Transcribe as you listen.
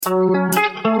Hello,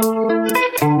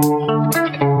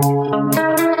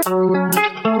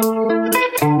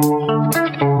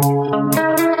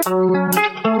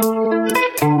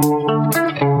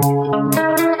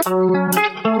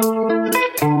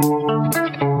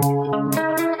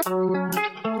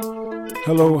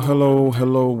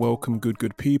 welcome,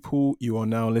 good people. You are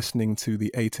now listening to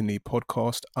the A to Knee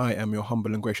podcast. I am your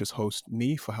humble and gracious host,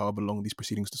 Knee, for however long these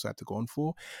proceedings decide to go on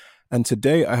for. And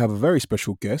today I have a very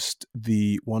special guest,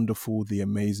 the wonderful, the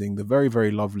amazing, the very,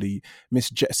 very lovely Miss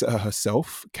Jet Setter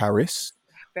herself, Caris.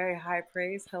 Very high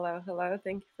praise. Hello.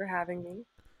 Thank you for having me.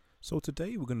 So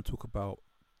today we're going to talk about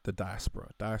the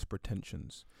diaspora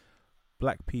tensions.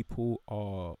 Black people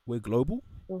we're global.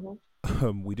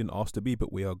 Mm-hmm. We didn't ask to be,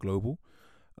 but we are global.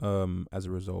 As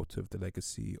a result of the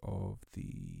legacy of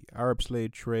the Arab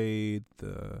slave trade,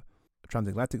 the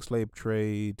transatlantic slave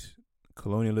trade,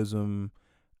 colonialism,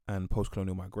 and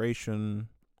post-colonial migration.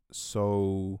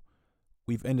 So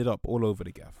we've ended up all over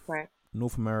the gaff. Right.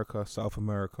 North America, South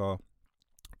America,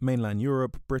 mainland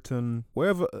Europe, Britain,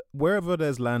 wherever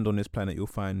there's land on this planet, you'll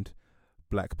find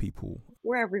black people.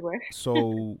 We're everywhere.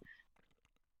 So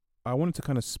I wanted to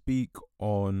kind of speak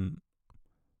on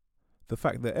the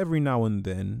fact that every now and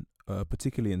then,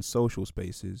 particularly in social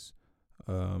spaces,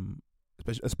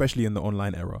 especially in the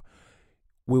online era,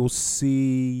 we'll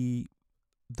see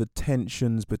the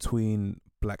tensions between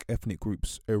black ethnic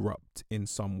groups erupt in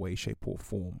some way, shape or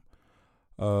form.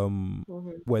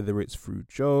 Whether it's through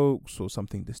jokes or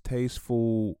something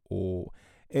distasteful, or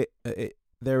it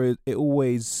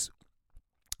always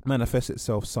manifests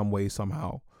itself some way,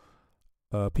 somehow.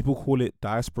 People call it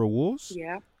Diaspora Wars.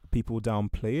 Yeah. People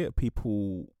downplay it.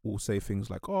 People will say things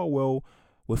like, "Oh, well,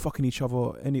 we're fucking each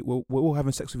other. We're all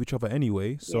having sex with each other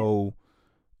anyway, so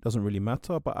it doesn't really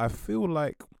matter." But I feel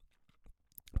like,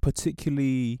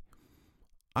 particularly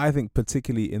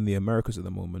in the Americas at the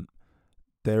moment,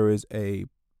 there is a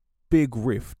big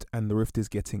rift, and the rift is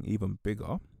getting even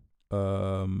bigger.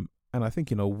 And I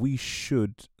think, we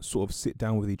should sort of sit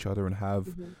down with each other and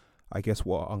have, I guess,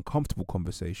 what are uncomfortable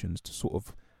conversations to sort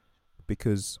of,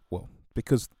 because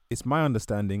it's my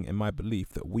understanding and my belief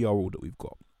that we are all that we've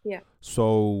got. Yeah.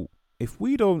 So if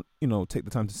we don't, take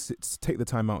the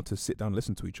time out to sit down and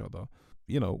listen to each other,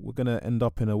 we're going to end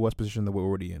up in a worse position than we're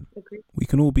already in. Agreed. We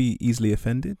can all be easily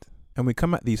offended, and we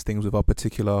come at these things with our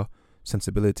particular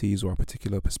sensibilities or our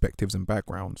particular perspectives and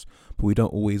backgrounds, but we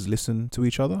don't always listen to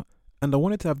each other. And I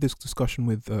wanted to have this discussion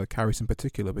with Caris in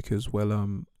particular because,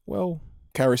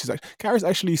 Caris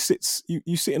actually sits.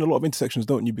 You sit in a lot of intersections,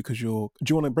 don't you? Because do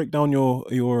you want to break down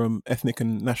your ethnic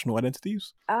and national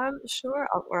identities? Sure,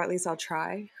 or at least I'll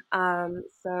try.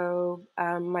 So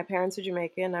my parents are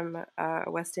Jamaican. I'm a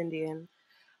West Indian.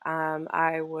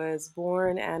 I was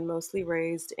born and mostly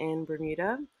raised in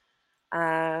Bermuda,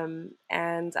 and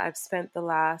I've spent the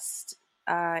last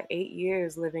 8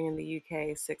 years living in the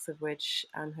UK, 6 of which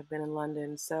have been in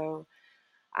London. So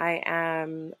I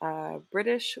am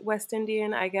British West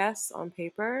Indian, I guess, on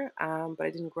paper, but I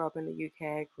didn't grow up in the UK.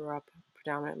 I grew up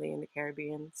predominantly in the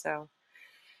Caribbean. So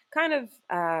kind of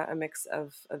a mix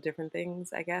of different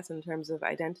things, I guess, in terms of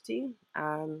identity.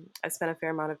 I spent a fair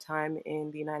amount of time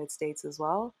in the United States as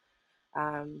well.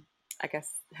 I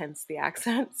guess hence the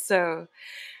accent. So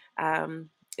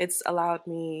it's allowed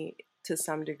me to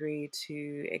some degree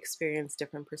to experience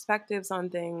different perspectives on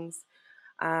things.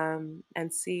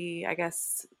 And see, I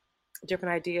guess,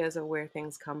 different ideas of where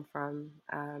things come from.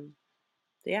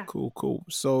 Yeah. Cool.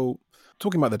 So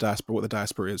talking about the diaspora, what the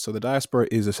diaspora is. So the diaspora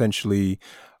is essentially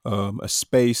a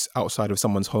space outside of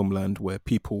someone's homeland where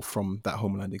people from that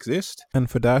homeland exist. And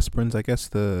for diasporans, I guess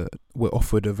we're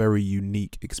offered a very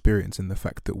unique experience in the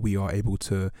fact that we are able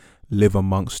to live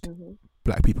amongst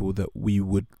black people that we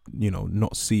would,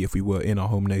 not see if we were in our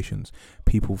home nations.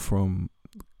 People from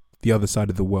the other side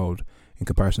of the world in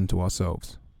comparison to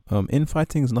ourselves.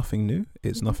 Infighting is nothing new.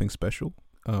 It's nothing special.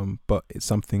 But it's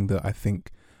something that I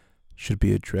think should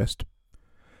be addressed.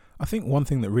 I think one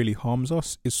thing that really harms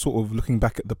us is sort of looking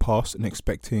back at the past and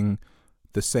expecting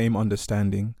the same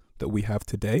understanding that we have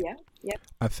today. Yeah.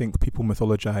 I think people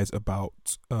mythologize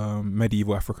about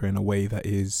medieval Africa in a way that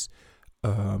is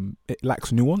it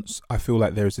lacks nuance. I feel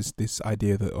like there's this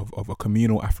idea that of a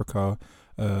communal Africa,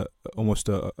 almost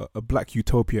a black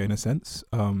utopia in a sense.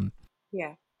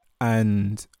 Yeah.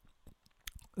 And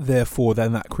therefore,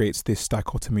 then that creates this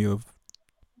dichotomy of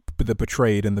the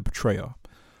betrayed and the betrayer.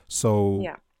 So,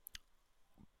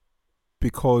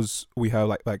 because we have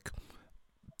like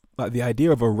the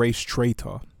idea of a race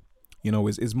traitor,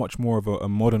 is much more of a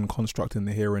modern construct in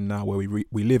the here and now, where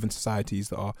we live in societies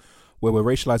that are where we're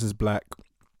racialized as black,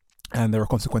 and there are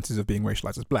consequences of being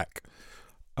racialized as black.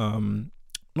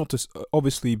 not to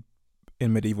obviously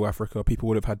in medieval Africa, people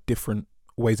would have had different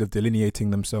ways of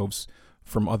delineating themselves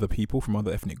from other people, from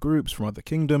other ethnic groups, from other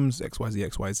kingdoms, XYZ,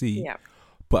 XYZ. Yeah.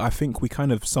 But I think we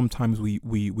kind of sometimes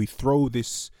we throw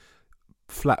this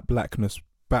flat blackness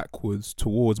backwards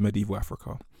towards medieval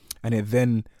Africa, and it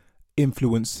then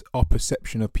influence our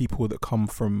perception of people that come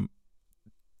from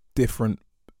different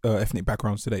ethnic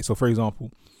backgrounds today. So, for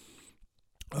example,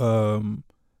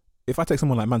 if I take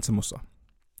someone like Mansa Musa,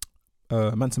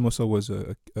 Mansa Musa was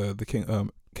the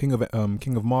king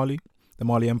of Mali, the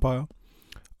Mali Empire.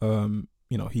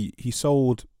 He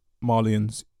sold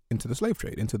Malians into the slave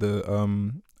trade, into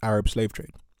the Arab slave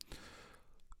trade.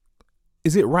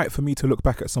 Is it right for me to look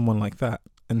back at someone like that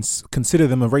and consider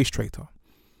them a race traitor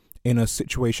in a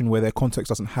situation where their context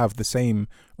doesn't have the same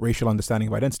racial understanding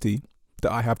of identity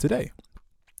that I have today?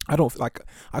 I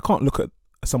can't look at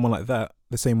someone like that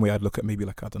the same way I'd look at maybe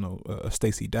like, I don't know, a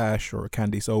Stacey Dash or a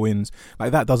Candice Owens.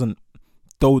 Like that doesn't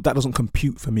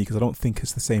compute for me because I don't think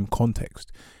it's the same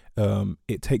context.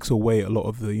 It takes away a lot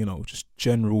of the, just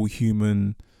general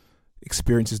human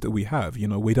experiences that we have. You're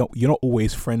not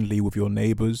always friendly with your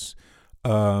neighbors.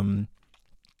 Feudal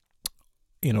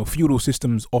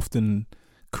systems often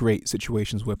create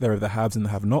situations where there are the haves and the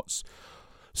have-nots.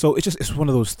 So it's one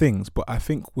of those things. But I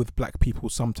think with black people,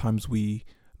 sometimes we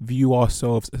view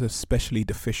ourselves as especially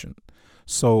deficient.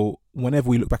 So whenever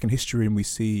we look back in history and we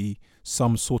see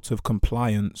some sort of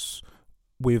compliance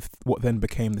with what then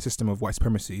became the system of white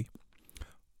supremacy,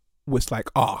 it's like,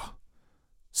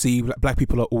 see, black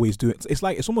people are always doing it.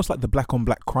 It's almost like the black on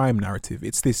black crime narrative.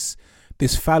 It's this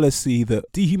fallacy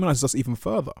that dehumanizes us even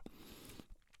further.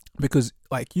 Because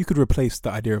like you could replace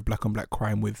the idea of black on black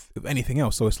crime with anything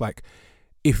else. So it's like,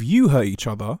 if you hurt each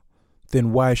other,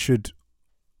 then why should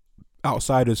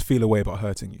outsiders feel a way about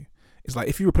hurting you? It's like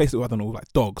if you replace it with, I don't know,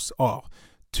 like dogs.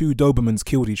 Two Dobermans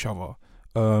killed each other.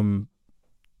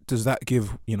 Does that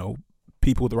give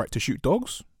people the right to shoot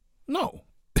dogs? No.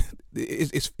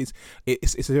 It's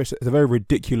a very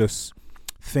ridiculous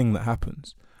thing that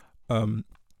happens.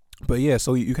 But yeah,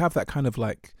 so you have that kind of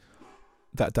like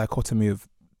that dichotomy of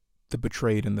the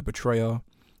betrayed and the betrayer.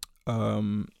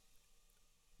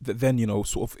 That then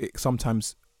sort of it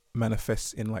sometimes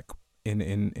manifests in like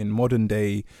in modern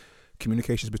day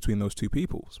communications between those two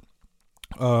peoples.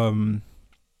 And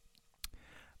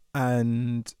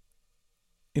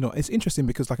it's interesting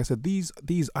because, like I said, these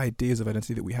ideas of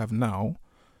identity that we have now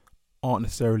aren't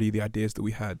necessarily the ideas that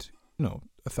we had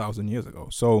 1,000 years ago.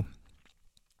 So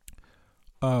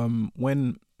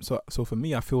so for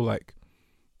me, I feel like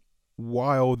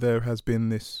while there has been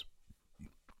this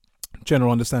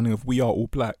general understanding of we are all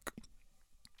black,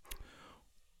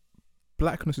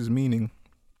 blackness's meaning,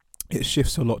 it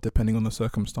shifts a lot depending on the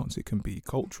circumstance. It can be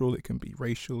cultural, it can be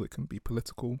racial, it can be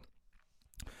political.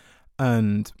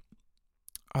 And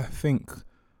I think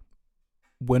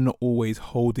we're not always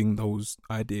holding those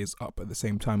ideas up at the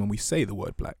same time when we say the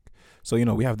word black. So,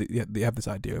 we have this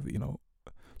idea of,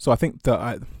 so I think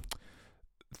that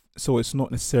so it's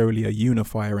not necessarily a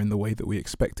unifier in the way that we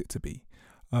expect it to be.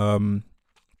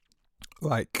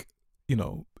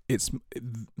 It's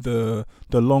the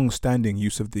long-standing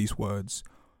use of these words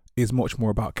is much more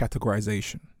about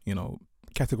categorization.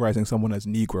 Categorizing someone as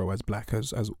Negro, as black,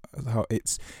 as how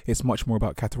it's much more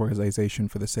about categorization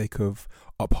for the sake of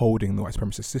upholding the white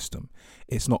supremacist system.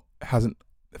 Hasn't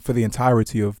for the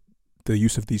entirety of the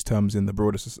use of these terms in the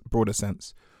broader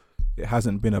sense, it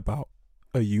hasn't been about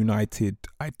a united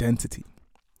identity.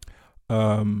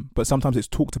 But sometimes it's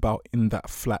talked about in that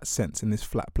flat sense, in this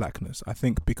flat blackness. I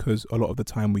think because a lot of the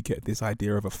time we get this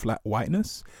idea of a flat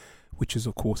whiteness, which is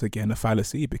of course again a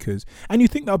fallacy, and you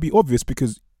think that would be obvious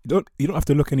because you don't have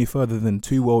to look any further than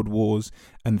 2 world wars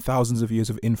and thousands of years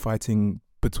of infighting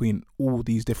between all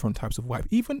these different types of white.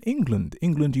 Even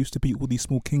England used to be all these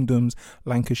small kingdoms,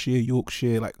 Lancashire,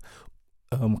 Yorkshire, like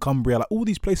Cumbria, like all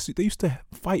these places. They used to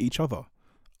fight each other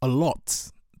a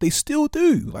lot. They still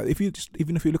do. Like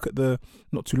even if you look at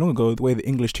not too long ago, the way the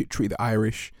English treat the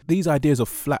Irish, these ideas of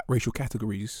flat racial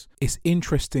categories, it's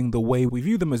interesting the way we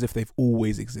view them as if they've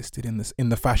always existed in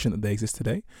the fashion that they exist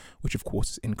today, which of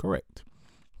course is incorrect.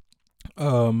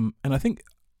 And I think,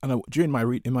 during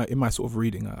my in my sort of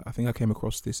reading, I think I came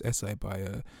across this essay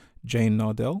by Jane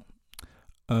Nardell,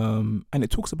 and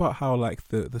it talks about how like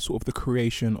the sort of the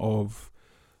creation of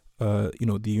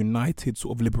the united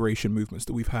sort of liberation movements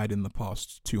that we've had in the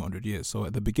past 200 years. So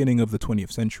at the beginning of the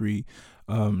 20th century,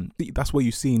 that's where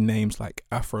you see names like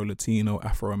Afro-Latino,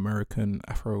 Afro-American,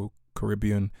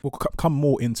 Afro-Caribbean will come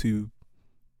more into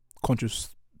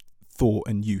conscious thought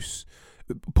and use,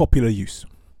 popular use.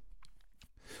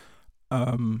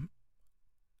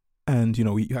 And you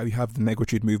have the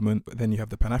negritude movement, but then you have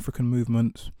the Pan-African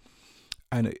movement,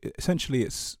 and essentially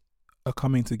it's a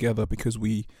coming together because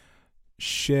we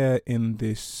share in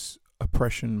this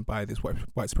oppression by this white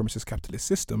supremacist capitalist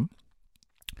system,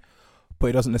 but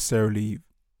it doesn't necessarily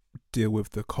deal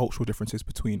with the cultural differences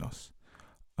between us.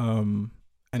 And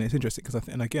it's interesting because I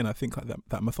think like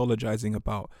that mythologizing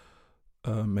about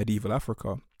medieval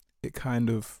Africa, it kind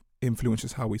of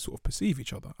influences how we sort of perceive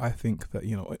each other. I think that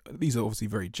these are obviously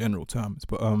very general terms,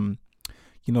 but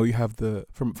you have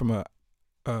from a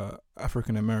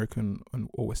African American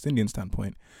or West Indian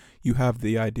standpoint, you have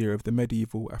the idea of the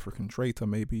medieval African traitor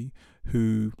maybe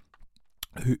who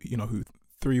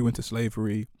threw you into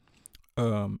slavery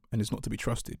and is not to be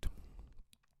trusted.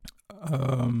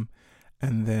 And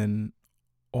then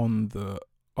on the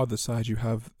other side you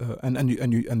have and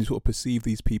you sort of perceive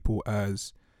these people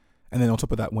as, and then on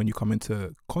top of that, when you come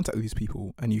into contact with these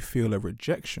people and you feel a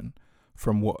rejection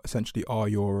from what essentially are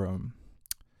your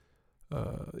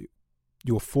the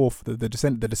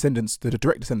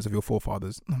direct descendants of your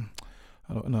forefathers.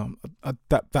 I don't know.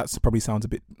 That's probably sounds a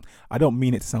bit. I don't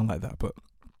mean it to sound like that, but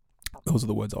those are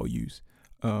the words I'll use.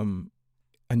 And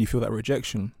you feel that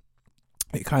rejection.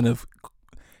 It kind of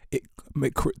it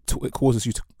causes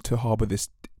you to harbor this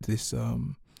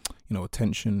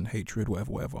tension, hatred,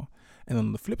 whatever. And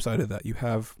on the flip side of that, you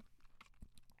have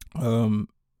and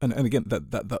again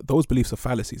that those beliefs are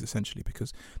fallacies essentially,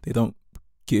 because they don't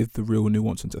give the real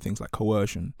nuance into things like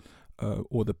coercion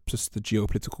or just the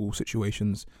geopolitical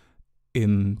situations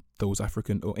in those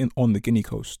African or on the Guinea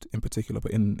coast in particular,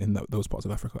 but in those parts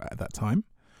of Africa at that time.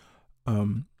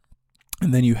 And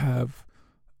then you have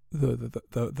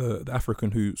the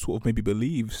African who sort of maybe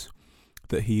believes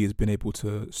that he has been able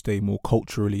to stay more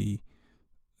culturally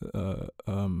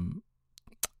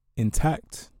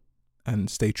intact and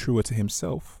stay truer to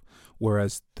himself,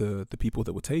 whereas the people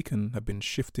that were taken have been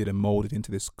shifted and molded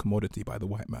into this commodity by the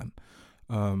white man.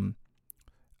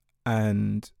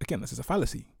 And again, this is a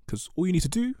fallacy, because all you need to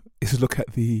do is look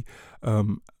at the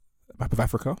map of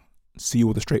Africa, see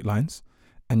all the straight lines,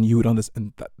 and you would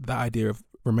understand that idea of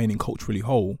remaining culturally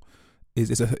whole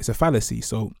is a fallacy.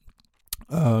 So,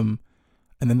 and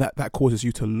then that causes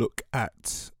you to look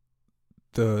at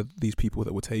these people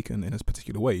that were taken in a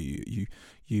particular way.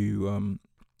 You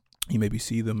maybe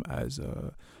see them as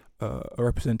a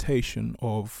representation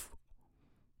of,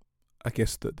 I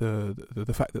guess,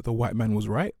 the fact that the white man was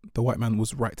right. The white man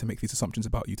was right to make these assumptions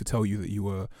about you, to tell you that you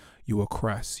were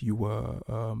crass, you were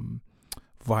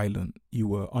violent, you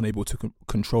were unable to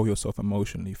control yourself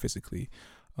emotionally, physically.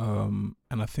 And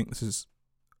I think this is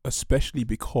especially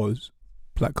because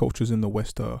black cultures in the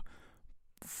West are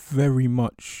very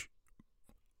much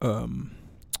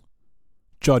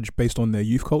judged based on their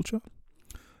youth culture.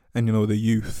 And the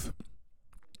youth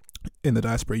in the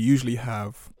diaspora usually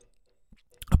have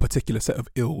a particular set of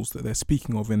ills that they're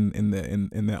speaking of in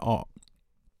their art,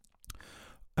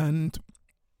 and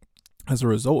as a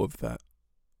result of that,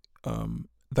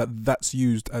 that's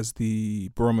used as the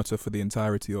barometer for the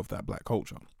entirety of that black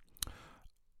culture,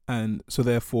 and so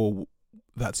therefore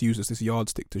that's used as this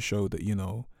yardstick to show that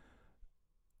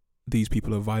these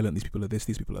people are violent, these people are this,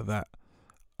 these people are that.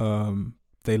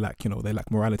 They lack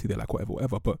morality, they lack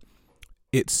whatever. But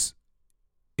it's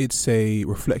a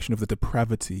reflection of the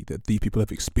depravity that these people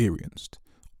have experienced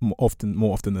more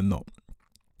often than not.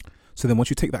 So then once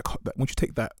you take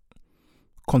that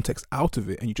context out of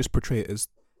it and you just portray it as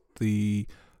the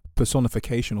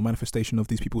personification or manifestation of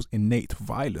these people's innate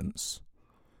violence,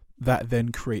 that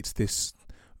then creates this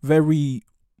very,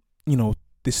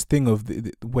 this thing of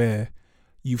where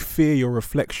you fear your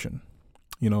reflection.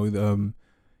 You're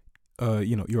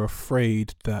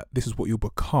afraid that this is what you'll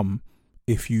become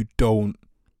if you don't,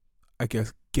 I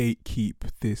guess, gatekeep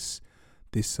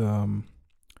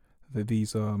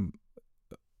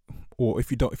or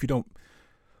if you don't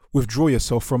withdraw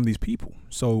yourself from these people.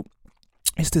 So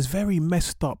it's this very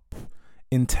messed up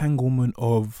entanglement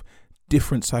of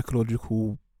different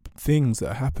psychological things that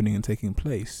are happening and taking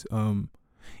place.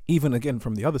 Even again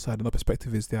from the other side, another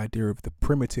perspective is the idea of the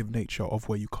primitive nature of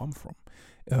where you come from.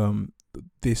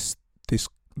 This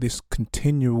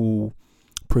continual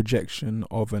projection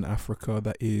of an Africa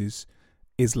that is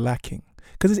lacking,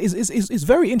 because it's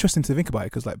very interesting to think about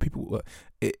it, because like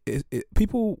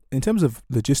people in terms of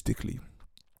logistically,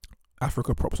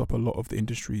 Africa props up a lot of the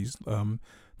industries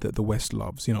that the West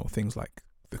loves, things like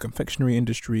the confectionery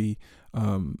industry,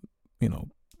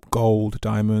 gold,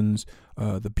 diamonds,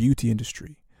 the beauty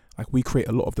industry. Like, we create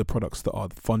a lot of the products that are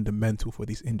fundamental for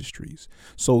these industries.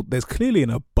 So there's clearly an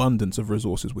abundance of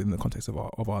resources within the context of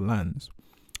our lands,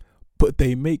 but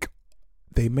they make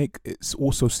they make it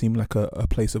also seem like a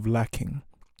place of lacking,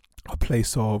 a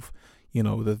place of, you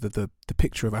know, the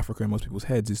picture of Africa in most people's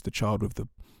heads is the child with the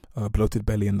bloated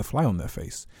belly and the fly on their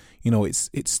face. You know, it's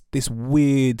this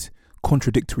weird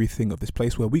contradictory thing of this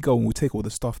place where we go and we take all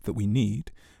the stuff that we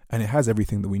need, and it has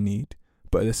everything that we need,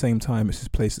 but at the same time, it's this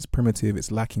place that's primitive.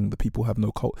 It's lacking. The people have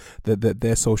no cult.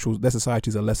 Their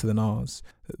societies are lesser than ours.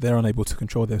 They're unable to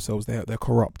control themselves. They're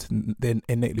corrupt. They're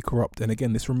innately corrupt. And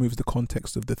again, this removes the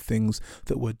context of the things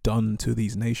that were done to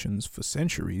these nations for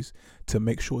centuries to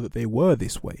make sure that they were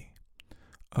this way,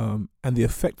 and the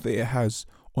effect that it has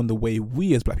on the way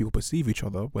we as black people perceive each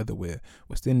other, whether we're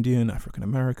West Indian, African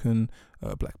American,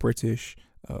 black British,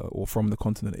 or from the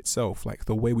continent itself. Like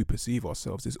the way we perceive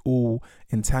ourselves is all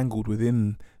entangled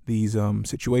within these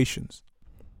situations.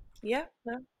 Yeah,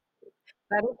 no,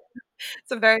 that is,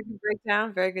 it's a very good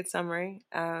breakdown, very good summary.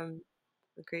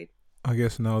 Agreed. I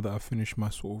guess now that I've finished my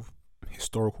sort of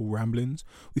historical ramblings,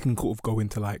 we can sort of go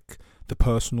into like the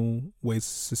personal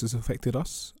ways this has affected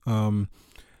us.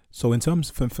 So in terms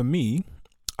for me,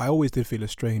 I always did feel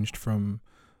estranged from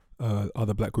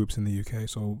other black groups in the UK,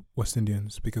 so West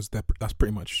Indians, because that's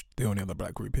pretty much the only other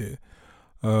black group here.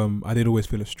 I did always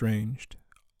feel estranged.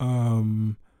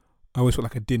 I always felt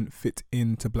like I didn't fit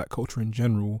into black culture in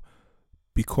general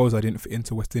because I didn't fit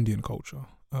into West Indian culture.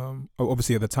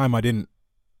 Obviously, at the time, I didn't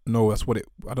know that's what it.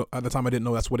 At the time, I didn't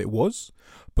know that's what it was,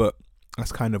 but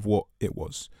that's kind of what it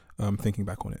was. Thinking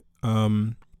back on it,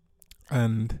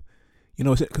 and you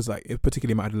know, because like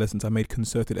particularly in my adolescence, I made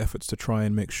concerted efforts to try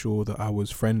and make sure that I was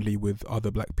friendly with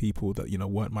other black people that, you know,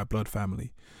 weren't my blood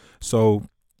family. So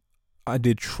I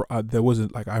did try. There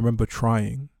wasn't like I remember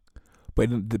trying,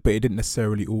 but it didn't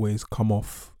necessarily always come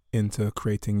off into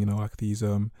creating, you know, like these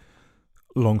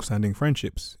long-standing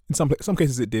friendships. In some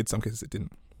cases it did, some cases it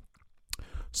didn't.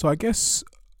 So I guess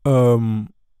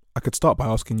I could start by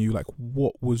asking you, like,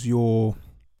 what was your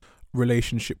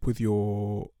relationship with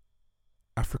your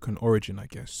African origin, I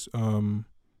guess? How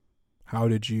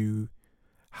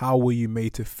were you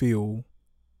made to feel,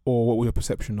 or what was your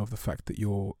perception of the fact that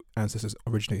your ancestors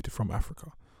originated from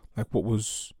Africa? Like, what were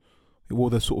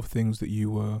the sort of things that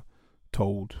you were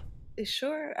told?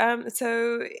 Sure.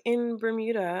 So in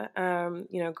Bermuda,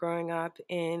 you know, growing up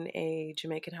in a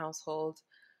Jamaican household,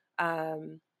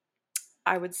 um,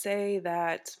 I would say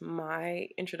that my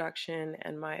introduction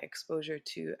and my exposure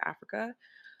to Africa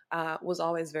was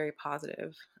always very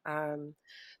positive. Um,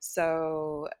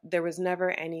 so there was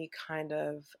never any kind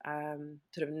of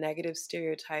sort of negative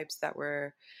stereotypes that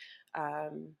were,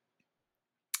 um,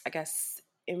 I guess,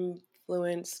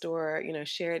 influenced or, you know,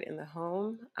 shared in the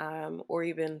home, or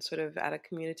even sort of at a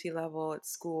community level at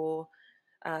school.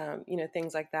 You know,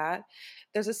 things like that.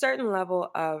 There's a certain level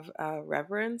of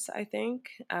reverence, I think,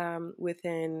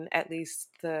 within at least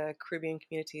the Caribbean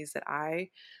communities that I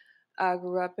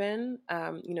grew up in,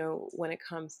 you know, when it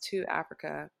comes to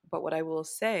Africa. But what I will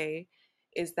say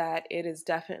is that it is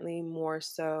definitely more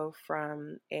so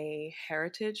from a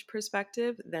heritage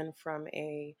perspective than from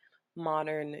a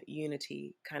modern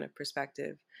unity kind of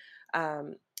perspective.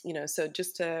 Um, you know, so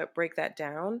just to break that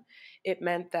down, it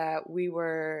meant that we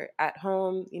were at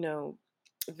home, you know,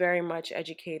 very much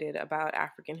educated about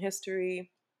African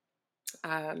history,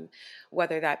 um,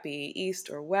 whether that be East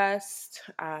or West,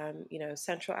 you know,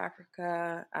 Central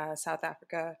Africa, South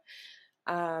Africa,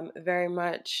 very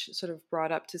much sort of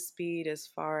brought up to speed as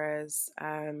far as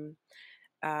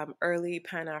early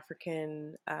Pan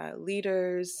African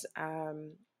leaders,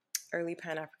 early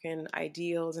Pan African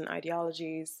ideals and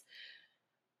ideologies.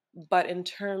 But in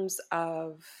terms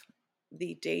of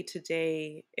the day to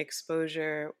day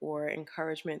exposure or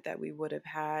encouragement that we would have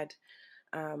had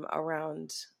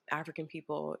around African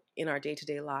people in our day to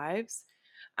day lives,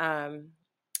 um,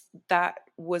 that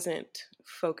wasn't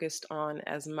focused on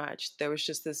as much. There was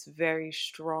just this very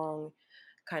strong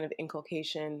kind of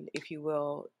inculcation, if you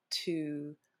will,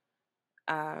 to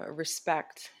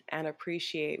respect and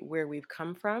appreciate where we've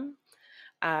come from.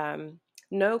 Um,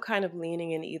 no kind of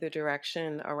leaning in either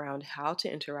direction around how to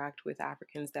interact with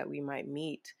Africans that we might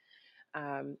meet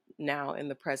now in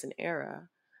the present era,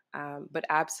 but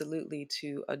absolutely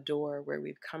to adore where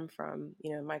we've come from.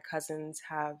 You know, my cousins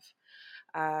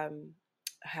um,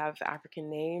 have African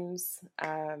names,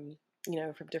 you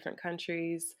know, from different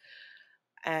countries,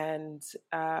 and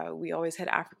we always had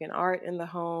African art in the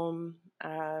home.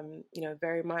 You know,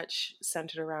 very much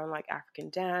centered around like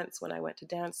African dance. When I went to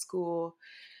dance school,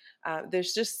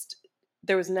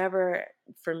 there was never,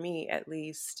 for me at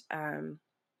least,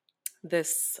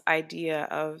 this idea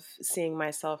of seeing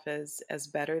myself as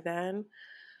better than,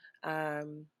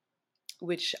 um,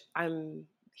 which I'm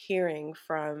hearing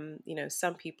from,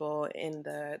 some people in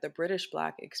the British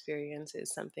Black experience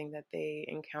is something that they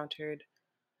encountered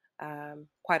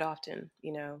quite often,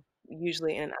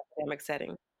 usually in an academic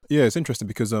setting. Yeah, it's interesting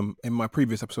because in my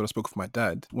previous episode I spoke with my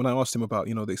dad. When I asked him about,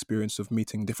 the experience of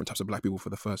meeting different types of black people for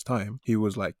the first time, he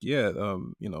was like, yeah,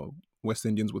 West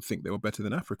Indians would think they were better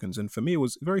than Africans. And for me it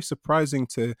was very surprising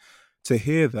to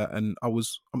hear that. And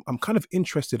I'm kind of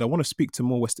interested. I want to speak to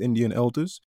more West Indian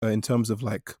elders in terms of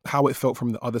like how it felt from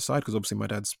the other side, because obviously my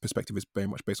dad's perspective is very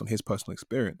much based on his personal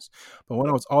experience. But when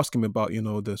I was asking him about,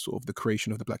 the sort of the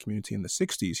creation of the black community in the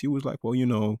 60s, he was like, well,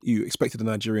 you expected a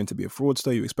Nigerian to be a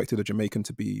fraudster, you expected a Jamaican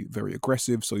to be very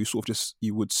aggressive, so you sort of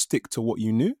you would stick to what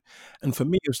you knew. And for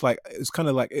me, it's kind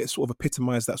of like it sort of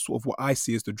epitomized that sort of what I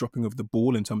see as the dropping of the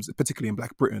ball in terms, particularly in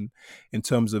Black Britain, in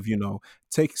terms of,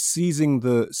 seizing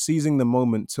the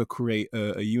moment to create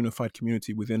a unified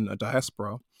community within a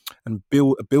diaspora and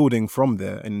building from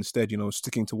there, and instead,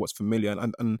 sticking to what's familiar.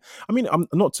 And I mean, I'm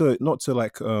not to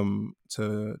like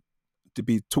to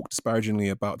be talked disparagingly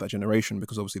about that generation,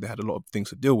 because obviously they had a lot of things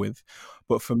to deal with.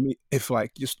 But for me, if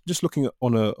like just looking at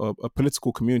on a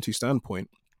political community standpoint,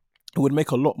 it would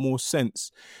make a lot more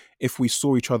sense if we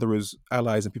saw each other as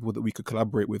allies and people that we could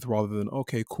collaborate with, rather than,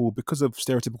 okay, cool, because of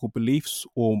stereotypical beliefs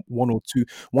or one or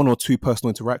two personal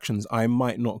interactions, I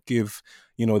might not give,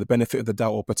 the benefit of the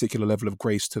doubt or particular level of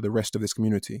grace to the rest of this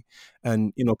community.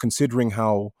 And, considering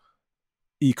how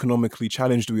economically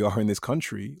challenged we are in this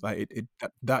country, like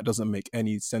that doesn't make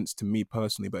any sense to me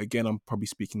personally. But again, I'm probably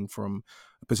speaking from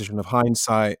a position of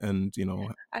hindsight, and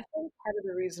I think part of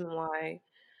the reason why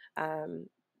um,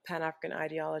 Pan African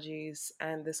ideologies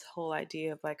and this whole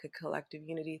idea of like a collective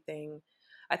unity thing,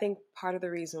 I think part of the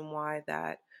reason why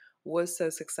that was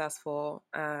so successful,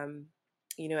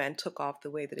 and took off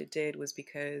the way that it did, was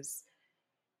because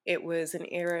it was an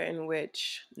era in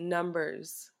which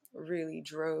numbers really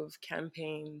drove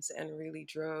campaigns and really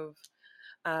drove,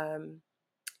 um,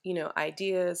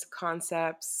 ideas,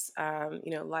 concepts,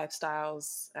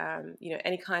 lifestyles,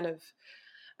 any kind of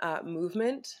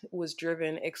movement was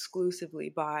driven exclusively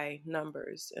by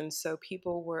numbers. And so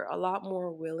people were a lot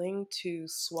more willing to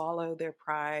swallow their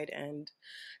pride and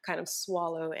kind of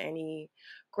swallow any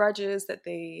grudges that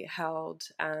they held,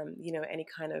 any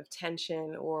kind of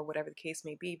tension or whatever the case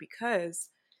may be, because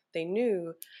they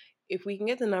knew, if we can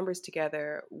get the numbers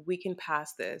together, we can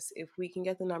pass this. If we can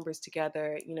get the numbers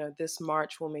together, this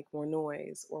march will make more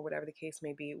noise, or whatever the case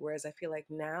may be. Whereas I feel like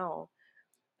now,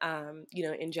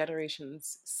 in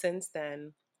generations since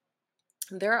then,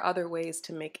 there are other ways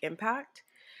to make impact.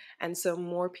 And so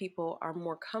more people are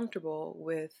more comfortable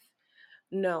with,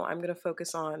 no, I'm going to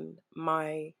focus on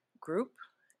my group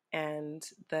and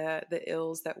the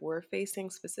ills that we're facing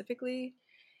specifically,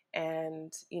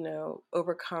 and,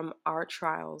 overcome our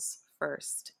trials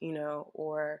first,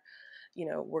 or,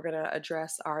 we're going to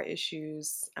address our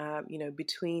issues,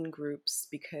 between groups,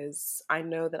 because I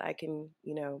know that I can,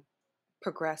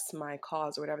 progress my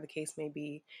cause, or whatever the case may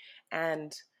be,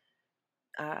 and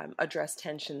address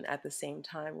tension at the same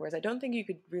time. Whereas I don't think you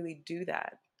could really do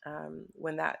that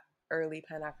when that early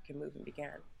Pan African movement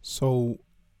began. So,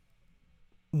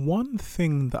 one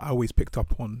thing that I always picked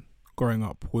up on growing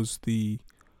up was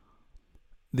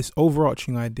this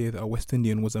overarching idea that a West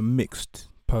Indian was a mixed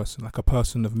person, like a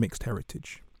person of mixed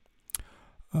heritage.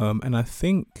 And I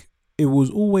think it was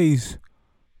always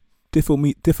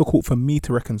difficult for me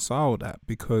to reconcile that,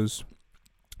 because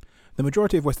the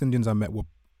majority of West Indians I met were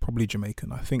probably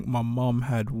Jamaican. I think my mum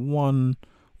had one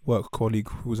work colleague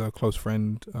who was a close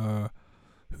friend,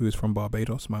 who is from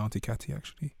Barbados, my auntie Catty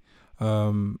actually,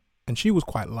 and she was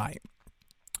quite light.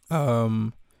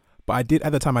 But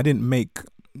at the time I didn't make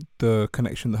the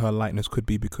connection that her lightness could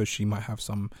be because she might have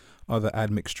some other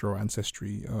admixture or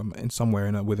ancestry in somewhere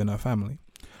within her family.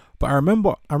 But I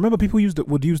remember people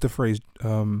would use the phrase,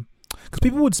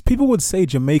 because people would say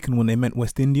Jamaican when they meant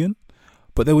West Indian,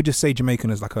 but they would just say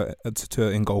Jamaican as like to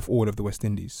engulf all of the West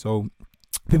Indies. So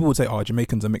people would say, "Oh,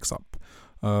 Jamaicans are mix up."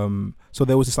 So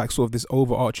there was this like sort of this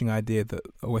overarching idea that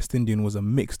a West Indian was a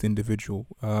mixed individual.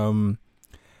 And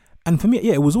for me,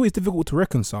 yeah, it was always difficult to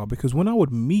reconcile, because when I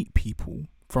would meet people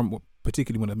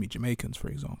particularly when I meet Jamaicans, for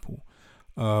example,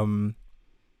 I'm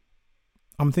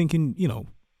thinking,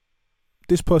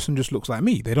 this person just looks like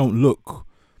me. They don't look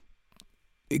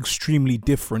extremely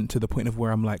different to the point of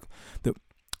where I'm like,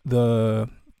 there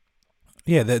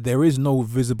is no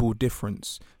visible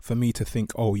difference for me to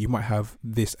think, oh, you might have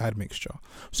this admixture.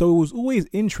 So it was always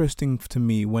interesting to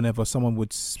me whenever someone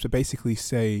would basically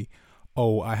say,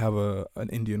 oh, I have an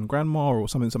Indian grandma or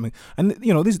something. And,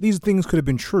 these things could have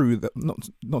been true, that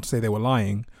not to say they were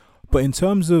lying, but in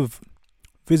terms of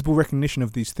visible recognition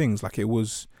of these things. Like it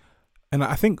was, and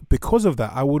I think because of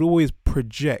that, I would always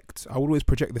project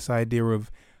this idea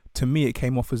of, to me, it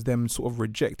came off as them sort of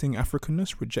rejecting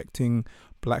Africanness, rejecting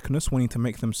blackness, wanting to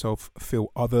make themselves feel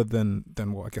other than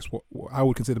what I guess what I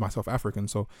would consider myself African,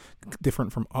 so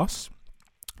different from us.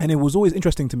 And it was always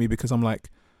interesting to me because I'm like,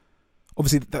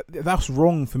 obviously that's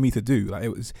wrong for me to do. Like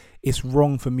it's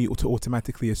wrong for me to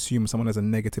automatically assume someone has a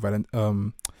negative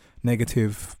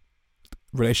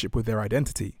relationship with their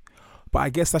identity. But I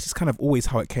guess that's just kind of always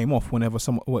how it came off whenever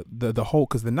someone, the whole,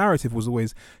 because the narrative was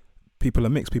always people are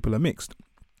mixed.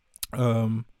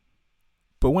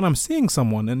 But when I'm seeing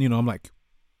someone and, I'm like,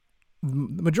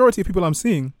 the majority of people I'm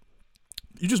seeing,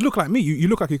 you just look like me. You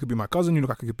look like you could be my cousin. You look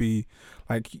like you could be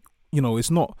like,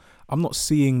 it's not, I'm not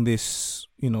seeing this,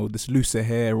 this looser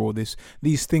hair or these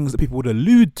things that people would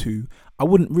allude to. I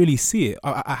wouldn't really see it.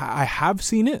 I have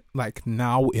seen it like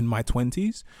now in my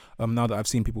 20s, now that I've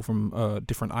seen people from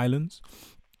different islands.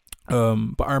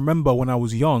 But I remember when I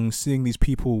was young seeing these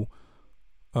people,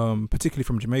 particularly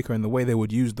from Jamaica, and the way they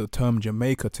would use the term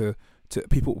Jamaica to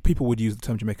people would use the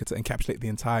term Jamaica to encapsulate the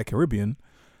entire Caribbean.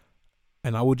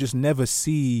 And I would just never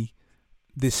see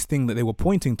this thing that they were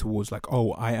pointing towards, like,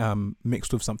 oh, I am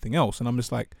mixed with something else. And I'm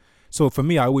just like, so for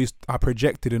me, I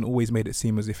projected and always made it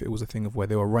seem as if it was a thing of where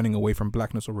they were running away from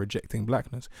blackness or rejecting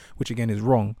blackness, which again is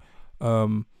wrong.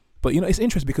 But it's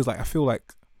interesting because like I feel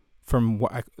like from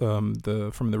what from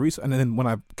the research, and then when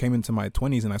I came into my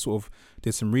 20s and I sort of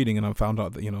did some reading and I found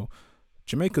out that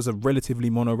Jamaica's a relatively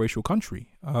monoracial country.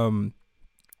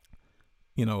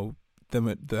 The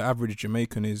average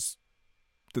Jamaican is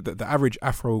the average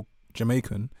Afro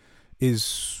Jamaican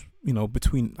is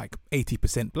between like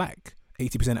 80% black,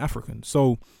 80% African.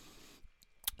 So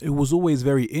it was always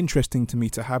very interesting to me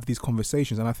to have these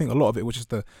conversations, and I think a lot of it was just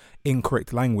the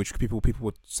incorrect language. People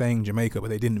were saying Jamaica, but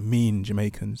they didn't mean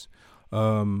Jamaicans.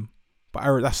 But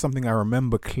that's something I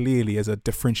remember clearly as a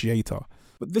differentiator.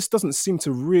 But this doesn't seem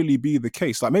to really be the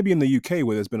case. Like maybe in the UK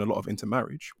where there's been a lot of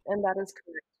intermarriage. And that is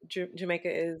correct. Jamaica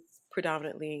is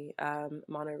predominantly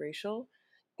monoracial.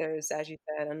 There's, as you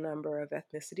said, a number of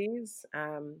ethnicities,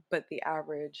 but the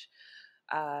average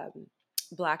um,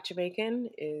 Black Jamaican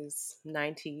is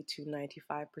 90 to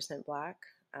 95% Black,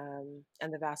 and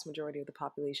the vast majority of the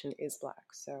population is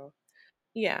Black. So,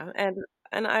 yeah,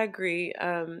 and I agree.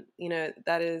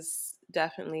 That is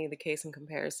definitely the case in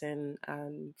comparison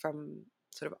from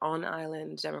sort of on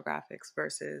island demographics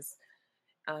versus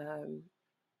um,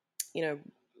 you know,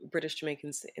 British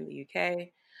Jamaicans in the UK.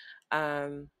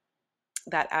 Um,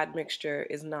 that admixture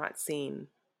is not seen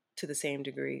to the same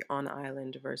degree on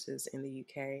island versus in the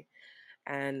UK.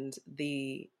 And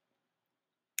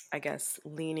I guess,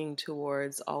 leaning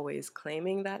towards always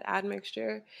claiming that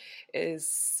admixture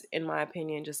is, in my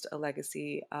opinion, just a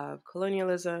legacy of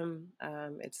colonialism.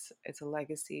 It's a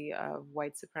legacy of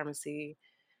white supremacy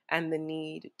and the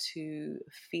need to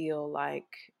feel like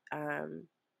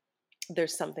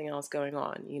there's something else going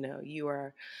on. You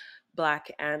are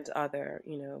Black and other.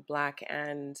 Black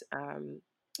and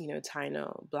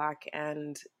Taino, Black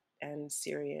and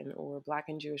Syrian, or Black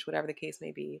and Jewish, whatever the case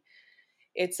may be.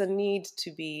 It's a need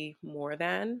to be more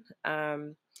than.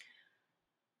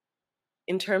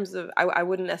 In terms of, I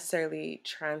wouldn't necessarily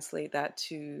translate that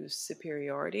to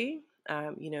superiority.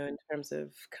 In terms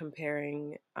of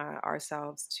comparing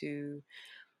ourselves to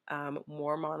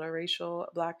more monoracial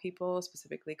Black people,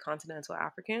 specifically continental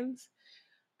Africans.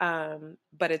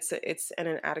 But it's an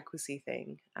inadequacy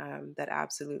thing that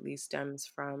absolutely stems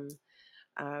from,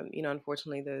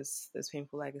 unfortunately, those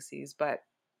painful legacies. But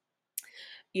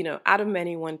out of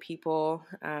many one people,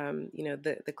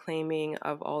 the claiming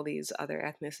of all these other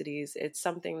ethnicities, it's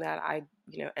something that I,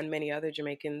 and many other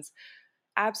Jamaicans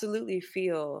absolutely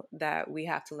feel that we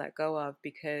have to let go of,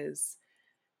 because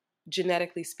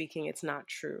genetically speaking, it's not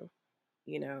true.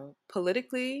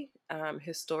 Politically,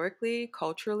 historically,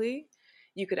 culturally,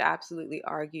 you could absolutely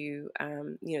argue,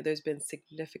 there's been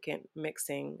significant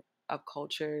mixing of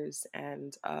cultures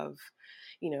and of,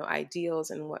 ideals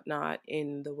and whatnot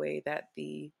in the way that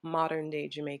the modern day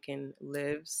Jamaican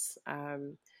lives,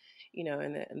 and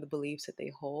the beliefs that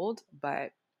they hold.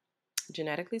 But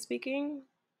genetically speaking,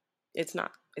 it's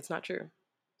not true.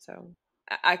 So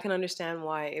I can understand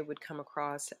why it would come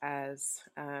across as,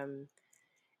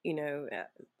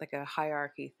 like a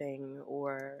hierarchy thing,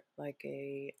 or like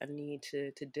a need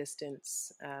to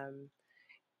distance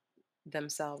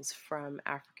themselves from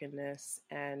Africanness.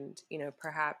 And,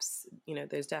 perhaps,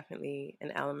 there's definitely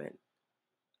an element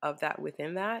of that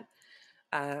within that.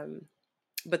 Um,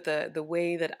 but the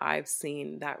way that I've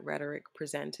seen that rhetoric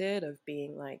presented of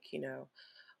being like,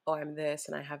 oh, I'm this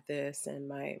and I have this, and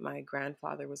my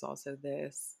grandfather was also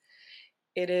this.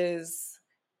 It is,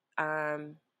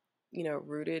 um,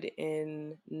 rooted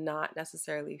in not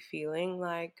necessarily feeling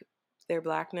like their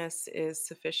blackness is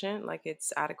sufficient, like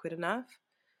it's adequate enough.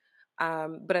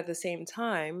 But at the same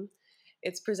time,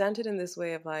 it's presented in this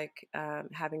way of like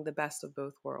having the best of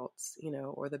both worlds,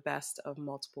 or the best of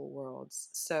multiple worlds.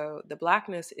 So the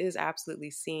blackness is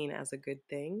absolutely seen as a good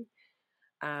thing.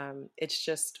 It's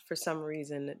just for some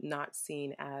reason not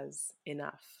seen as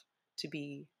enough to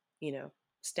be,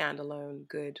 standalone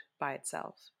good by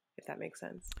itself, if that makes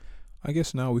sense. I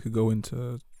guess now we could go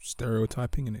into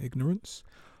stereotyping and ignorance.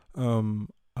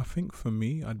 I think for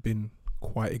me, I'd been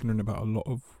quite ignorant about a lot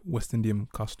of West Indian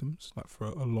customs, like for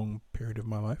a long period of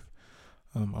my life.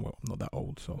 Well, I'm not that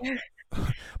old, so,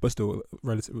 but still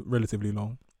relatively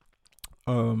long.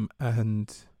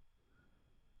 And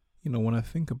when I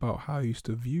think about how I used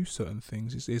to view certain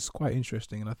things, it's quite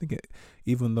interesting. And I think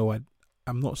even though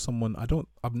I'm not someone,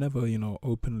 I've never,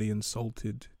 openly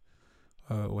insulted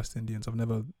West Indians.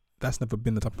 That's never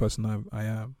been the type of person I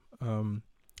am.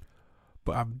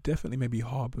 But I've definitely maybe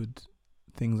harbored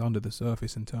things under the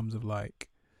surface in terms of like,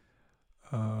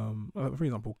 for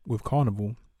example, with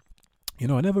Carnival,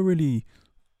 I never really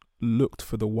looked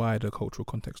for the wider cultural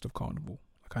context of Carnival.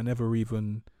 Like I never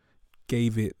even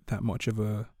gave it that much of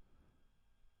a.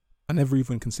 I never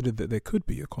even considered that there could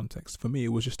be a context. For me, it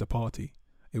was just a party.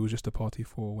 It was just a party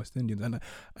for West Indians,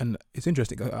 and it's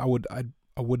interesting. I would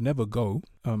never go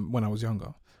when I was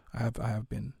younger. I have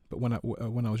been, but when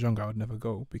I was younger, I would never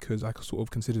go because I sort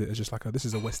of considered it as just like this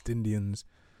is a West Indians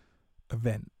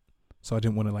event. So I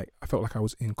didn't want to I felt like I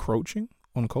was encroaching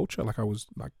on culture, like I was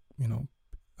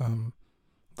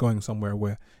going somewhere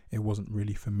where it wasn't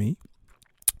really for me.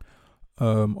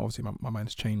 Obviously my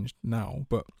mind's changed now,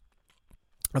 but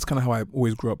that's kind of how I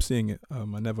always grew up seeing it. I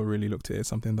never really looked at it as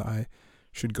something that I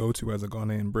should go to as a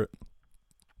Ghanaian Brit.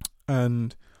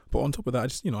 But on top of that, I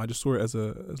just saw it as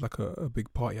like a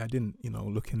big party. I didn't,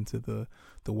 look into the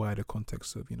wider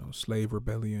context of, slave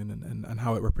rebellion and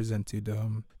how it represented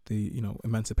the,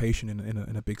 emancipation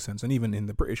in a big sense. And even in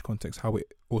the British context, how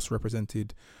it also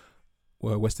represented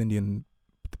West Indian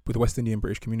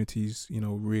British communities,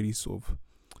 really sort of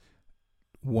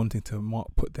wanting to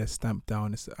put their stamp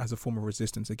down as a form of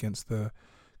resistance against the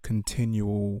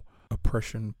continual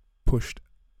oppression pushed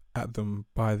at them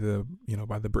by the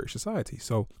British society.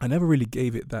 So I never really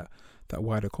gave it that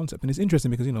wider concept. And it's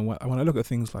interesting because when I look at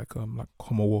things like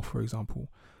Homo War, for example,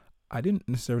 I didn't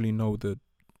necessarily know the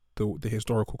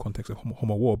historical context of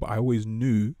Homo War, but I always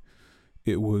knew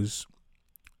it was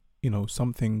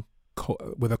something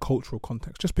with a cultural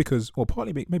context. Just because, well,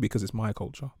 partly maybe because it's my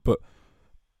culture, but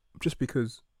just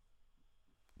because,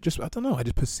 I don't know, I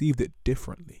just perceived it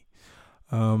differently.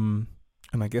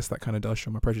 And I guess that kind of does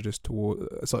show a prejudice towards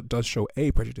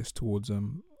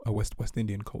West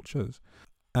Indian cultures,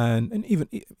 and even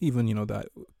that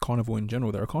carnival in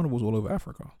general. There are carnivals all over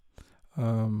Africa,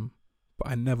 but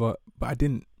I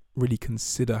didn't really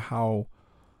consider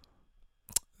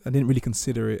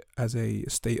it as a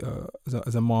state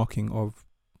as a marking of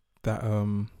that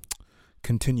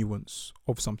continuance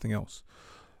of something else,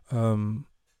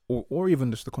 or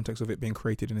even just the context of it being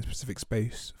created in a specific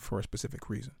space for a specific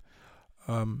reason.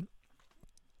 And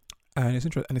it's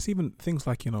interesting, and it's even things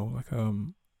like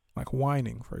like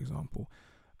whining, for example.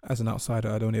 As an outsider,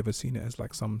 I'd only ever seen it as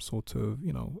like some sort of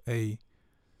a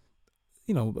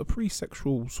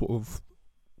pre-sexual sort of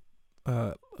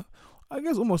I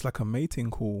guess almost like a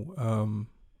mating call.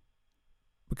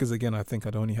 Because again, I think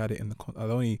I'd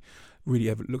only really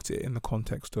ever looked at it in the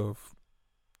context of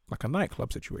like a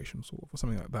nightclub situation, sort of, or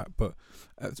something like that. But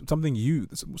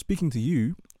speaking to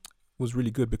you was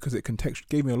really good because it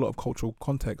gave me a lot of cultural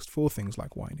context for things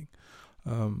like whining.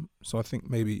 So I think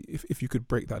maybe if you could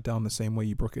break that down the same way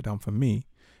you broke it down for me,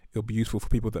 it'll be useful for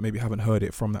people that maybe haven't heard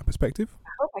it from that perspective. I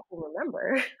hope I can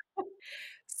remember.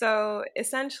 So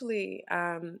essentially,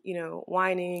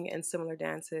 whining and similar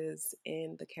dances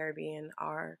in the Caribbean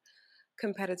are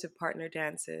competitive partner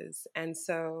dances. And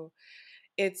so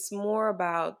it's more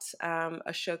about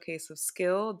a showcase of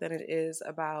skill than it is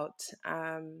about,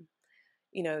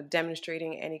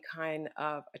 demonstrating any kind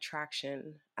of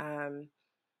attraction. I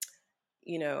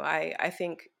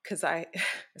think because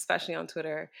especially on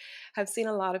Twitter, have seen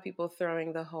a lot of people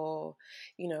throwing the whole,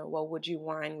 well, would you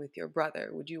whine with your brother?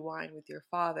 Would you whine with your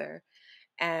father?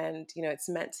 And it's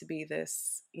meant to be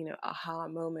this aha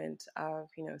moment of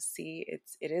see,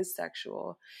 it is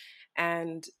sexual.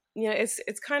 And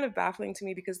it's kind of baffling to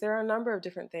me because there are a number of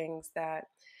different things that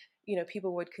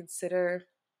people would consider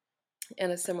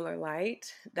in a similar light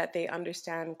that they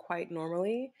understand quite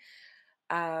normally.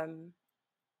 um,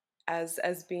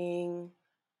 as being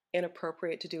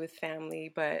inappropriate to do with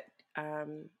family, but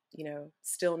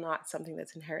still not something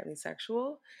that's inherently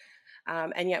sexual.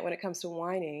 And yet, when it comes to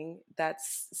whining,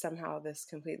 that's somehow this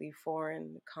completely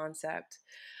foreign concept.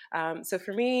 So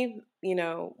for me,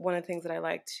 one of the things that I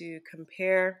like to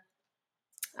compare,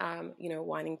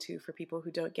 whining to for people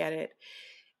who don't get it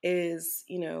is,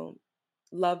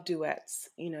 love duets.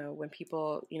 When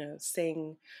people,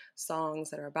 sing songs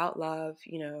that are about love,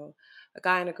 a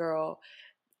guy and a girl.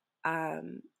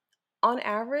 Um, on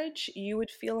average, you would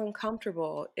feel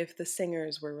uncomfortable if the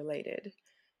singers were related.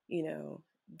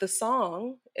 The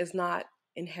song is not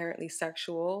inherently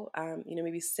sexual.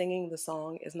 Maybe singing the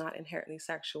song is not inherently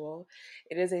sexual.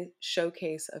 It is a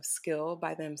showcase of skill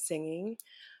by them singing,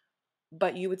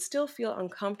 but you would still feel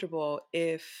uncomfortable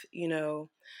if,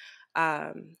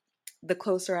 um, the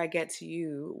closer I get to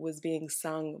you was being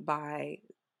sung by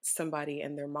somebody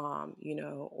and their mom,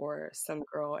 or some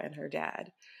girl and her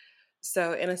dad.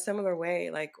 So in a similar way,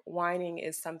 like whining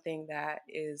is something that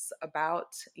is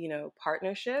about,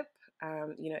 partnership.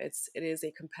 It is a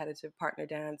competitive partner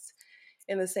dance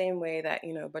in the same way that,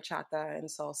 bachata and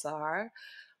salsa are.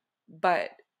 But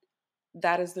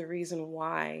that is the reason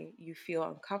why you feel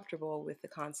uncomfortable with the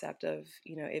concept of,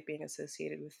 it being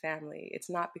associated with family.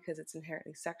 It's not because it's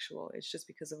inherently sexual. It's just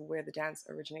because of where the dance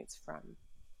originates from.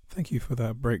 Thank you for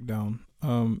that breakdown.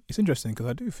 It's interesting because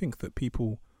I do think that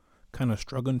people kind of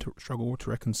struggle to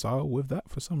reconcile with that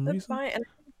for some That's reason. fine.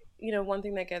 And one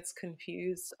thing that gets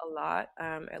confused a lot,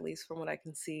 at least from what I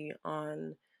can see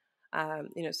on,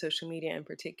 social media in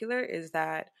particular, is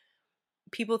that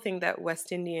people think that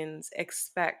West Indians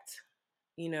expect,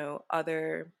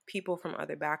 other people from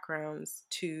other backgrounds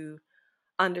to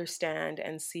understand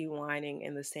and see whining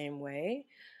in the same way.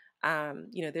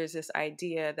 There's this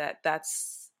idea that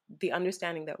that's the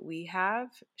understanding that we have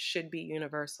should be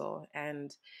universal.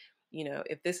 And,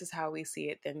 if this is how we see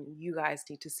it, then you guys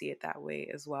need to see it that way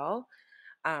as well.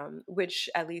 Which,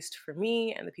 at least for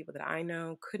me and the people that I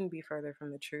know, couldn't be further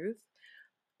from the truth.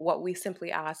 What we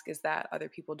simply ask is that other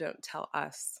people don't tell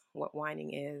us what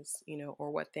whining is,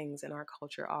 or what things in our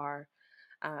culture are.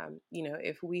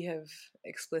 If we have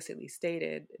explicitly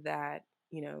stated that,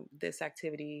 this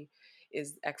activity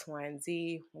is X, Y, and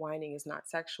Z, whining is not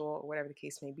sexual, or whatever the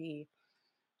case may be,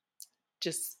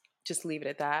 just leave it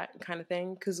at that kind of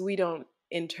thing. Because we don't,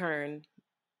 in turn,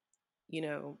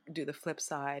 do the flip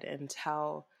side and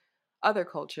tell other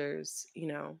cultures,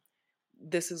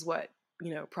 this is what,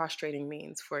 prostrating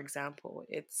means. For example,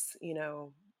 it's,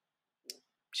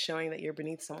 showing that you're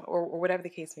beneath someone, or whatever the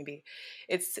case may be.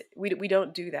 We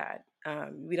don't do that.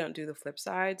 We don't do the flip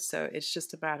side. So it's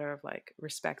just a matter of like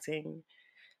respecting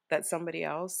that somebody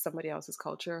else's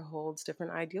culture holds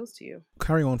different ideals to you.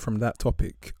 Carrying on from that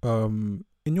topic,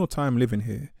 in your time living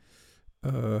here,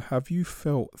 have you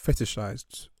felt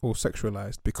fetishized or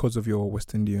sexualized because of your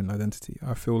West Indian identity?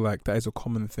 I feel like that is a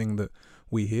common thing that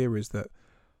we hear, is that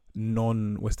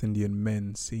non-West Indian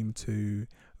men seem to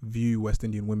view West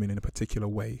Indian women in a particular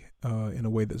way, in a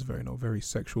way that's very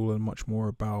sexual and much more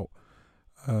about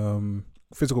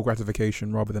physical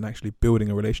gratification rather than actually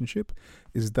building a relationship.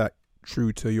 Is that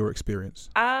true to your experience?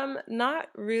 Not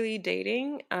really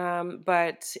dating,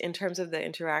 but in terms of the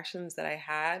interactions that I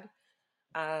had,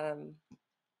 um,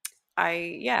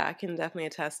 I can definitely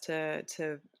attest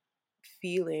to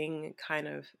feeling kind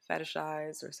of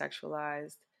fetishized or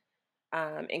sexualized,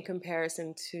 in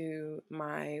comparison to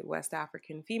my West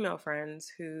African female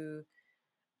friends who,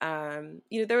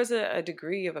 there was a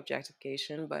degree of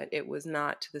objectification, but it was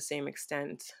not to the same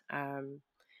extent,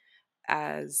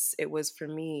 as it was for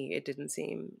me. It didn't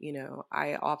seem,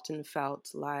 I often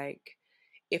felt like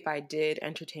if I did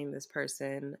entertain this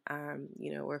person,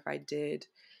 or if I did,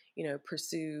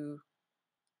 pursue,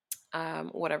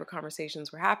 whatever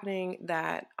conversations were happening,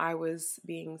 that I was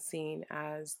being seen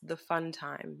as the fun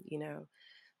time.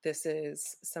 This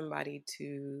is somebody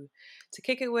to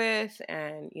kick it with,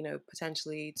 and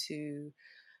potentially to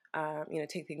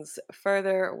take things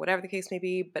further, or whatever the case may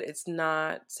be. But it's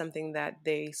not something that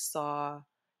they saw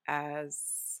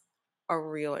as a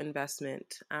real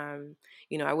investment.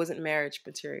 I wasn't marriage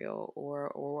material,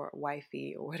 or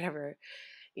wifey, or whatever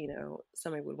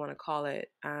somebody would want to call it.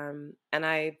 And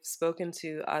I've spoken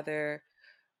to other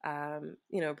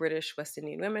British West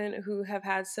Indian women who have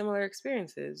had similar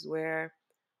experiences where,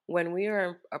 when we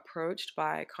are approached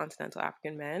by continental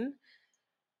African men,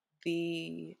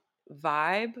 the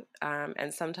vibe,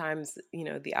 and sometimes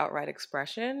the outright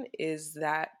expression is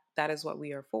that that is what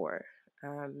we are for.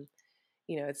 Um,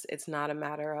 it's not a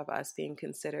matter of us being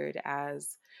considered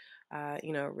as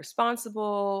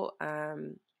responsible,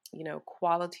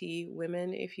 quality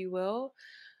women, if you will,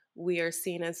 we are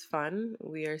seen as fun,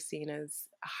 we are seen as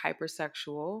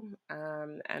hypersexual,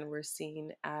 and we're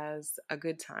seen as a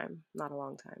good time, not a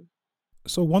long time.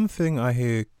 So one thing I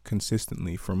hear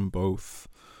consistently from both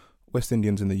West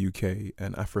Indians in the UK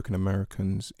and African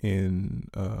Americans in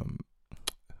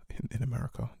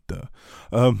America,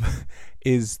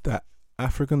 is that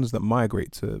Africans that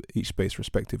migrate to each space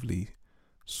respectively,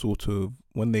 sort of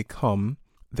when they come,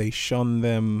 they shun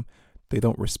them, they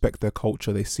don't respect their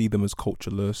culture, they see them as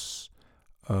cultureless,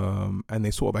 and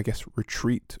they sort of, I guess,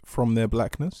 retreat from their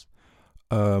blackness,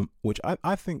 which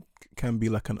I think can be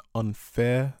like an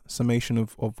unfair summation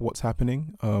of what's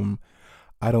happening.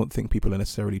 I don't think people are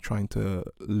necessarily trying to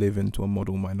live into a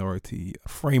model minority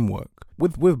framework.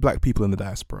 With black people in the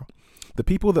diaspora, the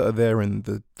people that are there in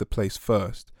the place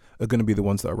first are going to be the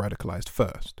ones that are radicalized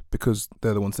first, because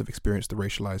they're the ones that have experienced the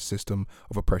racialized system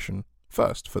of oppression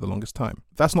first for the longest time.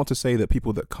 That's not to say that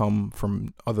people that come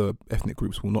from other ethnic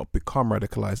groups will not become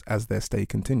radicalized as their stay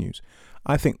continues.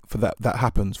 I think for that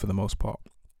happens for the most part.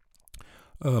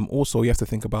 Also, you have to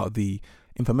think about the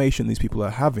information these people are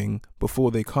having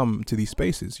before they come to these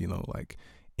spaces. Like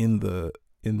in the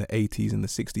 80s, in the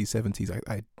 60s, 70s,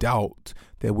 I doubt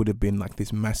there would have been like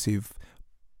this massive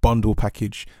bundle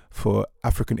package for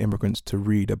African immigrants to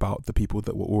read about the people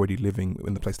that were already living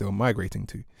in the place they were migrating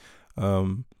to.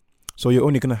 So you're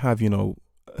only going to have,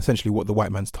 essentially what the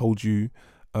white man's told you,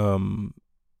 the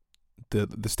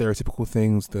stereotypical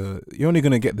things. You're only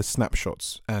going to get the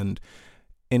snapshots, and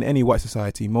in any white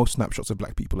society, most snapshots of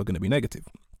black people are going to be negative.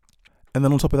 And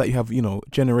then on top of that, you have,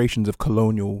 generations of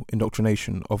colonial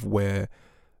indoctrination of where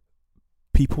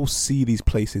people see these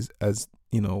places as,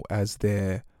 as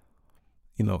their,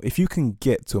 if you can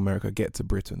get to America, get to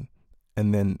Britain,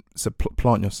 and then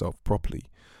plant yourself properly,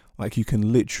 like you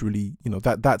can literally,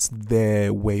 that's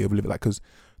their way of living. Like, because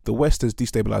the West has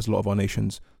destabilized a lot of our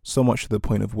nations so much to the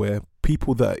point of where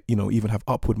people that, even have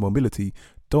upward mobility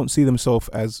don't see themselves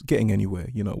as getting anywhere.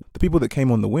 The people that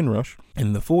came on the Windrush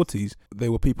in the 40s, they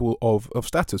were people of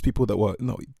status, people that were,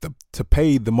 to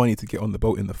pay the money to get on the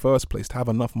boat in the first place, to have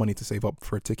enough money to save up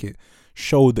for a ticket,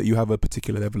 showed that you have a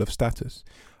particular level of status.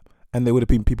 And there would have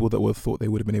been people that would have thought they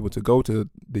would have been able to go to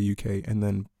the UK and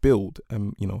then build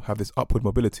and, have this upward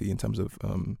mobility in terms of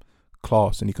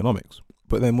class and economics.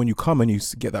 But then when you come and you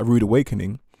get that rude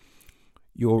awakening,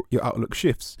 your outlook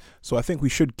shifts. So I think we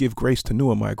should give grace to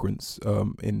newer migrants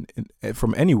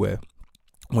from anywhere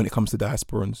when it comes to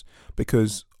diasporans,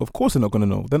 because of course they're not going to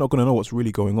know. They're not going to know what's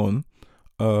really going on.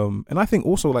 And I think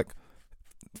also, like,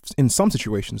 in some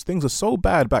situations, things are so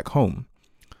bad back home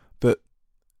that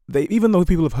even though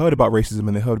people have heard about racism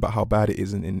and they heard about how bad it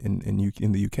is in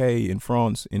the UK, in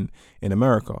France, in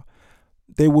America,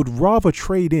 they would rather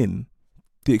trade in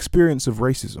the experience of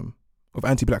racism, of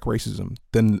anti-black racism,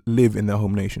 than live in their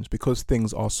home nations, because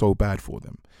things are so bad for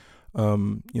them.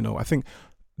 I think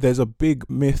there's a big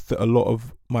myth that a lot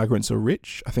of migrants are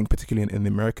rich. I think particularly in the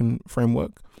American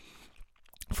framework.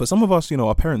 For some of us,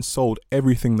 our parents sold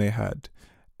everything they had.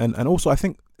 And also I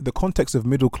think the context of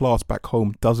middle class back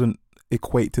home doesn't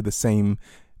equate to the same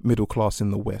middle class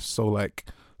in the West. So like,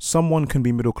 someone can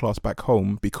be middle class back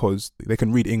home because they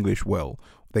can read English well,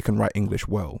 they can write English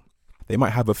well. They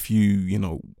might have a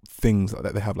few, things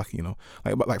that they have, like,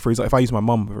 like for example, if I use my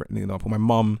mum for example, my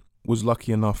mum was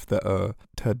lucky enough that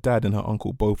her dad and her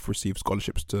uncle both received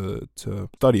scholarships to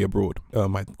study abroad.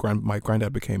 My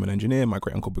granddad became an engineer, my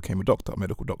great uncle became a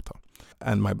medical doctor,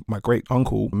 and my great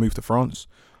uncle moved to France.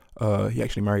 He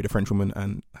actually married a French woman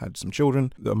and had some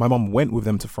children. My mum went with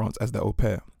them to France as their au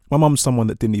pair. My mum's someone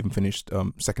that didn't even finish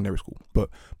secondary school, but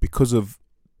because of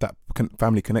that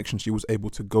family connection, she was able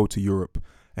to go to Europe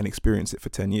and experience it for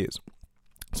 10 years.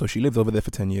 So she lived over there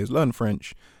for 10 years, learned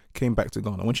French, came back to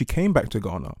Ghana. When she came back to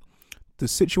Ghana, the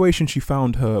situation she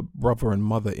found her brother and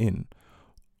mother in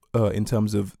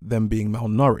terms of them being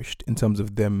malnourished, in terms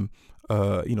of them,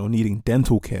 needing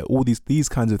dental care, all these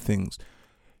kinds of things,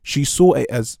 she saw it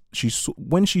as,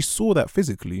 when she saw that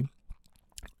physically,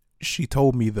 she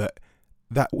told me that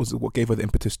was what gave her the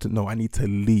impetus to know, I need to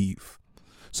leave.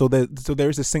 So there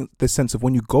is this sense of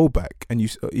when you go back, and you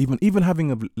even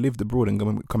having lived abroad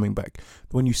and coming back,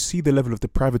 when you see the level of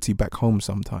depravity back home,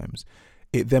 sometimes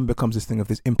it then becomes this thing of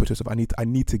this impetus of I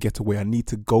need to get away, I need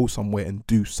to go somewhere and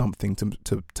do something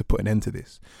to put an end to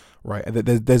this, right? And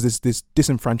there's this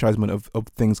disenfranchisement of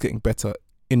things getting better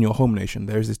in your home nation.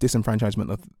 There's this disenfranchisement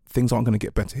of things aren't going to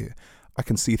get better here. I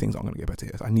can see things aren't going to get better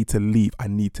here. I need to leave. I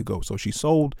need to go. So she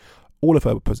sold all of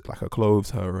her, like her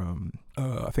clothes, her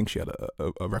I think she had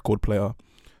a record player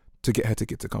to get her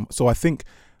ticket to come. So I think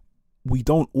we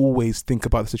don't always think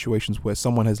about the situations where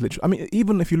someone has literally. I mean,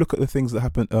 even if you look at the things that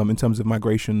happen in terms of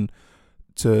migration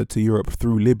to Europe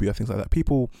through Libya, things like that,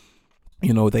 people,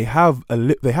 they have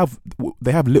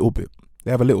little bit.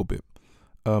 They have a little bit,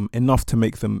 enough to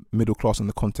make them middle class in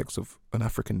the context of an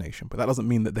African nation. But that doesn't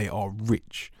mean that they are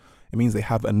rich. It means they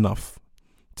have enough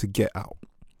to get out.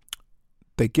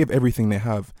 They give everything they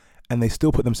have, and they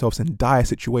still put themselves in dire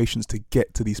situations to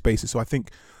get to these spaces. So I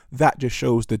think that just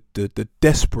shows the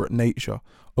desperate nature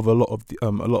of a lot of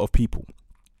people.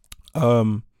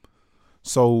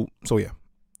 So yeah,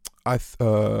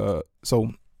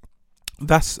 so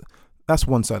that's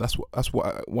one side. That's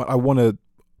what I want to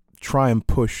try and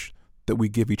push, that we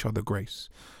give each other grace.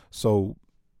 So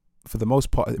for the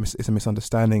most part, it's a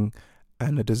misunderstanding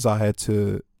and a desire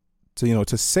to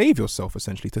save yourself,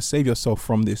 essentially, to save yourself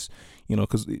from this,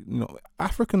 because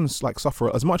Africans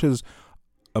suffer as much as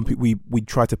we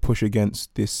try to push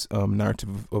against this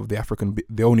narrative of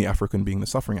the only African being the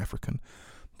suffering African.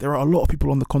 There are a lot of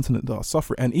people on the continent that are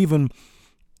suffering, and even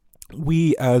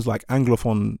we as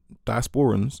Anglophone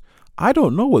diasporans, I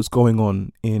don't know what's going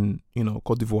on in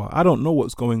Cote d'Ivoire. I don't know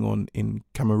what's going on in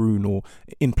Cameroon or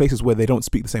in places where they don't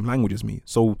speak the same language as me.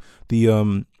 So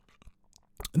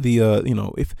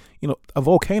if a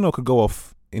volcano could go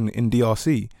off in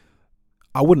DRC,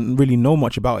 I wouldn't really know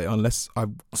much about it unless I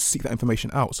seek that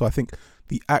information out. So I think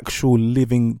the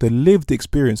lived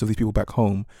experience of these people back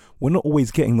home, we're not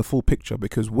always getting the full picture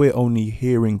because we're only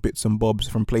hearing bits and bobs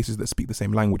from places that speak the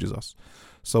same language as us.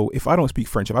 So if I don't speak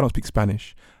French, if I don't speak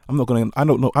Spanish, I'm not gonna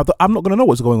know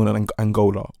what's going on in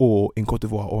Angola or in Cote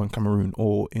d'Ivoire or in Cameroon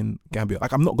or in Gambia.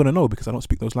 I'm not gonna know because I don't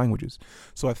speak those languages.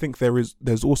 So I think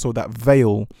there's also that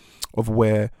veil of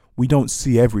where we don't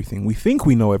see everything. We think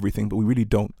we know everything, but we really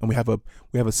don't. And we have a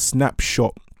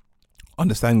snapshot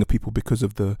understanding of people because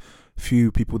of the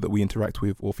few people that we interact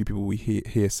with or few people we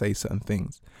hear say certain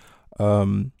things.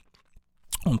 On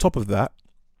top of that,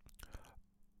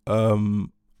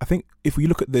 I think if we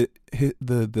look at the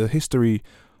history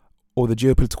or the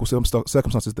geopolitical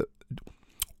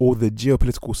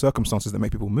circumstances that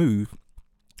make people move.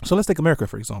 So let's take America,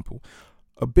 for example.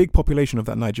 A big population of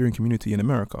that Nigerian community in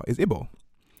America is Igbo.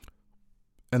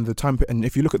 And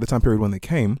if you look at the time period when they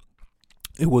came,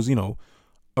 it was,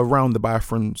 around the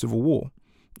Biafran Civil War.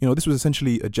 This was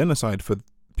essentially a genocide for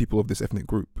people of this ethnic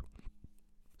group.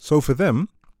 So for them,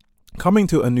 coming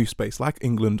to a new space like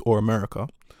England or America,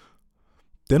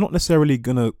 they're not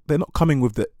coming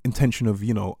with the intention of,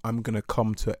 I'm going to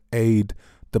come to aid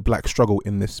the black struggle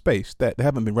in this space. They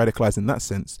haven't been radicalized in that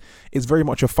sense. It's very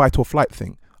much a fight or flight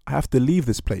thing. I have to leave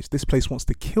this place. This place wants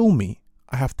to kill me.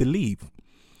 I have to leave.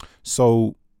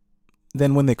 So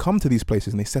then when they come to these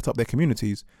places and they set up their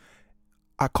communities,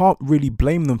 I can't really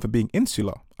blame them for being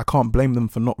insular. I can't blame them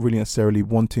for not really necessarily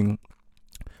wanting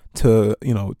to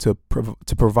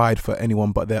provide for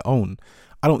anyone but their own.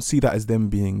 I don't see that as them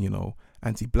being,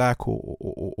 anti-black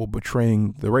or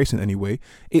betraying the race in any way.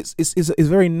 It's a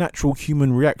very natural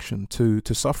human reaction to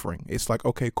suffering. It's like,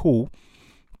 okay, cool.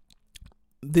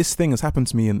 This thing has happened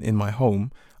to me in my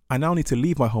home. I now need to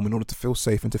leave my home in order to feel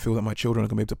safe and to feel that my children are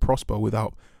going to be able to prosper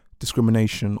without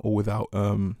discrimination or without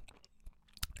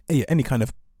any kind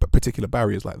of particular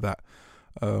barriers like that.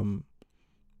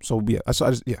 So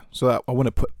I want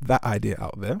to put that idea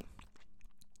out there.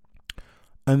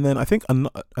 And then I think, and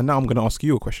now I'm going to ask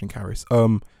you a question, Karis.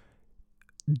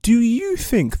 Do you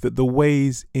think that the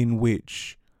ways in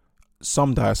which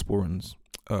some diasporans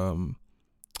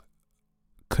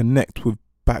connect with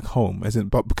back home,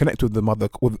 but connect with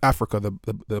Africa,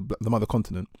 the mother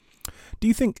continent, do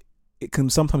you think it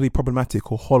can sometimes be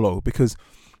problematic or hollow? Because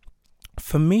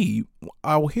for me,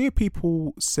 I'll hear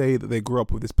people say that they grew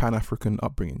up with this Pan-African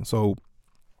upbringing. So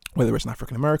whether it's an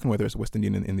African American, whether it's a West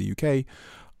Indian in the UK,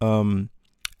 and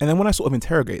then when I sort of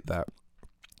interrogate that,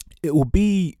 it will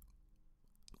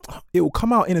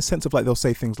come out in a sense of they'll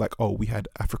say things like, oh, we had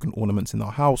African ornaments in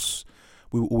our house.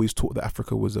 We were always taught that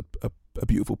Africa was a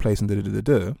beautiful place and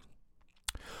da-da-da-da-da.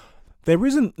 There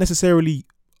isn't necessarily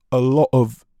a lot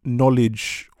of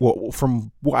knowledge,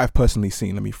 from what I've personally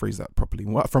seen, let me phrase that properly.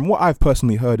 From what I've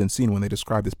personally heard and seen when they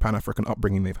describe this Pan-African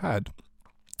upbringing they've had,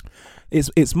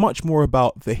 it's much more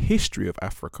about the history of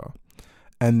Africa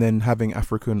and then having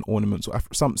African ornaments or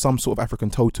some sort of African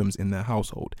totems in their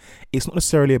household. It's not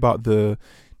necessarily about the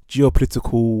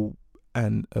geopolitical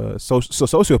and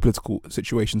socio-political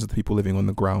situations of the people living on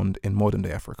the ground in modern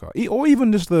day Africa, or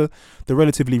even just the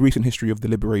relatively recent history of the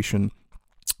liberation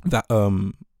that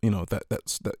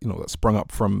that sprung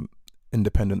up from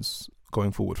independence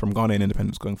going forward, from Ghanaian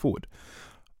independence going forward.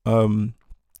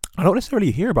 I don't necessarily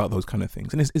hear about those kind of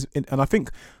things, and I think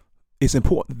it's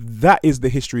important. That is the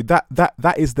history. That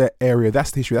is the area.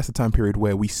 That's the history. That's the time period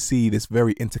where we see this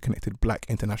very interconnected Black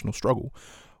international struggle,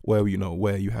 where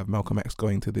where you have Malcolm X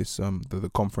going to this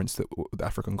the conference, the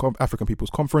African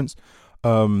People's Conference.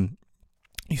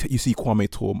 You see Kwame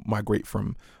Ture migrate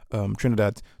from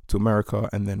Trinidad to America,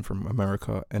 and then from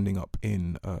America ending up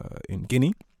in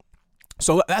Guinea.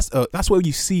 So that's where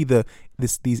you see these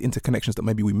interconnections that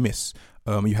maybe we miss.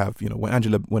 You have when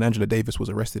Angela Davis was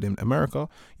arrested in America,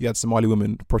 you had Somali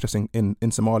women protesting in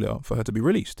Somalia for her to be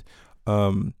released.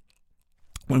 When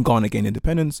Ghana gained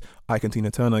independence, Ike and Tina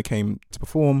Turner came to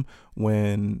perform.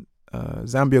 When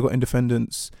Zambia got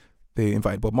independence, they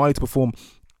invited Bob Marley to perform.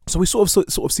 So we sort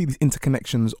of see these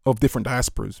interconnections of different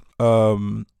diasporas.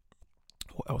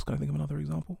 What else can I think of another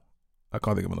example? I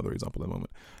can't think of another example at the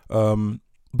moment.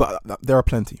 But there are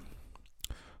plenty.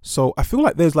 So I feel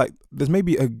like there's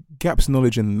maybe a gaps in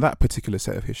knowledge in that particular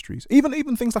set of histories.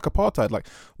 Even things like apartheid. Like,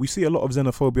 we see a lot of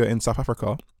xenophobia in South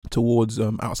Africa towards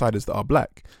outsiders that are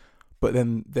Black, but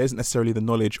then there isn't necessarily the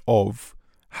knowledge of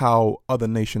how other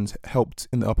nations helped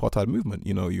in the apartheid movement.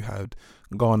 You had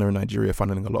Ghana and Nigeria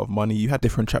funneling a lot of money. You had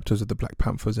different chapters of the Black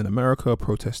Panthers in America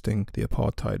protesting the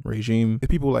apartheid regime. The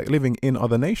people living in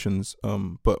other nations,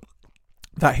 but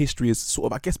that history has sort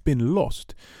of, I guess, been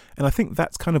lost. And I think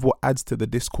that's kind of what adds to the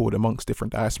discord amongst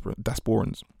different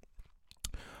diasporans.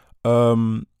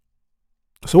 So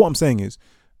what I'm saying is,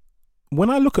 when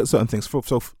I look at certain things,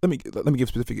 let me give a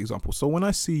specific example. So when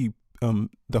I see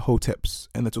the Hoteps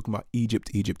and they're talking about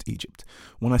Egypt.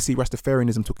 When I see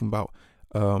Rastafarianism talking about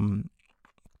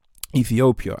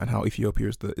Ethiopia and how Ethiopia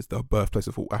is the birthplace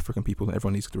of all African people and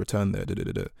everyone needs to return there.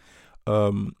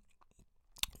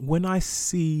 When I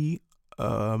see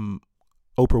Oprah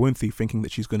Winfrey thinking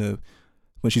that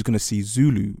when she's gonna see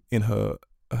Zulu in her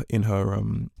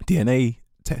DNA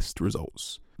test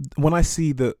results, when I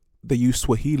see that they use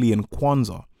Swahili and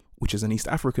Kwanzaa, which is an East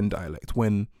African dialect,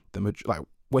 when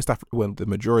when the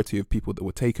majority of people that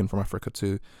were taken from Africa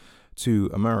to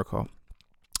America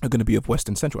are going to be of West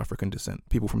and Central African descent,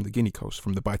 people from the Guinea coast,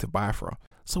 from the Bight of Biafra.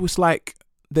 So it's like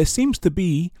there seems to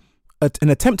be an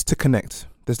attempt to connect.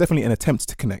 There's definitely an attempt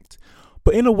to connect,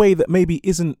 but in a way that maybe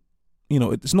isn't,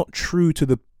 it's not true to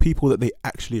the people that they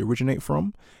actually originate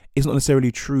from. It's not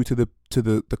necessarily true to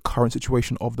the current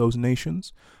situation of those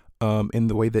nations. In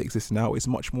the way they exist now. It's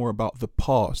much more about the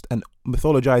past and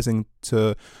mythologizing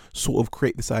to sort of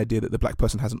create this idea that the Black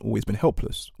person hasn't always been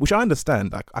helpless, which I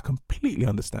understand. I completely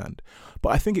understand.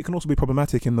 But I think it can also be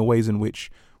problematic in the ways in which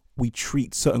we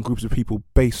treat certain groups of people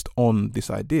based on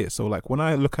this idea. So when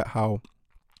I look at how,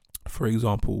 for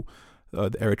example,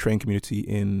 the Eritrean community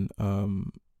in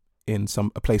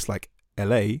a place like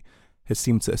LA has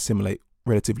seemed to assimilate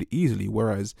relatively easily,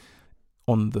 whereas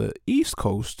on the East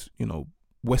Coast,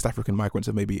 West African migrants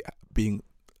are maybe being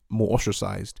more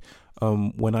ostracized.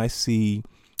 When I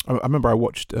remember I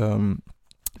watched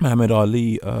Muhammad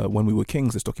Ali, When We Were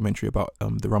Kings, this documentary about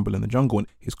the Rumble in the Jungle and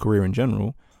his career in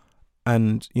general.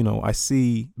 And, I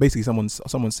see basically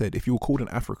someone said, if you were called an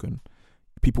African,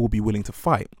 people would be willing to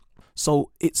fight. So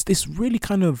it's this really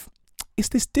it's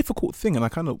this difficult thing. And I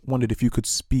kind of wondered if you could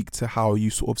speak to how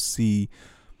you sort of see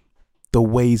the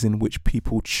ways in which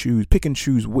people pick and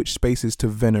choose which spaces to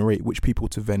venerate, which people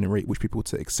to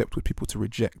accept, which people to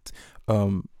reject,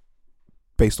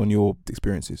 based on your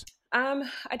experiences.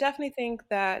 I definitely think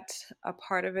that a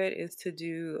part of it is to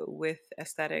do with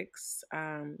aesthetics,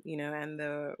 and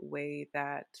the way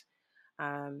that,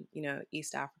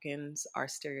 East Africans are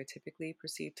stereotypically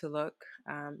perceived to look,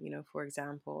 for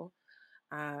example,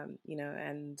 and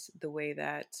the way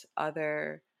that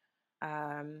other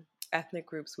ethnic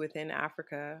groups within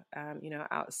Africa,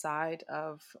 outside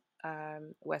of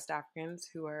West Africans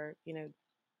who are,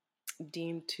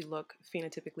 deemed to look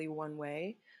phenotypically one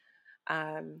way.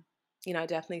 I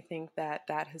definitely think that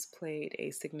has played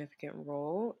a significant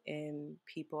role in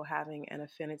people having an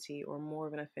affinity or more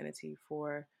of an affinity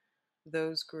for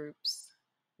those groups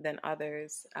than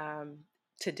others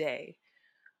today.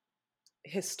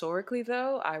 Historically,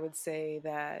 though, I would say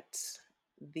that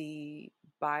the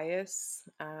bias,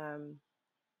 and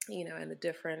the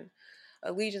different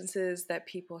allegiances that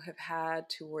people have had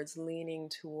towards leaning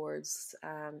towards,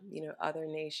 other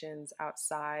nations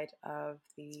outside of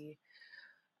the,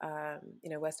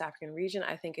 West African region.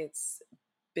 I think it's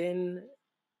been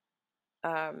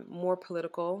more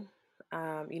political,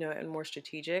 and more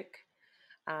strategic.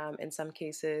 In some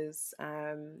cases,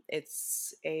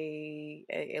 it's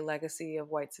a legacy of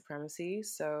white supremacy.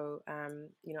 So,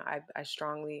 I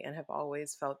strongly and have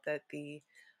always felt that the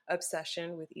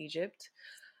obsession with Egypt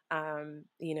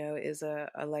is a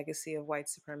legacy of white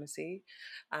supremacy.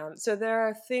 So there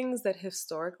are things that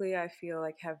historically I feel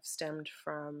like have stemmed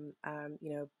from,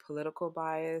 political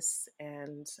bias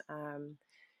and,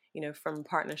 from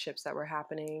partnerships that were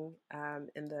happening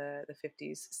in the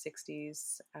 50s,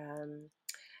 60s.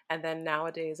 And then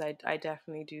nowadays, I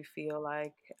definitely do feel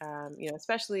like,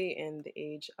 especially in the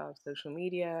age of social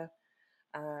media,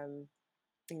 um,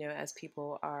 as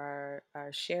people are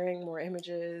sharing more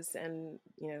images and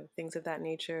things of that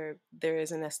nature, there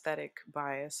is an aesthetic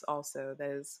bias also that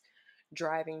is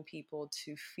driving people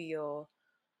to feel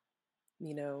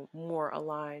more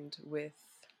aligned with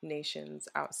nations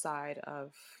outside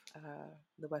of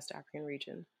the West African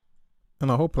region.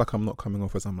 And I hope like I'm not coming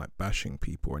off as I'm like bashing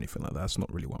people or anything like that. That's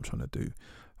not really what I'm trying to do.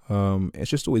 It's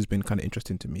just always been kind of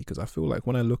interesting to me because I feel like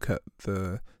when I look at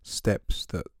the steps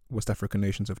that West African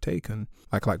nations have taken,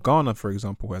 like Ghana, for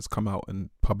example, has come out and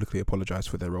publicly apologized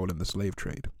for their role in the slave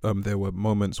trade. There were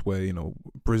moments where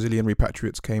Brazilian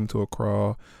repatriates came to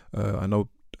Accra. I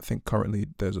think currently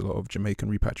there's a lot of Jamaican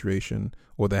repatriation,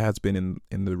 or there has been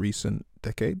in the recent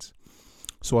decades.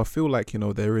 So I feel like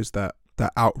there is that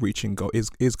outreaching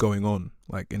is going on,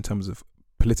 like in terms of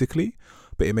politically,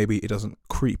 but it doesn't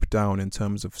creep down in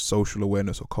terms of social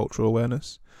awareness or cultural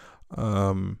awareness.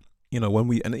 When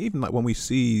we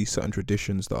see certain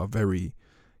traditions that are very,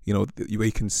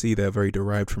 you can see they're very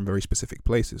derived from very specific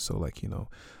places. So like,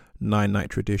 9 Night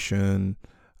tradition,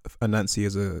 Anansi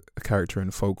is a character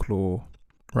in folklore,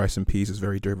 rice and peas is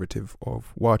very derivative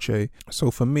of Wache.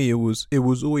 So for me, it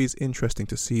was always interesting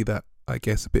to see that, I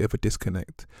guess, a bit of a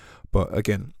disconnect. But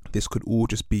again, this could all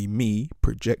just be me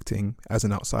projecting as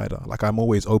an outsider. Like I'm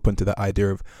always open to that idea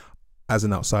of, as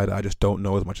an outsider, I just don't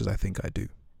know as much as I think I do.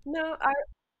 No,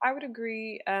 I would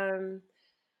agree. In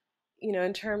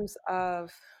terms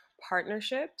of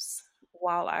partnerships,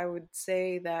 while I would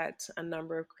say that a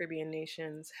number of Caribbean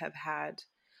nations have had,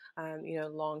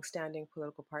 long-standing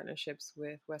political partnerships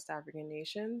with West African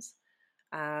nations,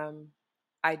 um,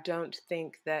 I don't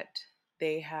think that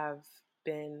they have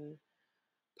been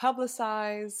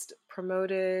publicized,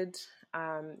 promoted,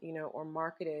 or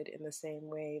marketed in the same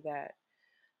way that,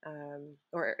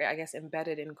 or I guess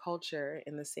embedded in culture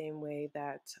in the same way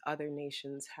that other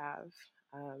nations have.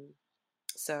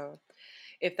 So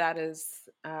if that is,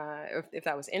 if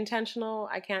that was intentional,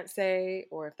 I can't say,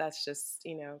 or if that's just,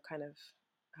 kind of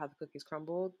how the cookies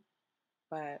crumbled.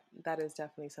 But that is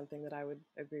definitely something that I would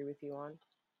agree with you on.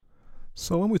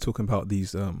 So when we're talking about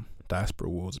these diaspora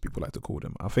wars, people like to call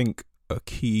them, I think a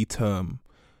key term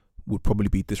would probably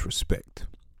be disrespect.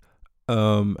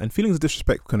 And feelings of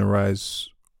disrespect can arise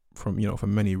from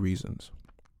many reasons.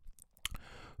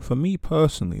 For me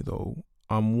personally, though,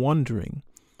 I'm wondering,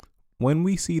 when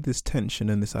we see this tension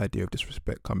and this idea of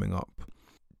disrespect coming up,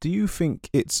 do you think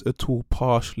it's at all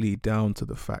partially down to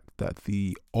the fact that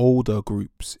the older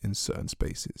groups in certain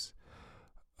spaces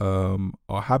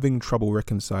are having trouble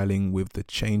reconciling with the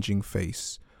changing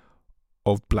face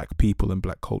of black people and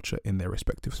black culture in their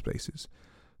respective spaces?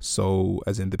 So,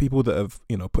 as in the people that have,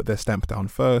 put their stamp down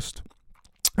first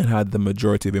and had the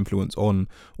majority of influence on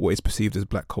what is perceived as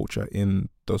black culture in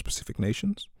those specific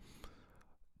nations.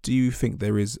 Do you think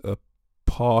there is a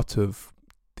part of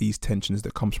these tensions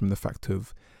that comes from the fact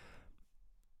of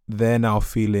they're now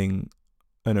feeling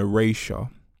an erasure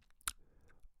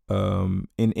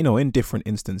in different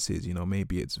instances?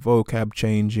 Maybe it's vocab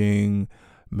changing,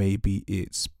 maybe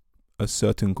it's a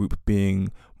certain group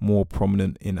being more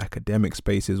prominent in academic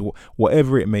spaces,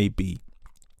 whatever it may be.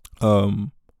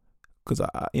 Because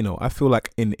I feel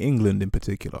like in England in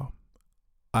particular,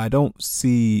 I don't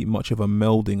see much of a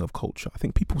melding of culture. I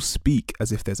think people speak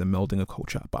as if there's a melding of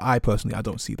culture, but I personally, I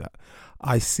don't see that.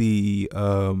 I see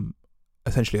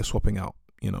essentially a swapping out.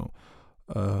 I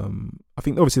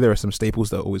think obviously there are some staples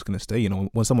that are always going to stay.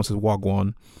 When someone says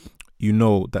Wagwan,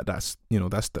 that's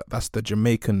the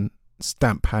Jamaican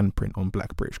stamp handprint on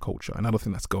black British culture, and I don't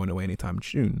think that's going away anytime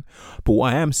soon. But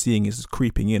what I am seeing is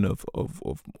creeping in of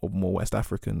more West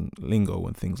African lingo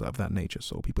and things of that nature.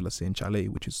 So people are saying chale,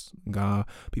 which is ga,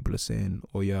 people are saying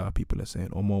oya, people are saying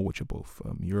omo, which are both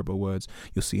Yoruba words.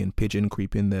 You're seeing pidgin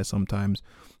creep in there sometimes.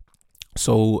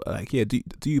 So do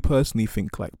you personally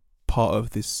think like part of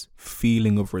this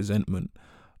feeling of resentment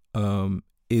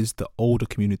is the older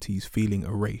communities feeling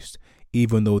erased,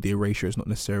 even though the erasure is not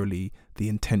necessarily the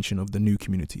intention of the new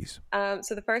communities?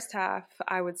 So the first half,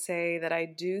 I would say that I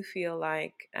do feel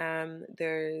like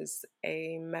there's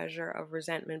a measure of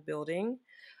resentment building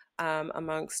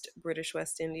amongst British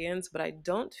West Indians, but I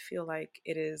don't feel like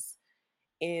it is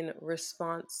in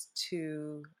response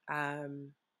to,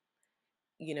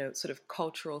 sort of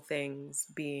cultural things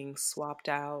being swapped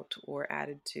out or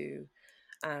added to.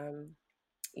 Um,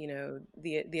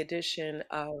 the addition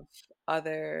of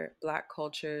other Black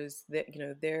cultures, that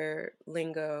their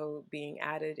lingo being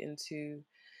added into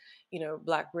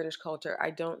Black British culture.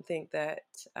 I don't think that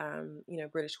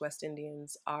British West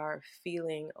Indians are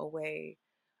feeling a way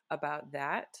about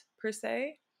that per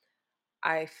se.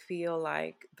 I feel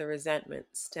like the resentment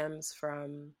stems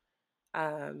from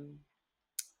um,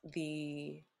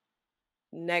 the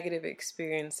negative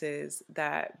experiences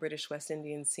that British West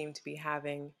Indians seem to be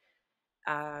having,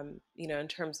 in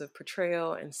terms of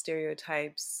portrayal and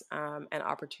stereotypes, and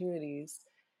opportunities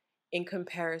in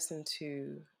comparison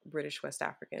to British West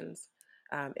Africans,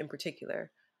 in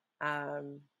particular.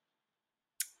 Um,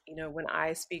 when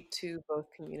I speak to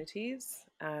both communities,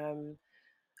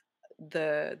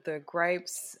 the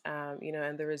gripes,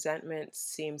 and the resentment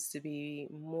seems to be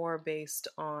more based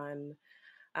on,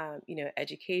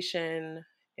 education,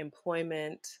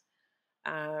 employment,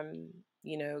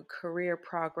 career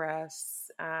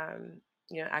progress,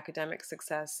 academic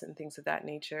success, and things of that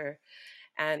nature.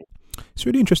 And It's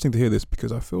really interesting to hear this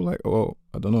because I feel like, well,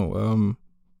 I don't know,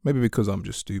 maybe because I'm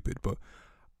just stupid, but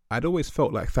I'd always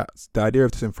felt like that the idea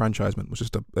of disenfranchisement was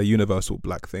just a universal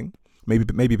Black thing.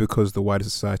 Maybe because the wider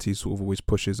society sort of always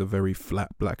pushes a very flat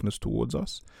Blackness towards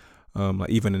us. Like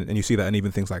even, and you see that in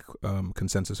even things like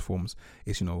consensus forms,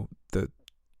 is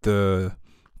the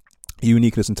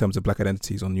uniqueness in terms of Black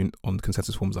identities on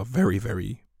consensus forms are very,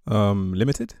 very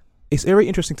limited. It's very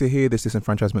interesting to hear this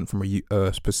disenfranchisement from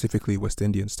a specifically West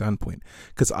Indian standpoint,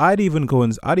 because I'd even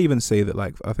say that,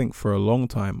 like, I think for a long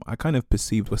time I kind of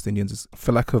perceived West Indians as,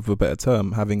 for lack of a better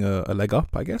term, having a leg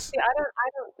up, I guess. yeah, I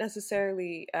don't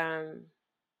necessarily.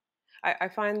 I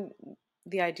find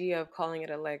the idea of calling it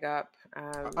a leg up.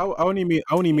 I only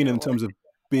mean in Or terms of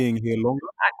being here longer.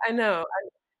 I know,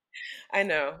 I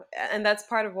know, and that's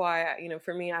part of why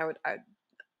for me,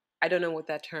 I don't know what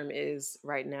that term is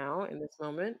right now in this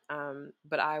moment,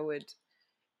 but I would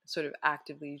sort of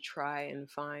actively try and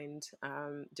find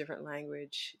different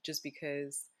language, just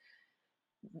because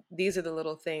these are the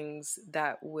little things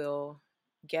that will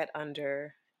get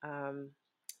under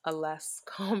a less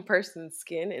calm person's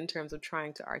skin in terms of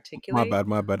trying to My articulate. bad,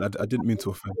 my bad. I didn't mean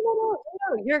to offend. No,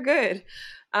 you're good.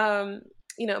 Um,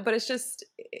 but it's just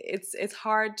it's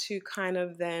hard to kind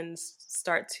of then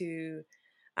start to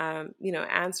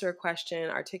answer a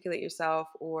question, articulate yourself,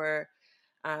 or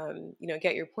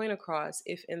get your point across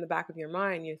if in the back of your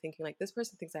mind you're thinking like, this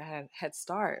person thinks I have head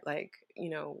start, like,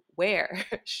 where?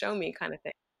 Show me, kind of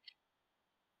thing.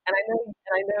 And I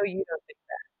know you don't think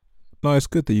No, it's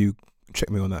good that you check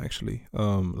me on that. Actually,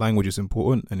 language is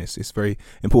important, and it's very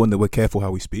important that we're careful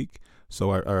how we speak.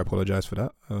 So I apologize for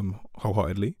that,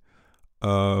 wholeheartedly.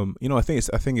 I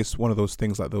think it's one of those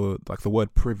things, like the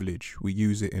word privilege. We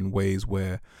use it in ways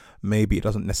where maybe it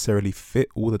doesn't necessarily fit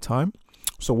all the time.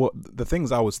 So what the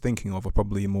things I was thinking of are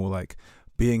probably more like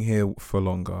being here for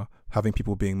longer, having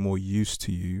people being more used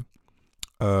to you,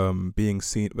 being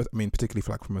seen. I mean, particularly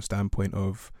from a standpoint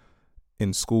of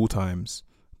in school times,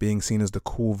 being seen as the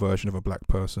cool version of a Black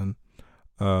person,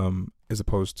 as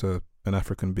opposed to an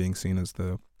African being seen as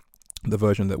the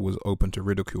version that was open to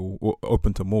ridicule, or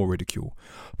open to more ridicule.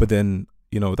 But then,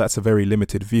 that's a very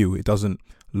limited view. It doesn't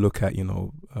look at,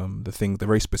 the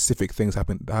very specific things that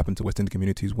happened to West Indian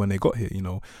communities when they got here.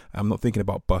 I'm not thinking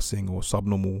about busing or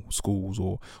subnormal schools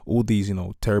or all these,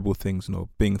 terrible things,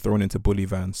 being thrown into bully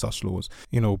vans, sus laws,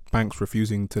 banks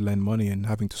refusing to lend money and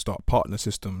having to start partner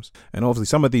systems. And obviously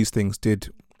some of these things did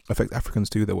affect Africans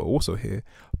too that were also here,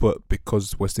 but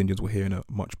because West Indians were here in a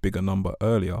much bigger number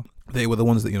earlier, they were the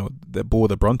ones that that bore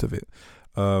the brunt of it.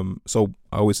 So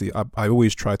obviously I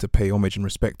always try to pay homage and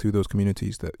respect to those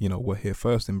communities that were here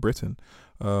first in Britain.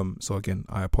 So again,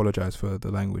 I apologize for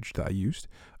the language that I used.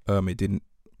 It didn't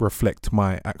reflect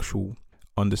my actual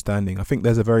understanding. I think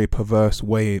there's a very perverse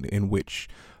way in which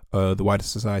the wider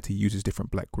society uses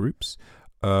different Black groups.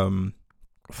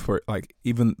 For like,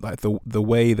 even like the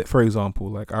way that, for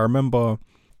example, like I remember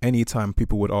anytime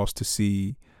people would ask to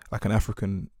see like an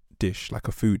African dish, like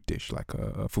a food dish, like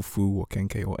a fufu or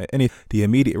kenke or any, the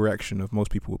immediate reaction of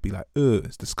most people would be like, ugh,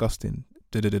 it's disgusting,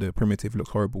 primitive, looks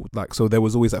horrible. Like, so there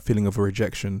was always that feeling of a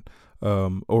rejection,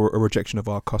 or a rejection of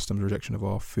our customs, rejection of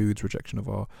our foods, rejection of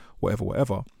our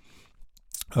whatever.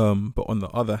 But on the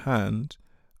other hand,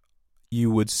 you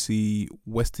would see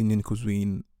West Indian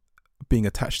cuisine being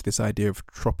attached to this idea of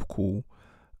a tropical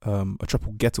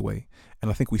getaway.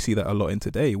 And I think we see that a lot in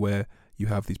today, where you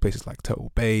have these places like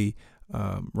Turtle Bay,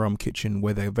 Rum Kitchen,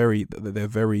 where they're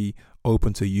very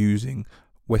open to using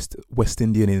West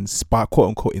Indian quote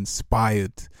unquote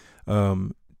inspired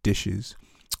dishes.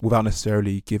 without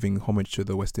necessarily giving homage to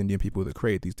the West Indian people that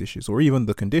created these dishes, or even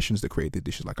the conditions that created the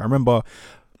dishes. Like, I remember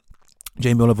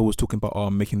Jamie Oliver was talking about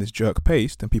making this jerk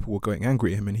paste, and people were going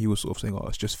angry at him, and he was sort of saying, "Oh,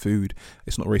 it's just food.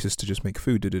 It's not racist to just make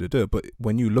food." But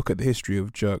when you look at the history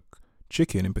of jerk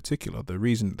chicken in particular, the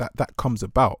reason that comes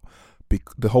about,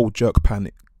 the whole jerk pan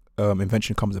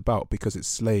invention comes about because it's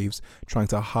slaves trying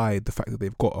to hide the fact that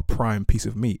they've got a prime piece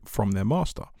of meat from their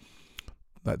master.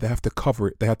 Like, they have to cover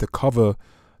it. They had to cover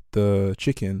the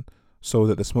chicken so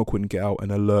that the smoke wouldn't get out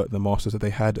and alert the masters that they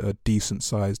had a decent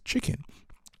sized chicken.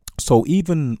 So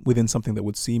even within something that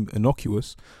would seem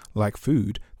innocuous, like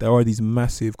food, there are these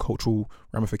massive cultural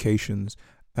ramifications,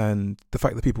 and the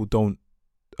fact that people don't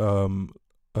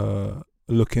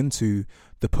look into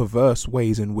the perverse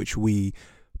ways in which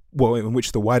in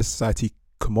which the wider society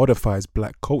commodifies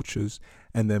black cultures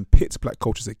and then pits black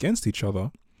cultures against each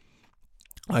other.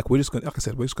 Like, we're just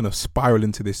gonna spiral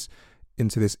into this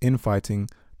infighting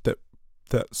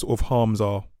that sort of harms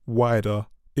our wider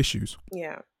issues.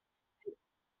 Yeah.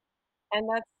 And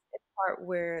that's the part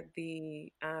where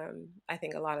I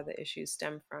think a lot of the issues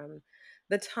stem from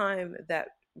the time that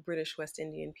British West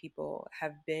Indian people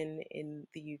have been in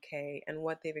the UK and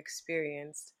what they've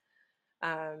experienced,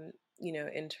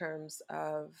 in terms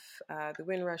of the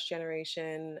Windrush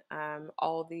generation,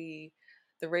 all the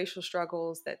racial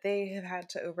struggles that they have had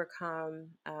to overcome,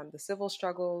 the civil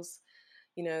struggles,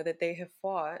 that they have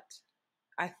fought.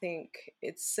 I think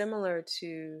it's similar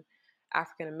to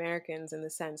African Americans in the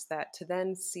sense that to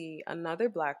then see another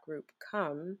Black group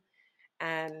come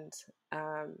and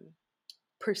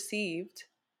perceived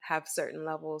have certain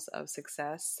levels of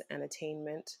success and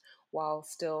attainment while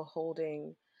still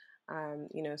holding,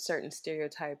 certain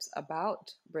stereotypes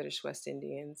about British West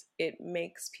Indians, it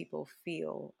makes people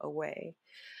feel a way.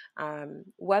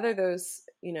 Whether those,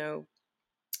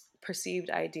 perceived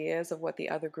ideas of what the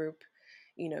other group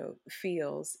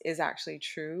feels is actually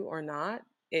true or not,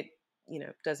 it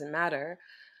doesn't matter.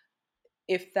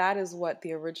 If that is what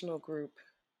the original group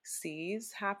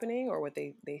sees happening or what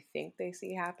they think they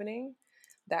see happening,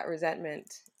 that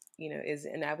resentment is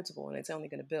inevitable, and it's only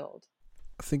going to build.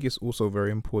 I think it's also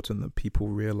very important that people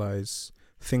realize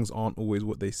things aren't always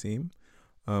what they seem.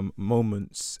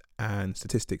 Moments and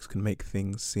statistics can make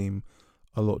things seem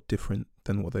a lot different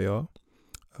than what they are.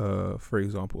 For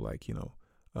example, like,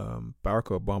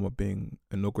 Barack Obama being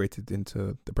inaugurated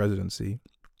into the presidency,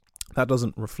 that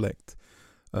doesn't reflect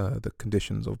the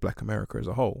conditions of Black America as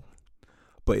a whole,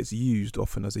 but it's used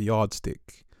often as a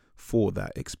yardstick for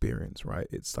that experience, right?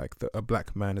 It's like a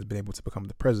Black man has been able to become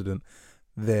the president,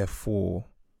 therefore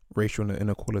racial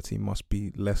inequality must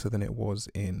be lesser than it was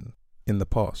in the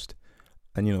past.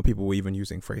 And people were even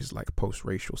using phrases like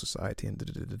post-racial society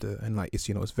and like it's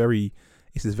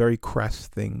it's this very crass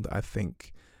thing that I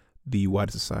think the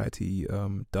wider society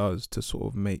does to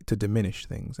sort of to diminish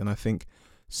things. And I think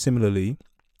similarly,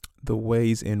 the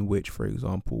ways in which, for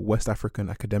example, West African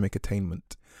academic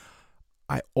attainment,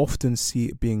 I often see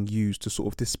it being used to sort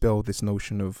of dispel this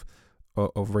notion of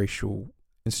racial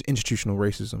institutional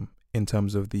racism in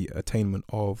terms of the attainment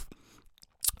of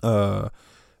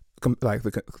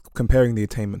comparing the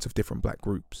attainments of different Black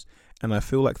groups. And I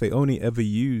feel like they only ever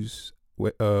use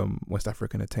West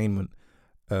African attainment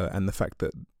and the fact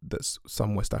that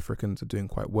some West Africans are doing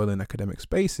quite well in academic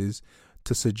spaces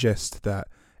to suggest that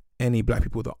any Black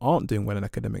people that aren't doing well in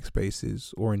academic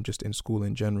spaces or in school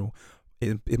in general,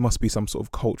 it must be some sort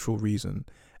of cultural reason.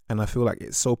 And I feel like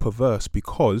it's so perverse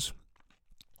because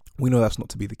we know that's not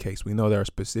to be the case. We know there are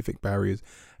specific barriers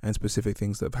and specific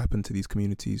things that have happened to these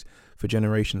communities for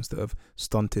generations that have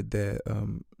stunted their,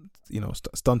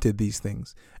 stunted these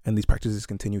things, and these practices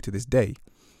continue to this day.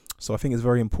 So I think it's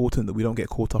very important that we don't get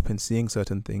caught up in seeing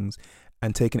certain things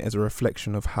and taking it as a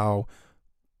reflection of how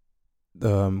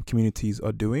communities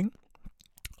are doing.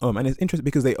 And it's interesting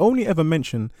because they only ever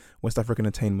mention West African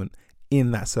attainment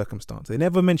in that circumstance. They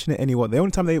never mention it anywhere. The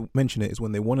only time they mention it is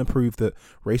when they want to prove that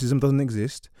racism doesn't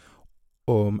exist,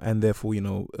 and therefore,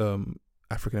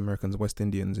 African Americans, West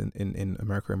Indians in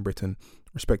America and Britain,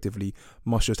 respectively,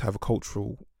 must just have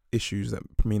cultural issues that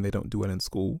mean they don't do well in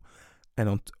school,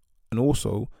 and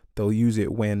also they'll use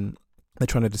it when they're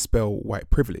trying to dispel white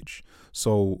privilege.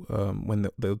 So when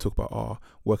they'll talk about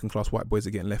working class white boys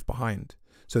are getting left behind.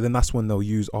 So then that's when they'll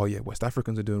use, West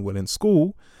Africans are doing well in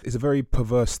school. It's a very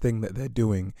perverse thing that they're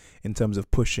doing in terms of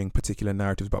pushing particular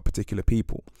narratives about particular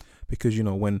people. Because,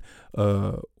 when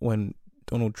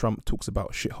Donald Trump talks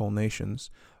about shithole nations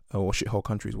or shithole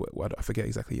countries, I forget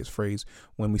exactly his phrase,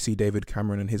 when we see David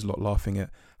Cameron and his lot laughing at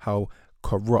how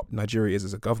corrupt Nigeria is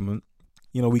as a government,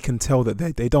 we can tell that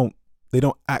they don't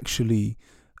actually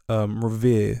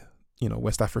revere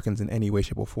West Africans in any way,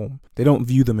 shape or form. They don't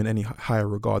view them in any higher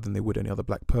regard than they would any other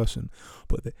black person,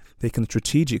 but they can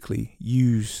strategically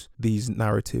use these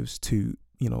narratives to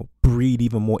breed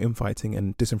even more infighting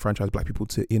and disenfranchise black people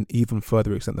to in even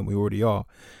further extent than we already are.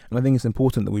 And I think it's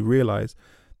important that we realize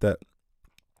that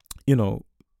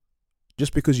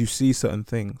just because you see certain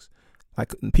things,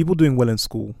 like people doing well in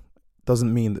school,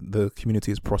 doesn't mean that the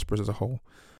community is prosperous as a whole.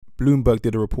 Bloomberg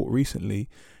did a report recently,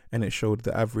 and it showed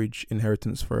the average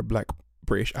inheritance for a black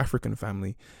British African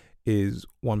family is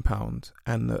 £1,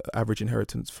 and the average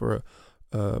inheritance for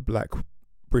a black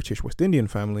British West Indian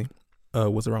family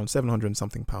was around 700 and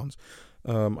something pounds.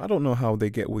 I don't know how they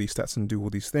get all these stats and do all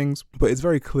these things, but it's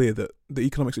very clear that the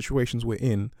economic situations we're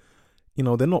in,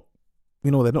 they're not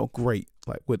great.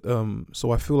 Like with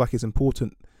so I feel like it's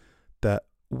important that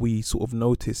we sort of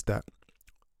notice that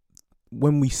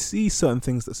when we see certain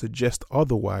things that suggest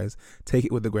otherwise, take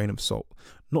it with a grain of salt.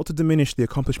 Not to diminish the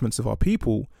accomplishments of our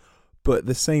people, but at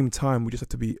the same time,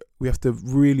 we have to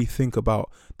really think about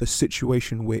the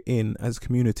situation we're in as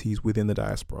communities within the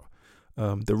diaspora,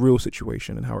 the real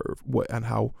situation and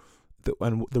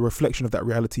the reflection of that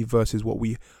reality versus what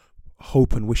we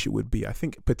hope and wish it would be. I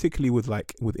think particularly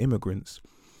with immigrants,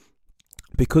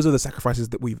 because of the sacrifices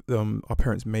that our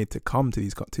parents made to come to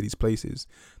these places,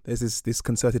 there's this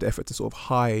concerted effort to sort of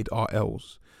hide our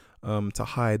L's, to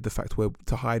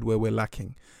hide where we're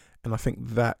lacking, and I think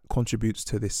that contributes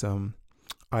to this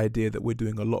idea that we're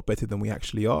doing a lot better than we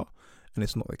actually are, and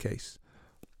it's not the case.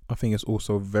 I think it's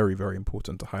also very, very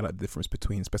important to highlight the difference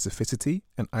between specificity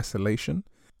and isolation.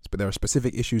 But there are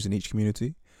specific issues in each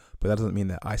community, but that doesn't mean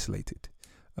they're isolated.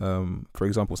 For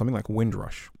example, something like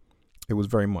Windrush. It was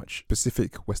very much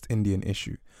specific West Indian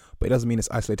issue, but it doesn't mean it's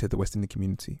isolated to the West Indian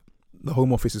community. The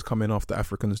Home Office is coming after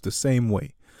Africans the same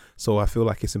way. So I feel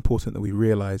like it's important that we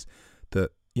realize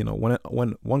that,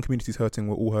 when one community is hurting,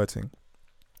 we're all hurting.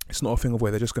 It's not a thing of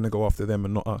where they're just going to go after them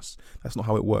and not us. That's not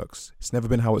how it works. It's never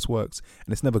been how it works,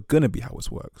 and it's never going to be how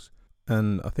it works.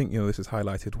 And I think, this is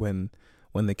highlighted when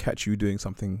they catch you doing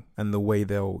something, and the way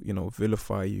they'll,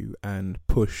 vilify you and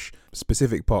push a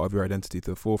specific part of your identity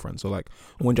to the forefront. So like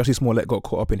when Jussie Smollett got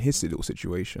caught up in his little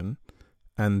situation,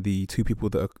 and the two people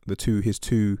his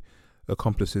two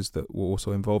accomplices that were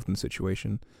also involved in the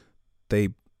situation, they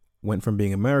went from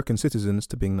being American citizens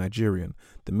to being Nigerian.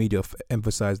 The media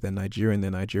emphasized they're Nigerian.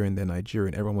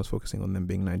 Everyone was focusing on them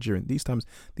being Nigerian.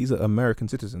 These are American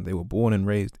citizens. They were born and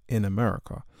raised in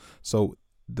America. So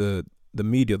the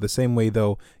media, the same way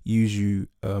they'll use you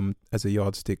as a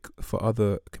yardstick for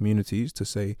other communities to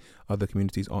say other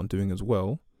communities aren't doing as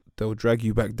well, they'll drag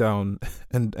you back down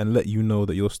and let you know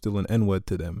that you're still an N-word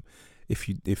to them if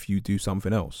you do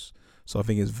something else. So I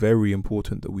think it's very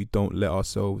important that we don't let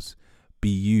ourselves be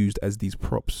used as these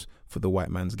props for the white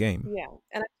man's game. Yeah,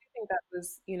 and I do think that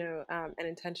was, an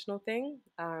intentional thing.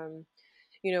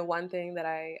 One thing that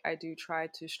I do try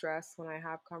to stress when I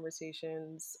have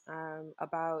conversations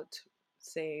about,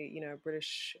 say,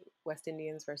 British West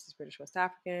Indians versus British West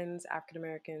Africans, African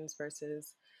Americans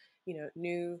versus,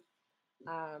 new,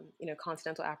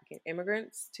 continental African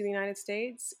immigrants to the United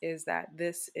States, is that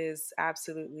this is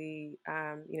absolutely,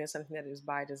 something that is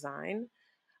by design.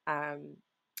 Um,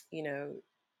 you know,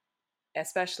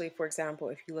 Especially, for example,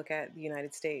 if you look at the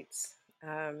United States,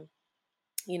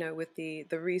 with the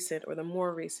recent or the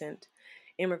more recent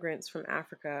immigrants from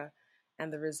Africa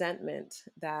and the resentment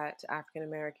that African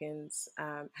Americans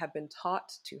have been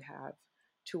taught to have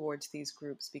towards these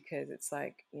groups, because it's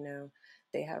like,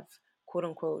 they have quote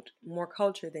unquote more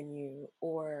culture than you,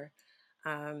 or,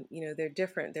 they're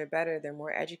different, they're better, they're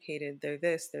more educated, they're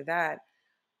this, they're that.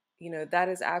 That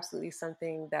is absolutely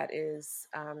something that is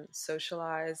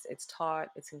socialized, it's taught,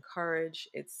 it's encouraged,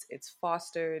 it's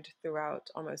fostered throughout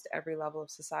almost every level of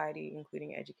society,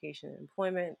 including education and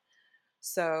employment.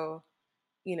 So,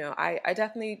 I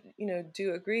definitely,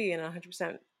 do agree and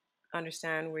 100%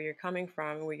 understand where you're coming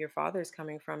from, where your father is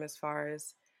coming from, as far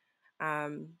as,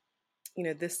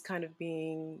 this kind of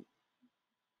being,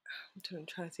 I'm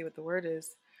trying to see what the word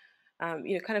is,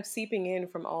 kind of seeping in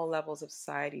from all levels of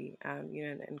society,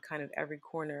 and kind of every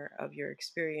corner of your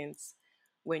experience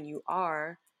when you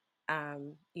are,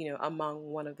 among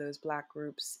one of those Black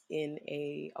groups in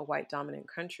a white dominant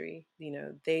country.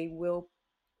 They will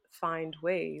find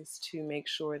ways to make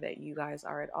sure that you guys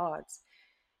are at odds.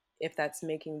 If that's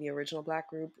making the original Black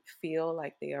group feel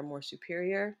like they are more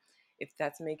superior, if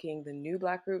that's making the new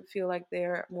Black group feel like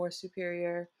they're more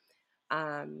superior,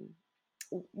 um,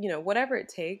 whatever it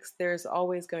takes, there's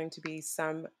always going to be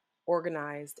some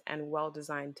organized and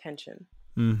well-designed tension.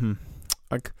 Mm-hmm.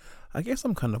 I guess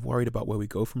I'm kind of worried about where we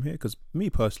go from here, because me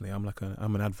personally, I'm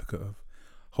an advocate of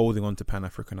holding on to Pan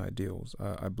African ideals.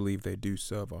 I believe they do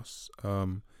serve us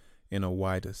in a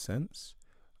wider sense,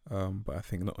 but I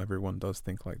think not everyone does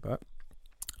think like that.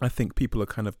 I think people are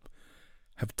kind of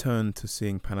have turned to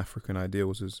seeing Pan African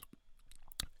ideals as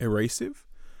erasive,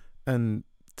 and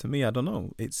to me, I don't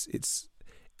know. It's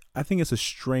I think it's a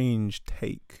strange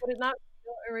take. Would it not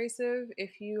feel erasive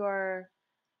if you are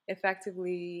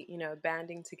effectively,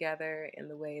 banding together in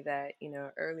the way that,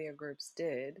 earlier groups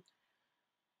did,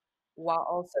 while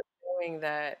also knowing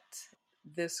that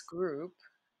this group,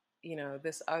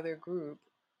 this other group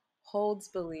holds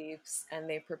beliefs and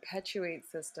they perpetuate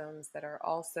systems that are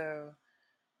also,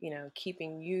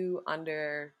 keeping you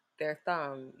under their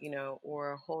thumb,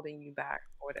 or holding you back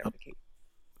or whatever I, the case.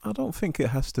 I don't think it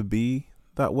has to be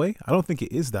that way. I don't think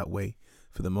it is that way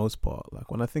for the most part.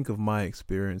 Like when I think of my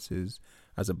experiences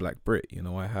as a Black Brit,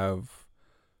 I have,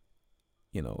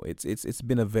 it's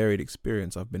been a varied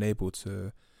experience. I've been able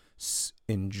to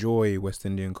enjoy West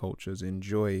Indian cultures,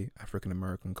 enjoy African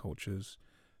American cultures,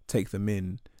 take them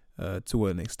in to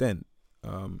an extent,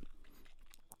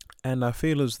 and I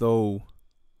feel as though,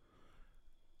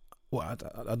 well,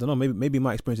 I don't know, maybe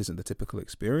my experience isn't the typical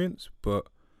experience, but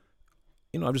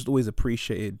I've just always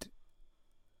appreciated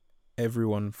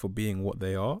everyone for being what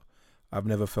they are. I've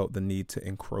never felt the need to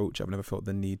encroach. I've never felt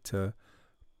the need to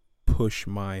push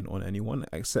mine on anyone,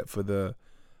 except for their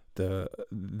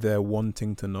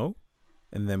wanting to know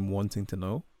and them wanting to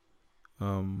know.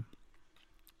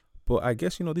 But I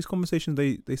guess these conversations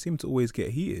they seem to always get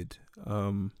heated.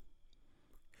 But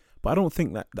I don't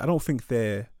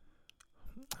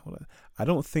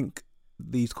think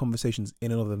these conversations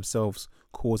in and of themselves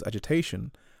cause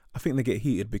agitation. I think they get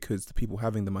heated because the people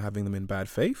having them are having them in bad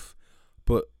faith.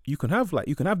 But you can have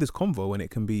this convo and it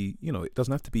can be, it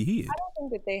doesn't have to be heated. I don't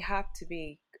think that they have to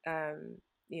be,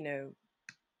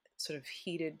 sort of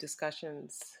heated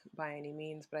discussions by any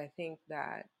means, but I think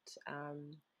that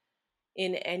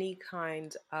in any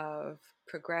kind of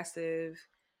progressive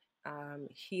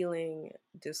healing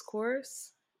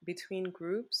discourse between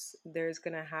groups, there's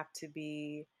going to have to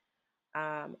be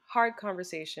hard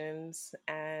conversations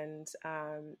and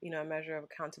a measure of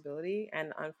accountability.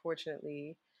 And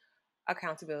unfortunately,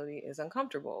 accountability is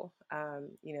uncomfortable.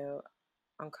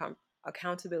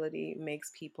 Accountability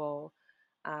makes people,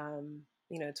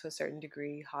 to a certain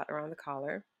degree, hot around the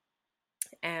collar,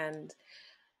 and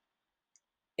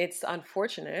it's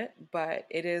unfortunate, but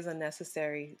it is a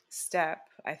necessary step,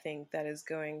 I think, that is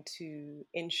going to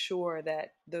ensure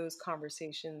that those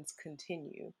conversations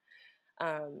continue.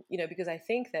 Because I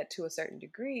think that to a certain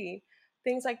degree,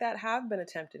 things like that have been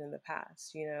attempted in the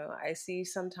past. I see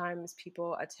sometimes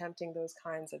people attempting those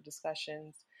kinds of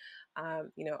discussions,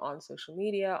 on social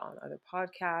media, on other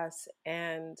podcasts,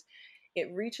 and it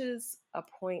reaches a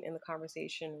point in the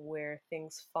conversation where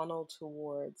things funnel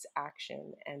towards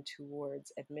action and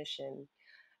towards admission.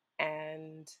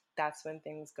 And that's when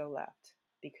things go left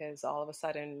because all of a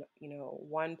sudden,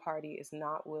 one party is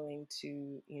not willing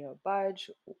to, budge.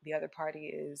 The other party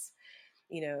is,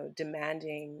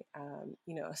 demanding,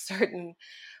 a certain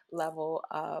level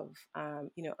of,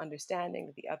 understanding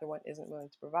that the other one isn't willing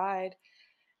to provide.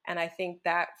 And I think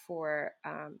that for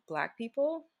Black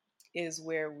people is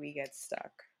where we get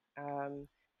stuck. Um,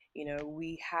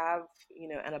 we have,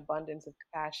 an abundance of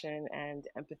compassion and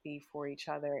empathy for each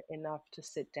other enough to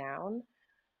sit down.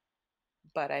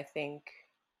 But I think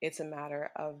it's a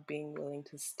matter of being willing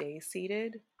to stay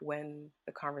seated when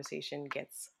the conversation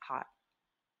gets hot,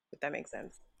 if that makes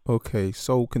sense. Okay,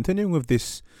 so continuing with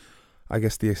this, I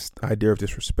guess this idea of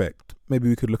disrespect, maybe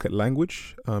we could look at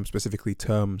language, specifically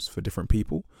terms for different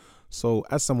people. So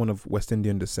as someone of West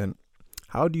Indian descent,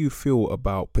 how do you feel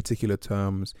about particular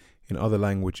terms in other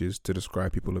languages to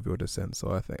describe people of your descent?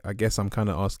 So I guess I'm kind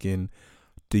of asking,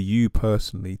 do you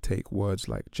personally take words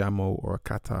like jamo or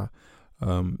akata?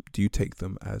 Do you take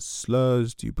them as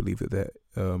slurs? Do you believe that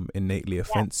they're innately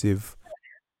offensive?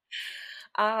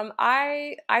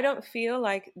 I don't feel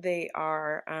like they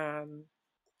are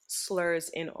slurs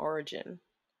in origin,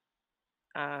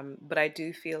 but I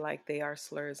do feel like they are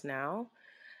slurs now.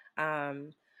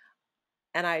 Um,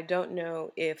 and I don't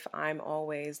know if I'm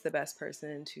always the best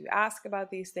person to ask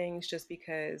about these things just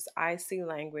because I see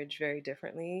language very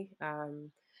differently,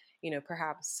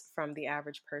 perhaps from the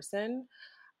average person.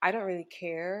 I don't really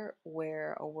care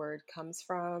where a word comes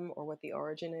from or what the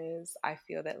origin is. I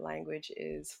feel that language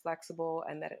is flexible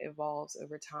and that it evolves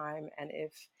over time. And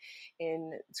if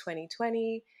in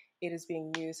 2020 it is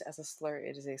being used as a slur,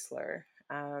 it is a slur.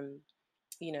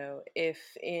 If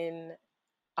in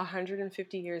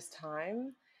 150 years'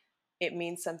 time it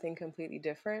means something completely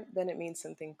different, then it means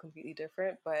something completely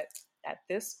different. But at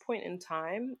this point in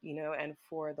time, and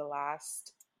for the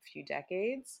last few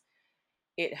decades,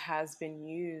 it has been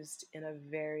used in a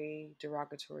very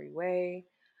derogatory way,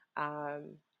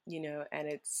 and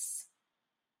it's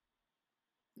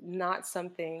not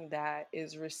something that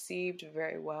is received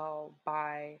very well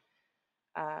by,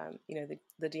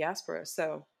 the diaspora.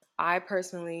 So I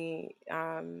personally,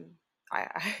 I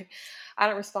I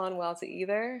don't respond well to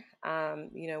either.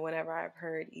 Whenever I've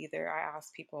heard either, I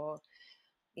ask people,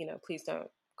 please don't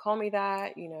call me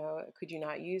that. Could you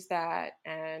not use that?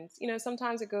 And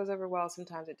sometimes it goes over well,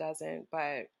 sometimes it doesn't.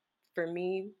 But for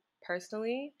me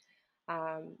personally,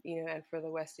 and for the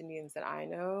West Indians that I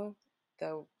know,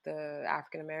 the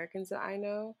African Americans that I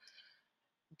know,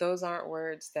 those aren't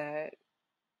words that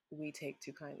we take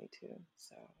too kindly to.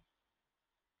 So,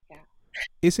 yeah.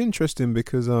 It's interesting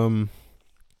because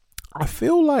I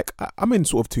feel like I'm in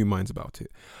sort of two minds about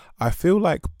it. I feel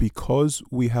like because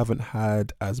we haven't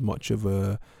had as much of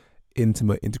a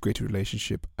intimate integrated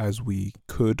relationship as we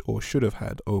could or should have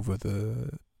had over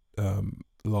the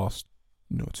last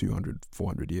 200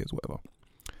 400 years, whatever,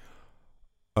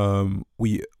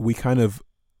 we kind of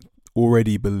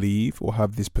already believe or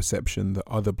have this perception that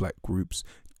other black groups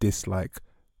dislike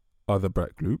other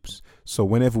black groups. So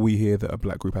whenever we hear that a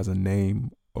black group has a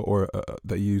name or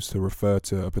that used to refer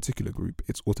to a particular group,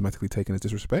 it's automatically taken as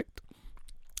disrespect.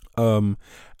 And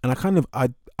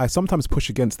I sometimes push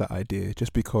against that idea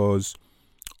just because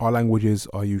our languages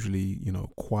are usually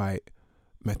quite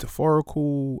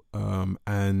metaphorical,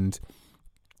 and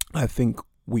I think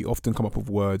we often come up with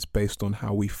words based on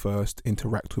how we first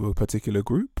interact with a particular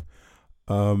group.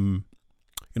 And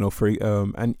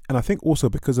I think also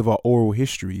because of our oral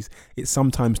histories, it's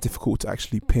sometimes difficult to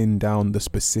actually pin down the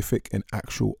specific and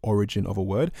actual origin of a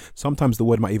word. Sometimes the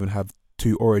word might even have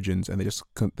two origins, and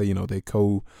they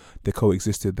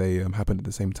coexisted. They happened at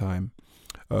the same time.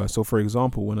 So, for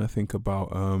example, when I think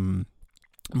about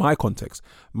my context,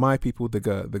 my people, the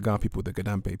Ga people, the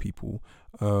Gadampe people,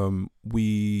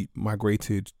 we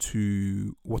migrated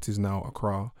to what is now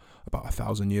Accra about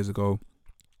 1,000 years ago.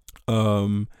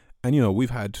 And we've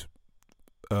had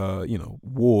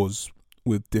wars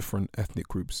with different ethnic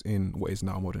groups in what is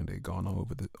now modern day Ghana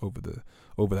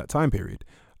over that time period.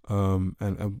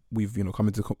 And we've come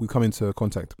into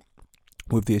contact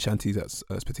with the Ashantis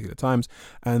at particular times.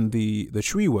 And the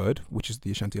Twi word, which is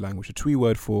the Ashanti language, the Twi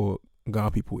word for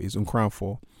Ghana people is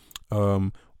Nkranfo,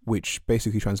 which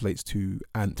basically translates to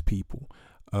ant people.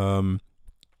 And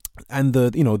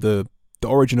the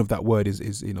origin of that word is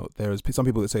there's some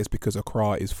people that say it's because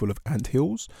Accra is full of ant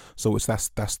hills, so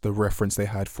that's the reference they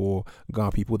had for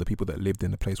Ghana people, the people that lived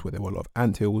in a place where there were a lot of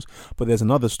ant hills. But there's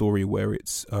another story where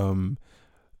it's an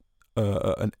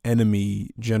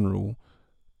enemy general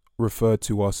referred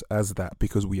to us as that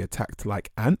because we attacked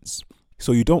like ants.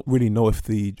 So you don't really know if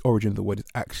the origin of the word is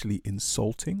actually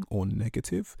insulting or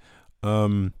negative.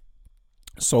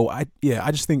 So I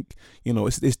just think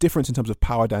it's different in terms of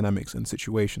power dynamics and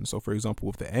situations. So for example,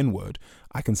 with the N word,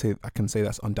 I can say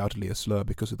that's undoubtedly a slur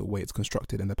because of the way it's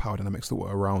constructed and the power dynamics that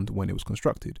were around when it was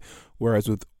constructed. Whereas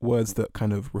with words that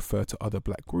kind of refer to other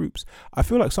black groups, I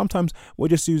feel like sometimes we're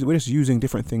just using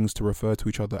different things to refer to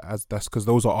each other, as that's because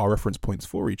those are our reference points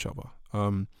for each other.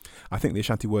 I think the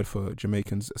Ashanti word for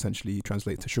Jamaicans essentially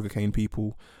translates to sugarcane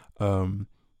people. The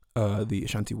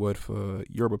Ashanti word for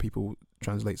Yoruba people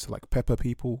translates to like pepper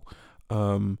people.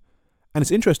 And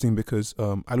it's interesting because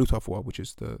Alutafwa, which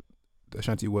is the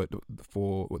Ashanti word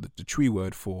for, or the Twi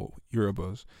word for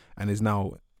Yorubas, and is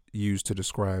now used to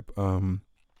describe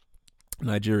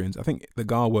Nigerians. I think the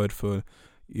Ga word for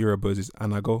Yorubas is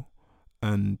Anago,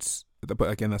 but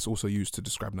again, that's also used to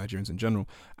describe Nigerians in general.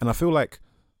 And I feel like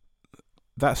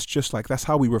that's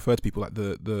how we refer to people. Like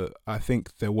I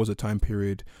think there was a time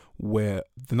period where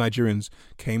the Nigerians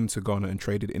came to Ghana and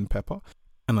traded in pepper.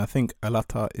 And I think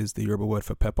alata is the Yoruba word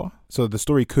for pepper. So the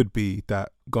story could be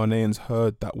that Ghanaians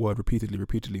heard that word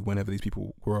repeatedly whenever these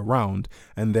people were around,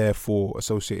 and therefore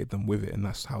associated them with it. And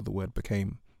that's how the word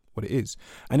became what it is.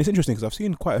 And it's interesting because I've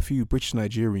seen quite a few British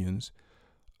Nigerians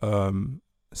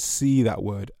see that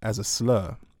word as a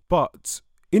slur. But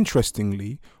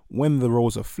interestingly, when the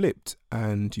roles are flipped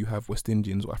and you have West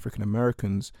Indians or African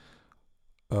Americans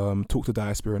talk to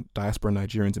diaspora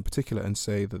Nigerians in particular and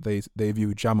say that they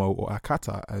view Jamo or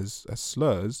Akata as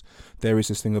slurs, there is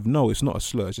this thing of, no, it's not a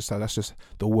slur, it's just that's just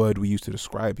the word we use to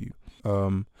describe you.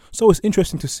 So it's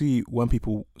interesting to see when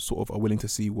people sort of are willing to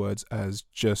see words as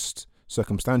just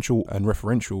circumstantial and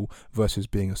referential versus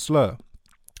being a slur.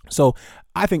 So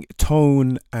I think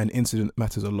tone and incident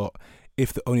matters a lot.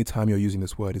 If the only time you're using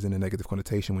this word is in a negative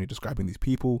connotation when you're describing these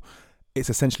people, it's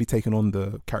essentially taken on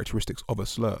the characteristics of a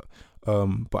slur.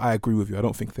 But I agree with you. I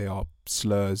don't think they are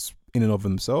slurs in and of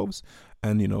themselves.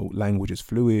 And, language is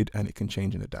fluid and it can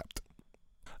change and adapt.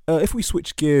 If we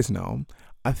switch gears now,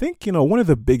 I think, one of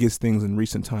the biggest things in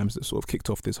recent times that sort of kicked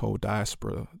off this whole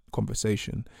diaspora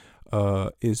conversation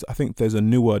is I think there's a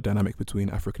newer dynamic between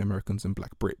African Americans and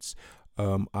Black Brits.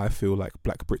 I feel like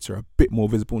Black Brits are a bit more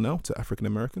visible now to African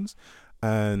Americans,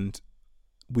 and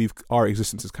our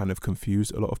existence has kind of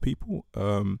confused a lot of people.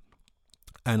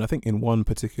 And I think in one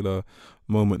particular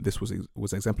moment this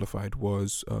was exemplified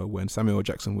was when Samuel L.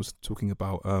 Jackson was talking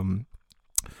about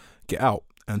Get Out,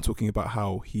 and talking about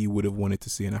how he would have wanted to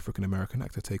see an African American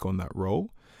actor take on that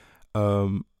role.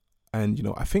 And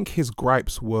I think his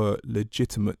gripes were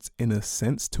legitimate in a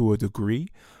sense, to a degree,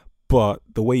 but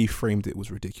the way he framed it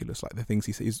was ridiculous. Like the things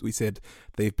he said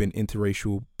they've been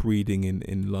interracial breeding in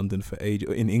England for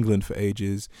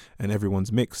ages, and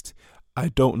everyone's mixed. I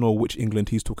don't know which England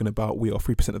he's talking about. We are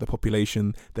 3% of the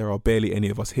population. There are barely any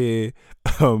of us here.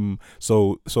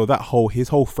 So that his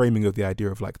whole framing of the idea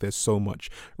of like there's so much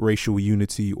racial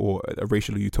unity or a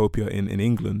racial utopia in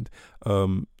England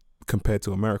compared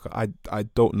to America. I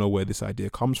don't know where this idea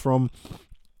comes from.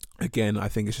 Again, I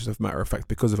think it's just a matter of fact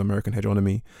because of American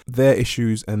hegemony, their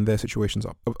issues and their situations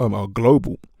are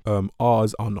global.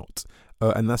 Ours are not.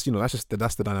 And that's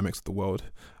the dynamics of the world.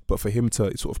 But for him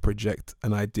to sort of project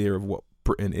an idea of what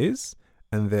Britain is,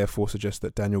 and therefore suggest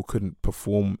that Daniel couldn't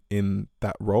perform in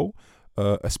that role,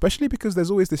 especially because there's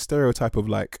always this stereotype of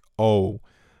like,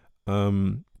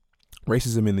 racism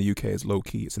in the UK is low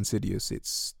key, it's insidious,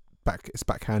 it's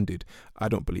backhanded. I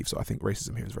don't believe so. I think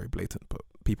racism here is very blatant, but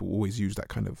people always use that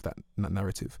kind of that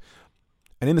narrative.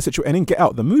 And in Get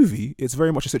Out, the movie, it's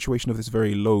very much a situation of this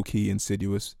very low key,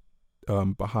 insidious,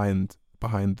 behind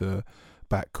the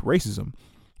back racism.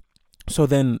 So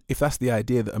then, if that's the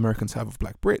idea that Americans have of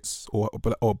Black Brits or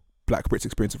Black Brits'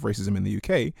 experience of racism in the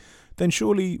UK, then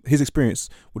surely his experience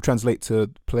would translate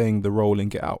to playing the role in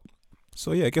Get Out.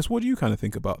 So yeah, I guess what do you kind of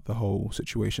think about the whole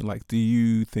situation? Like, do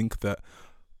you think that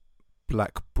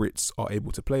Black Brits are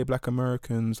able to play Black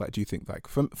Americans? Like, do you think like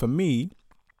for me,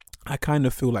 I kind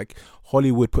of feel like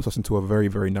Hollywood puts us into a very,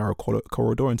 very narrow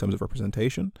corridor in terms of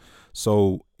representation.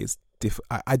 So it's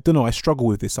I don't know. I struggle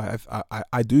with this.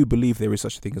 I do believe there is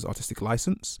such a thing as artistic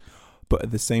license, but at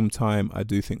the same time, I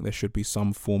do think there should be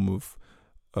some form of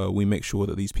we make sure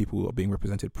that these people are being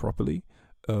represented properly.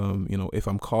 If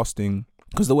I'm casting,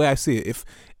 because the way I see it,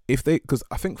 because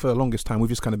I think for the longest time we've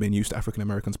just kind of been used to African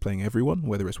Americans playing everyone,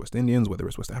 whether it's West Indians, whether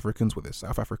it's West Africans, whether it's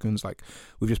South Africans, like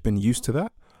we've just been used to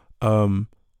that.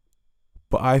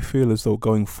 But I feel as though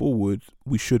going forward,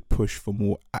 we should push for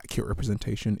more accurate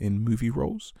representation in movie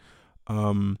roles.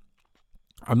 I'm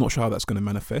not sure how that's going to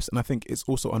manifest, and I think it's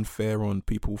also unfair on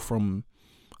people from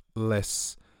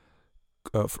less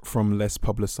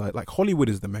publicized. Like Hollywood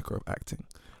is the mecca of acting.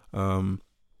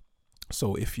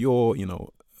 So if you're,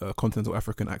 a continental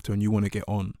African actor and you want to get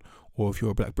on, or if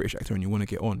you're a Black British actor and you want to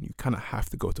get on, you kind of have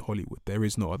to go to Hollywood. There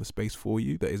is no other space for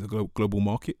you. There is a global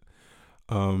market.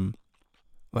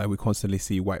 Like we constantly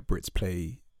see white Brits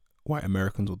play white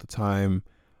Americans all the time,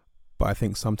 but I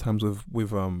think sometimes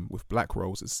with Black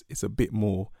roles, it's a bit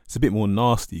more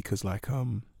nasty because like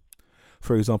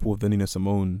for example with the Nina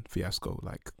Simone fiasco,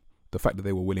 like the fact that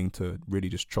they were willing to really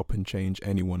just chop and change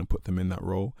anyone and put them in that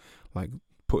role, like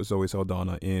put Zoe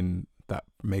Saldana in that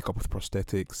makeup with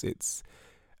prosthetics. It's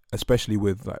especially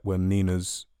with like when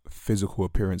Nina's physical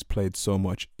appearance played so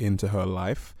much into her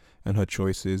life and her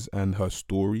choices and her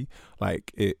story.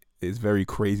 Like it is very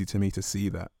crazy to me to see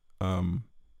that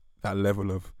that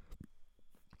level of,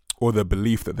 or the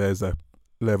belief that there's a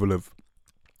level of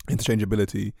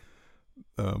interchangeability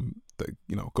that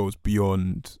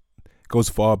goes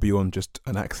far beyond just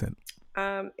an accent.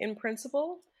 In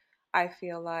principle, I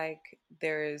feel like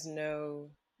there is no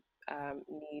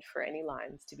need for any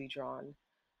lines to be drawn.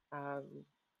 Um,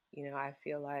 I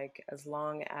feel like as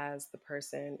long as the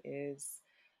person is,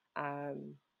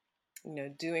 um,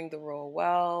 doing the role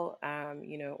well,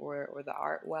 or the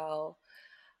art well,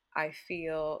 I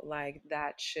feel like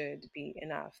that should be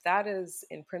enough. That is,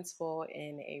 in principle,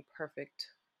 in a perfect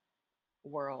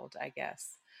world, I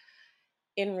guess.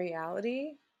 In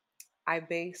reality, I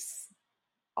base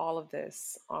all of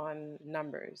this on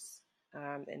numbers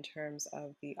in terms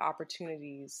of the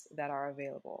opportunities that are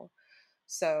available.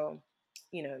 So,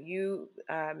 you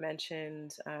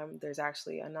mentioned there's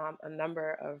actually a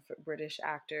number of British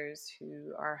actors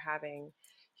who are having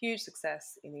huge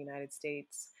success in the United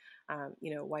States,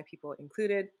 white people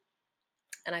included.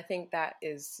 And I think that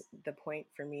is the point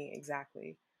for me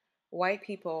exactly. White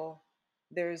people,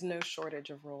 there is no shortage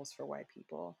of roles for white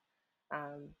people.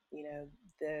 You know,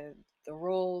 the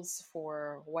roles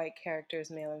for white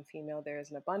characters, male and female, there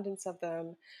is an abundance of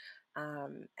them,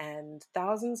 and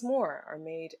thousands more are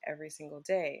made every single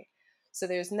day. So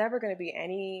there's never going to be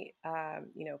any,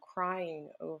 crying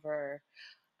over,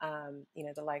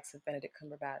 the likes of Benedict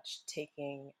Cumberbatch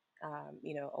taking,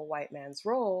 a white man's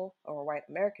role or a white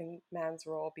American man's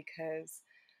role, because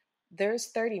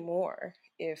there's 30 more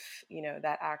if,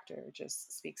 that actor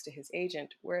just speaks to his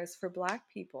agent. Whereas for Black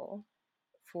people,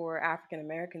 for African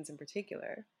Americans in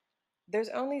particular, there's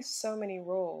only so many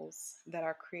roles that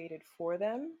are created for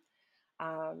them.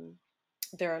 Um,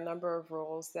 there are a number of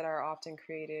roles that are often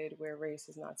created where race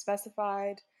is not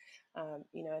specified,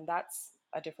 and that's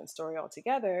a different story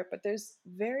altogether. But there's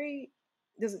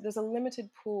a limited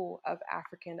pool of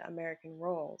African American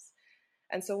roles,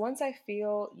 and so once I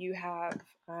feel you have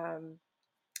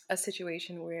a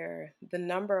situation where the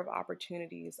number of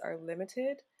opportunities are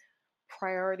limited,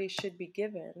 priority should be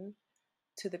given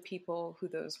to the people who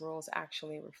those roles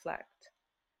actually reflect.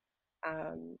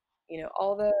 Um,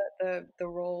 all the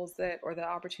roles that or the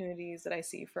opportunities that I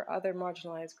see for other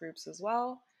marginalized groups as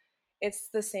well, it's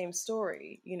the same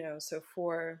story. So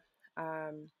for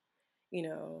um, you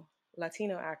know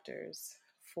Latino actors,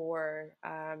 for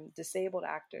disabled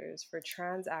actors, for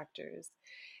trans actors,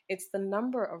 it's the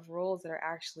number of roles that are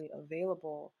actually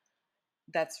available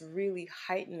that's really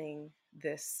heightening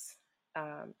this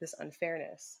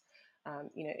unfairness.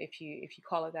 If you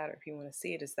call it that, or if you want to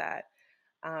see it as that,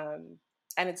 um,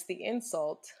 and it's the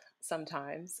insult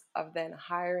sometimes of then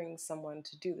hiring someone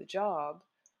to do the job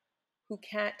who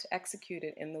can't execute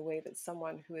it in the way that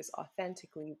someone who is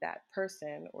authentically that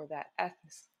person or that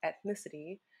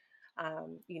ethnicity,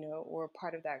 or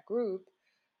part of that group,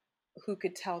 who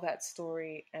could tell that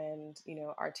story and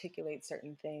articulate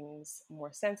certain things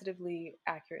more sensitively,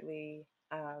 accurately.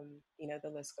 The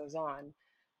list goes on.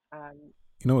 Um,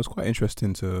 It's quite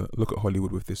interesting to look at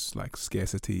Hollywood with this like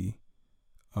scarcity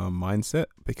mindset,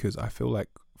 because I feel like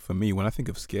for me, when I think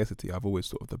of scarcity, I've always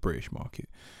thought of the British market.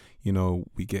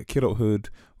 We get Kidulthood,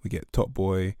 we get Top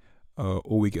Boy,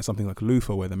 or we get something like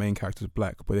Luther, where the main character is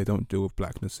black, but they don't deal with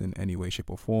blackness in any way,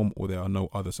 shape, or form, or there are no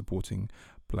other supporting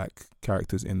black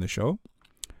characters in the show.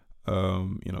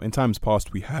 In times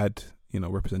past, we had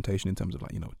representation in terms of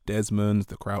like Desmond's,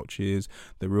 the Crouches,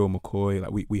 the Real McCoy.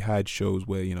 Like we had shows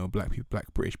where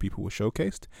black British people were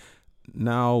showcased.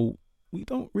 Now we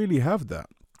don't really have that.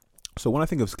 So when I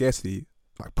think of scarcity,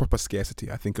 like proper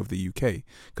scarcity, I think of the UK,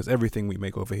 because everything we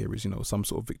make over here is some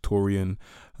sort of Victorian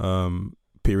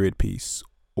period piece,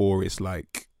 or it's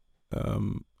like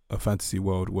a fantasy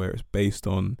world where it's based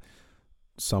on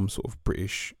some sort of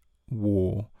British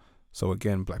war. So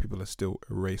again, black people are still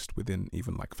erased within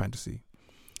even like fantasy.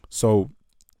 So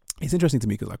it's interesting to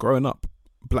me because like growing up,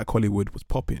 Black Hollywood was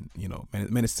popping.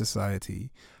 Menace to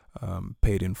Society,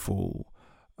 Paid in Full,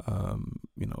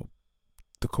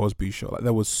 The Cosby Show. Like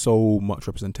there was so much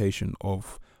representation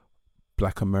of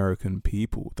Black American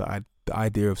people that the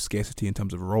idea of scarcity in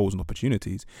terms of roles and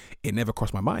opportunities, it never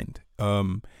crossed my mind.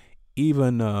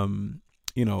 Even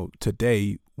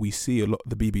today we see a lot.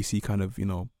 The BBC kind of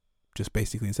just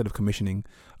basically, instead of commissioning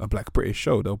a Black British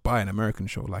show, they'll buy an American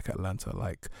show like Atlanta,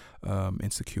 like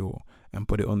Insecure, and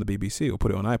put it on the BBC or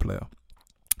put it on iPlayer.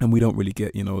 And we don't really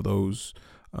get the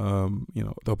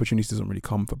opportunities doesn't really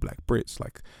come for Black Brits.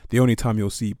 Like the only time you'll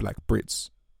see Black Brits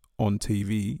on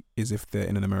TV is if they're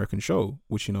in an American show,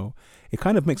 which it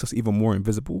kind of makes us even more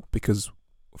invisible, because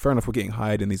fair enough, we're getting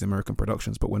hired in these American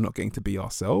productions, but we're not getting to be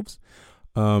ourselves.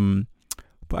 But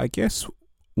I guess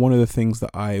one of the things that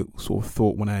I sort of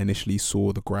thought when I initially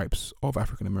saw the gripes of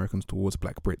African Americans towards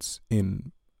Black Brits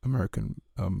in American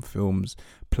films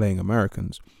playing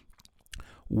Americans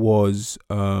was,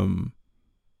 was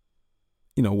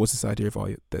this idea of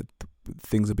that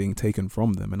things are being taken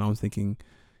from them. And I was thinking,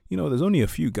 there's only a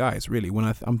few guys really. When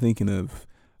I'm thinking of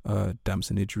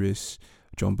Damson Idris,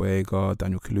 John Boyega,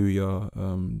 Daniel Kaluuya,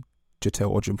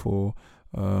 Jatel Ojimfor,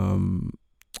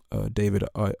 David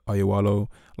Ayawale,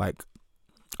 like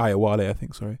Ayawale, I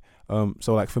think. Sorry.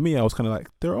 So like for me, I was kind of like,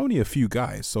 there are only a few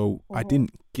guys, so I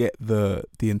didn't get the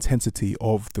intensity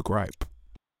of the gripe.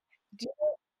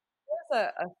 There's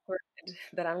a thread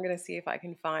that I'm going to see if I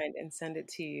can find and send it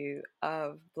to you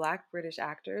of Black British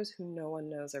actors who no one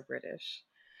knows are British.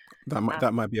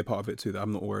 That might be a part of it too, that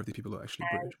I'm not aware of the people that are actually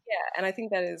And British. yeah, and I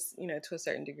think that is, to a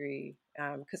certain degree,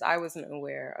 because I wasn't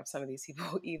aware of some of these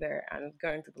people either. And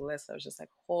going through the list, I was just like,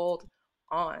 hold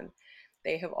on.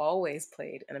 They have always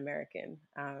played an American.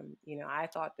 I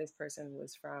thought this person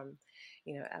was from,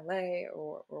 LA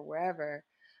or wherever.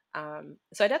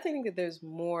 So I definitely think that there's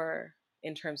more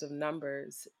in terms of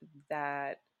numbers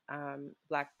that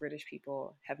Black British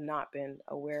people have not been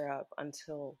aware of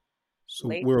until So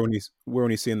lately. we're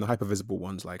only seeing the hypervisible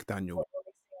ones like We're Daniel.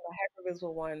 only seeing the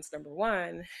hypervisible ones, number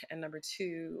one, and number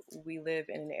two, we live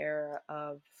in an era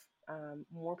of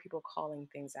more people calling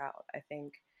things out. I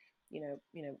think,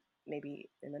 maybe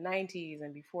in the '90s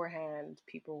and beforehand,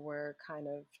 people were kind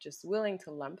of just willing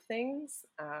to lump things,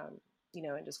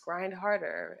 and just grind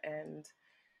harder, and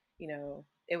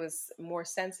it was more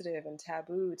sensitive and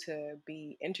taboo to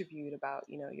be interviewed about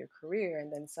your career,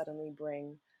 and then suddenly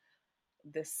bring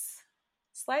this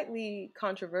slightly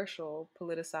controversial,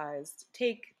 politicized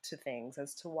take to things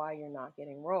as to why you're not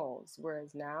getting roles.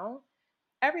 Whereas now,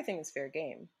 everything is fair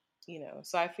game.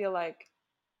 So I feel like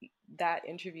that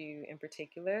interview in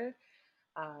particular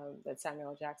that Samuel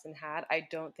L. Jackson had, I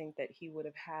don't think that he would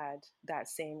have had that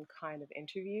same kind of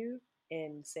interview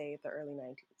in, say, the early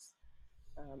 90s.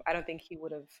 I don't think he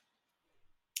would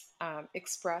have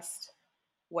expressed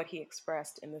what he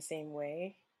expressed in the same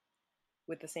way,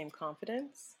 with the same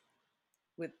confidence,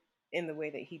 with in the way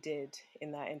that he did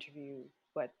in that interview,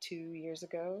 what, 2 years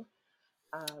ago.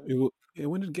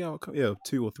 When did it get out? Yeah,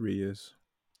 2 or 3 years.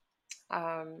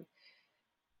 Um,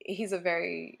 he's a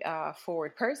very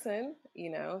forward person,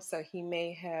 so he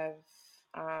may have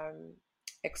um,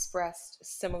 expressed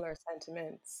similar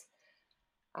sentiments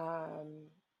um,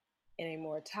 in a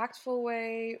more tactful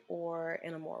way or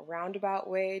in a more roundabout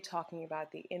way, talking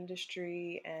about the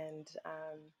industry and,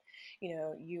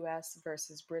 US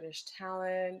versus British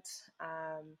talent.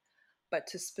 But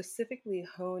to specifically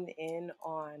hone in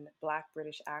on Black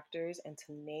British actors and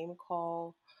to name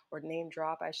call or name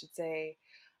drop, I should say,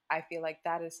 I feel like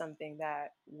that is something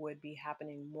that would be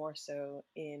happening more so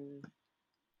in,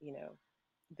 you know,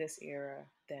 this era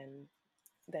than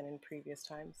in previous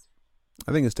times.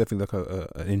 I think it's definitely like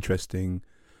an interesting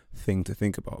thing to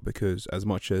think about, because as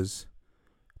much as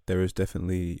there is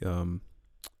definitely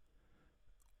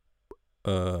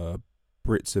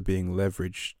Brits are being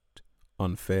leveraged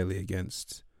unfairly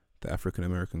against the African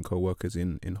American co-workers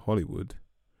in Hollywood,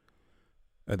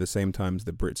 at the same time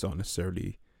the Brits aren't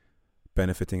necessarily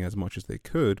benefiting as much as they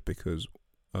could, because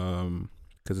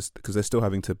they're still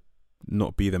having to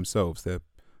not be themselves. They're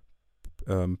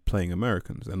playing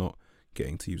Americans. They're not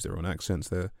getting to use their own accents.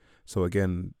 So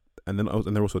again, and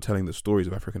they're also telling the stories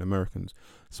of African Americans.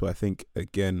 So I think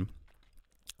again,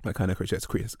 that kind of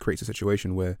creates a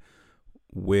situation where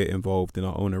we're involved in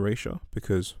our own erasure,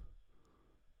 because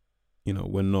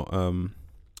we're not.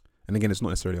 And again, it's not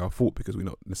necessarily our fault, because we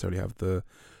not necessarily have the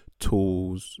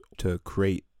tools to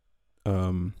create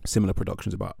similar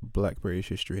productions about Black British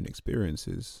history and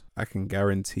experiences. I can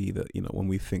guarantee that when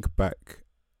we think back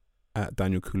at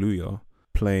Daniel Kaluuya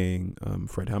playing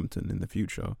Fred Hampton in the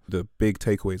future, the big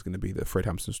takeaway is going to be that Fred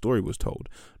Hampton's story was told,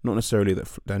 not necessarily that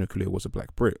Daniel Kaluuya was a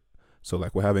Black Brit. So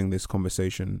like, we're having this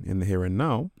conversation in the here and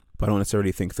now, but I don't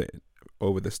necessarily think that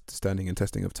over the standing and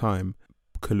testing of time,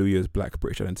 Kaluuya's Black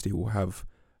British identity will have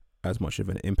as much of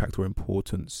an impact or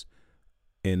importance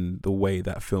in the way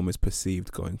that film is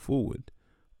perceived going forward.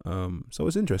 So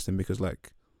it's interesting, because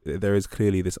like, there is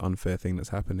clearly this unfair thing that's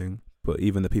happening, but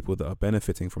even the people that are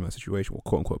benefiting from that situation, or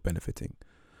quote unquote benefiting,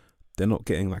 they're not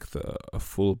getting like a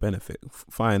full benefit.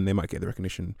 Fine, they might get the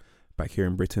recognition back here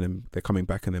in Britain, and they're coming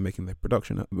back and they're making their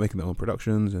own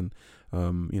productions, and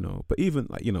but even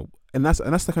like and that's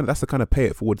the kind of pay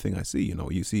it forward thing I see.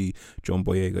 You see John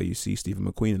Boyega, you see Stephen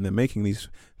McQueen, and they're making these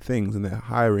things, and they're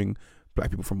hiring Black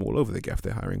people from all over the gaff.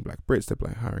 They're hiring Black Brits, they're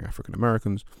hiring African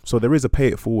Americans. So there is a pay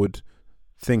it forward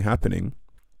thing happening.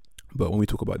 But when we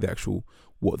talk about the actual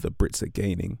what the Brits are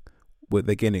gaining,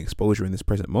 they're gaining exposure in this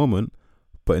present moment.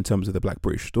 But in terms of the Black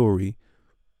British story,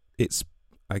 it's,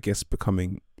 I guess,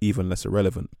 becoming even less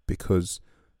irrelevant, because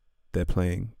they're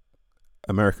playing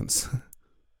Americans.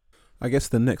 I guess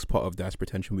the next part of diaspora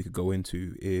attention we could go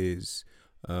into is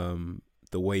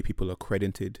the way people are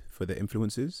credited for their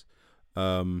influences.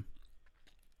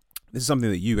 This is something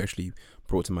that you actually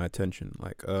brought to my attention,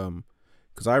 like,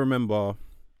 because I remember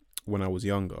when I was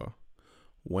younger,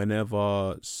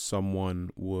 whenever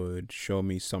someone would show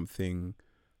me something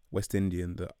West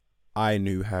Indian that I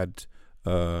knew had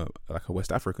like a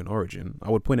West African origin, I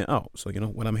would point it out. So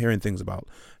when I'm hearing things about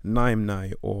Naim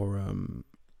Nai or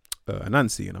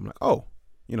Anansi, and I'm like, oh,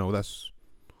 that's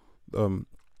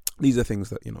these are things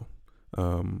that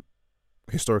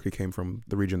historically came from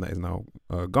the region that is now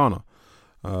Ghana.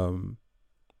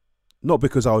 Not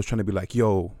because I was trying to be like,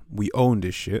 yo, we own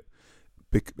this shit.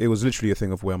 It was literally a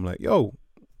thing of where I'm like, yo,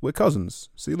 we're cousins.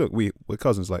 See, look, we're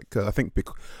cousins. Like, I think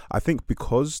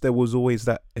because there was always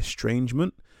that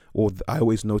estrangement, or I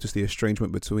always noticed the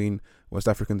estrangement between West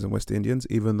Africans and West Indians,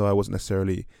 even though I wasn't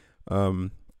necessarily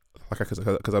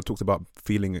because I've talked about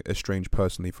feeling estranged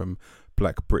personally from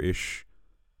Black British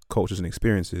cultures and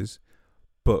experiences,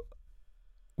 but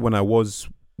when I was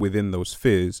within those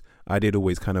spheres, I did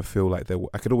always kind of feel like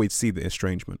I could always see the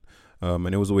estrangement,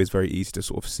 and it was always very easy to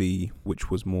sort of see which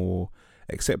was more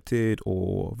accepted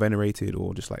or venerated,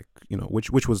 or just like, you know,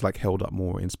 which was like held up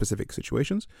more in specific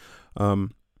situations.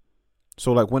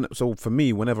 So for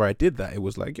me, whenever I did that, it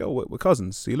was like, yo, we're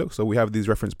cousins. See, look, so we have these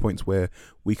reference points where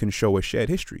we can show a shared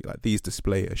history. Like, these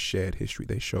display a shared history.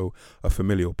 They show a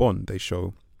familial bond. They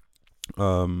show,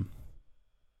 they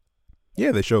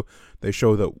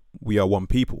show that we are one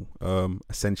people,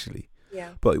 essentially.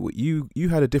 Yeah. But you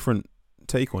had a different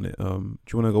take on it. Do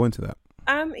you want to go into that?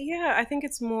 Yeah, I think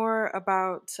it's more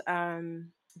about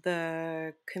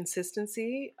the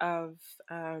consistency of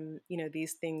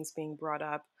these things being brought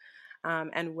up,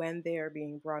 and when they are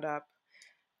being brought up,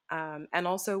 and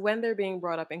also when they're being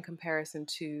brought up in comparison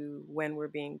to when we're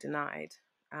being denied.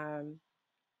 Um,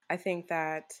 I think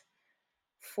that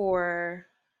for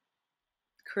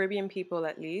Caribbean people,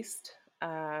 at least,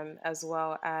 as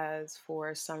well as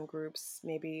for some groups,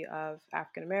 maybe of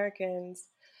African Americans,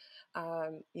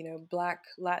 Black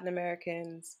Latin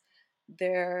Americans,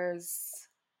 there's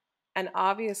an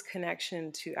obvious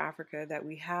connection to Africa that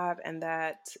we have and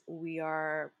that we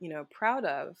are, proud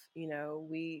of.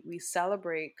 We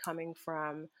celebrate coming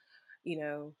from, you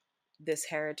know, this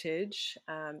heritage,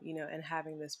 and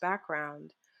having this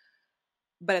background.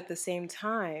 But at the same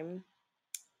time,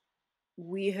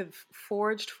 we have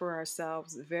forged for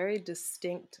ourselves very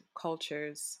distinct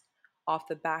cultures off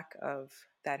the back of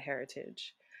that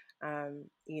heritage.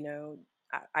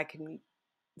 I can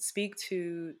speak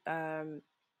to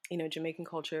Jamaican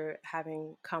culture,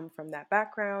 having come from that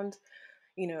background.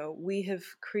 We have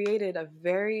created a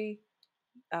very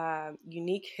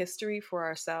unique history for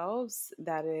ourselves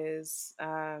that is,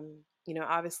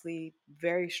 obviously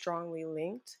very strongly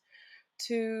linked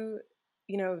to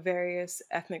various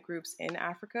ethnic groups in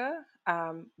Africa,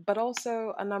 but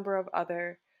also a number of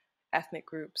other ethnic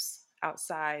groups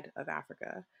outside of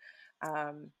Africa.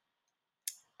 Um,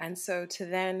 and so to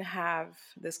then have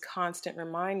this constant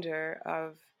reminder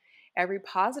of every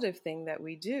positive thing that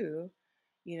we do,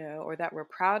 or that we're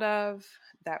proud of,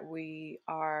 that we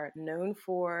are known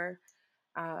for,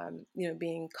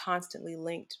 being constantly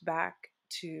linked back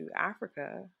to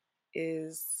Africa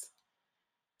is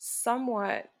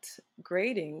somewhat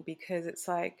grating, because it's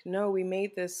like, no, we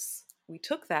made this, we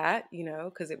took that,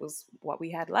 because it was what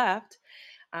we had left,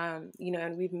 and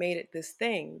we've made it this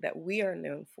thing that we are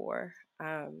known for.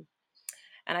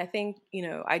 And I think,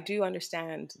 I do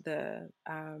understand the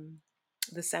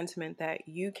sentiment that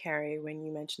you carry when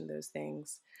you mention those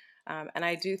things. And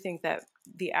I do think that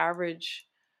the average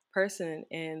person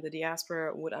in the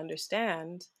diaspora would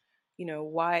understand,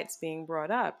 why it's being brought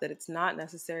up, that it's not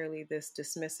necessarily this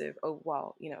dismissive, oh,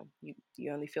 well, you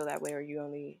only feel that way, or you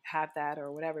only have that,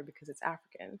 or whatever, because it's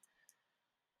African.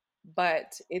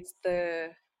 But it's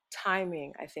the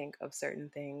timing, I think, of certain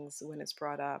things when it's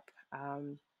brought up.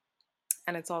 And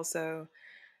it's also,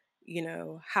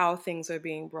 how things are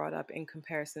being brought up in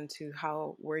comparison to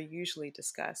how we're usually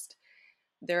discussed.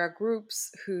 There are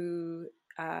groups who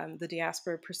the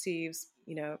diaspora perceives,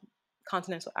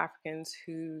 continental Africans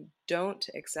who don't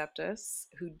accept us,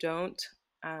 who don't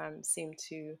seem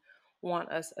to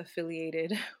want us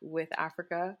affiliated with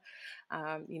Africa,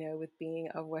 with being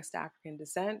of West African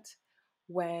descent.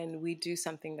 When we do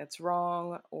something that's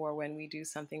wrong, or when we do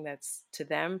something that's to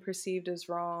them perceived as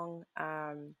wrong,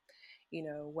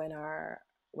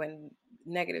 when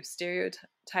negative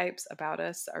stereotypes about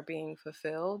us are being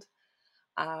fulfilled,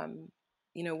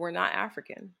 we're not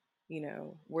African.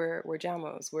 We're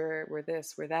Jamos. We're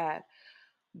this. We're that.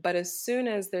 But as soon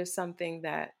as there's something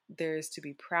that there is to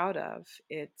be proud of,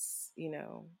 it's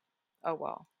oh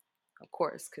well, of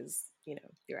course, because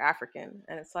you're African,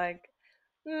 and it's like,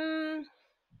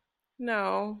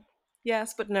 no,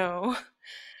 yes, but no.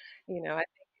 I think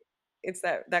it's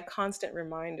that constant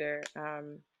reminder.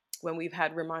 When we've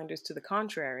had reminders to the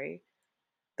contrary,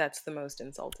 that's the most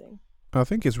insulting. I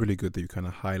think it's really good that you kind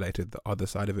of highlighted the other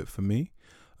side of it for me,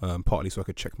 partly so I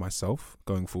could check myself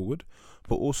going forward,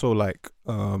 but also like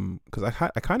because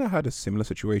I kind of had a similar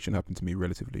situation happen to me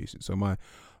relatively. So my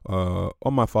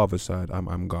on my father's side,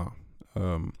 I'm Ga.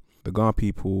 The Ga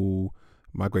people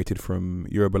migrated from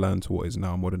Yorubaland to what is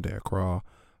now modern day Accra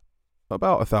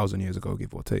about 1,000 years ago,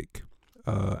 give or take.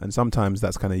 And sometimes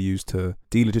that's kind of used to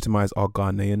delegitimize our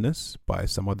Ghanaianness by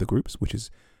some other groups, which is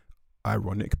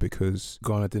ironic because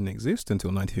Ghana didn't exist until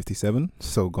 1957,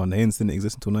 so Ghanaians didn't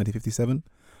exist until 1957.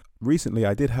 Recently,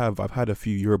 I've had a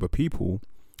few Yoruba people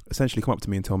essentially come up to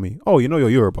me and tell me, "Oh, you're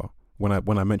Yoruba.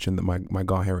 when I mentioned that my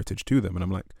Ga heritage to them, and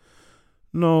I'm like,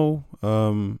 no,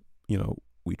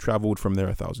 we traveled from there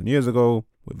 1,000 years ago.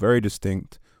 We're very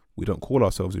distinct. We don't call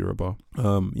ourselves Yoruba.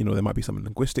 There might be some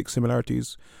linguistic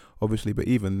similarities, obviously, but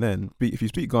even then, if you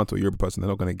speak Ga to a Yoruba person, they're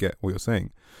not going to get what you're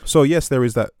saying. So yes, there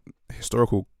is that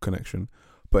historical connection,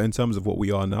 but in terms of what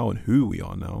we are now and who we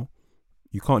are now,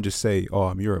 you can't just say, "Oh,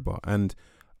 I'm Yoruba." And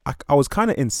I was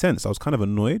kind of incensed. I was kind of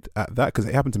annoyed at that because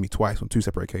it happened to me twice on 2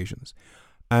 separate occasions,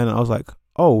 and I was like,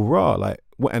 "Oh, rah!" Like,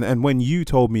 and when you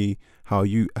told me how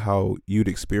you'd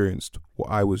experienced what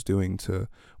I was doing to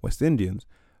West Indians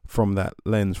from that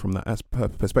lens, from that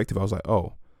perspective, I was like,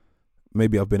 "Oh,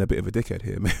 maybe I've been a bit of a dickhead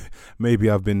here. Maybe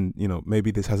I've been,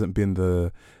 maybe this hasn't been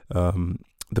the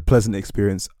pleasant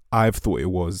experience I've thought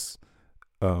it was."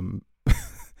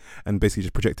 And basically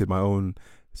just projected my own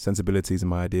sensibilities and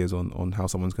my ideas on how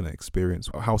someone's going to experience,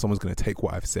 or how someone's going to take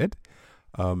what I've said.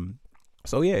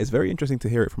 So yeah, it's very interesting to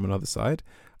hear it from another side.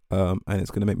 And it's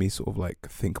going to make me sort of like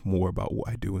think more about what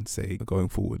I do and say going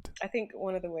forward. I think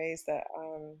one of the ways that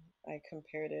I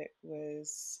compared it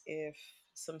was if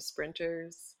some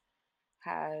sprinters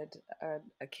had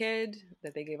a kid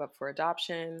that they gave up for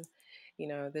adoption.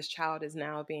 This child is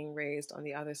now being raised on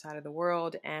the other side of the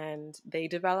world, and they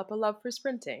develop a love for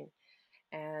sprinting.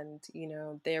 And,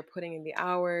 they're putting in the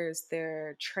hours,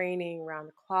 they're training around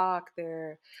the clock,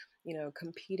 they're,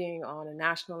 competing on a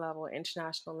national level,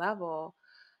 international level,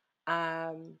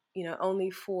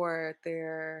 only for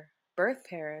their birth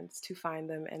parents to find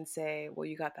them and say, well,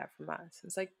 you got that from us.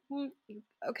 It's like,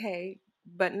 okay,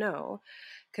 but no,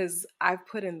 because I've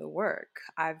put in the work.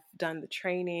 I've done the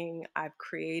training. I've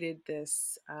created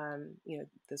this,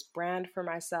 this brand for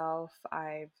myself.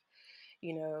 I've,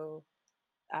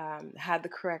 had the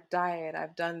correct diet.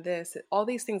 I've done this, all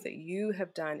these things that you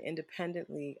have done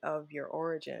independently of your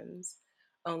origins,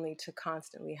 only to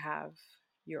constantly have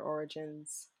your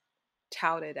origins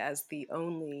touted as the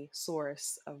only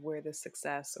source of where this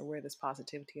success or where this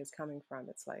positivity is coming from.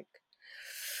 It's like,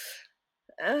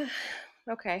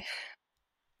 okay.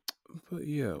 But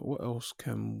yeah, what else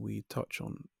can we touch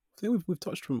on? I think we've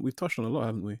touched on a lot,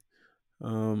 haven't we?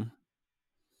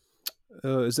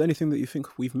 Is there anything that you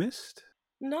think we've missed?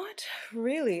 Not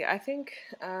really. I think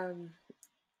the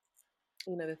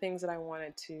things that I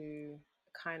wanted to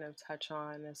kind of touch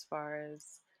on as far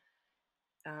as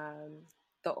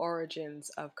the origins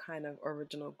of kind of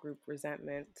original group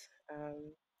resentment.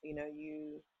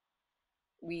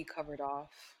 We covered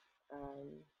off,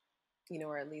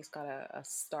 or at least got a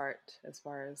start as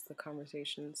far as the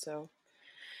conversation. So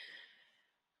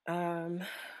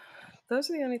those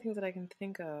are the only things that I can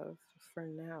think of for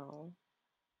now.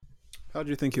 How do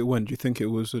you think it went? Do you think it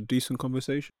was a decent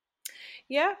conversation?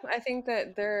 Yeah, I think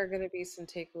that there are going to be some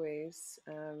takeaways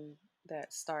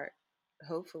that start,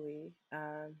 hopefully,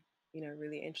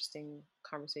 really interesting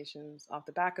conversations off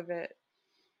the back of it.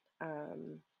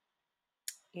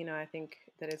 I think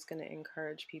that it's going to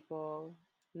encourage people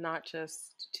not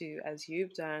just to, as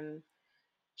you've done,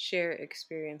 share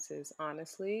experiences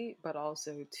honestly, but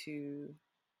also to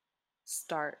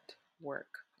start work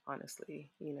honestly,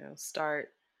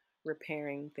 start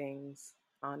repairing things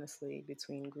honestly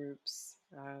between groups,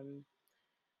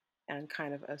 and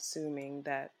kind of assuming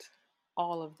that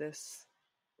all of this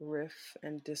riff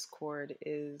and discord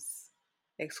is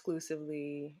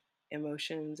exclusively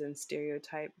emotions and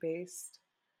stereotype based,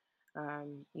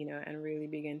 and really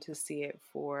begin to see it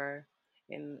for,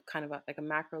 in kind of like a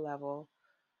macro level,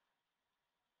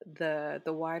 the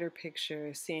wider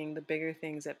picture, seeing the bigger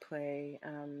things at play,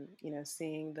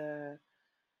 seeing the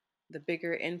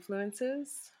bigger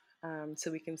influences,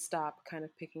 so we can stop kind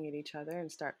of picking at each other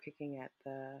and start picking at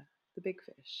the big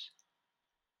fish.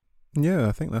 Yeah,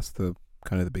 I think that's the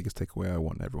kind of the biggest takeaway I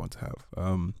want everyone to have.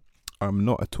 I'm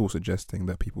not at all suggesting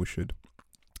that people should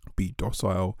be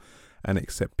docile and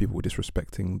accept people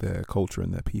disrespecting their culture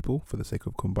and their people for the sake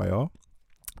of kumbaya.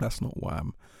 That's not what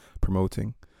I'm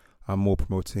promoting. I'm more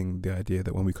promoting the idea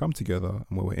that when we come together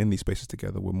and when we're in these spaces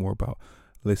together, we're more about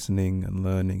listening and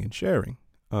learning and sharing.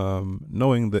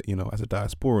 Knowing that, as a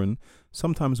diasporan,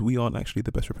 sometimes we aren't actually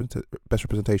the best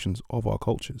representations of our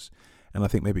cultures. And I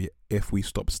think maybe if we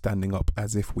stop standing up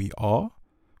as if we are,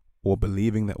 or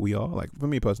believing that we are, like for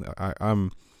me personally,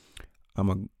 I'm a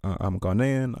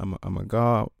Ghanaian, I'm a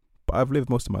Ga, but I've lived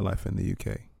most of my life in the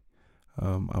UK.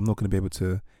 I'm not going to be able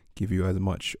to give you as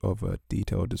much of a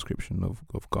detailed description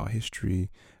of Ga history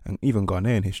and even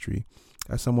Ghanaian history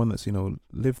as someone that's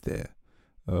lived there.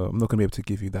 I'm not going to be able to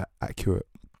give you that accurate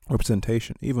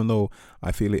representation, even though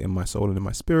I feel it in my soul and in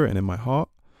my spirit and in my heart.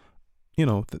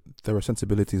 there are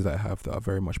sensibilities that I have that are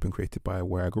very much been created by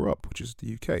where I grew up, which is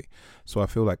the UK. So I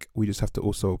feel like we just have to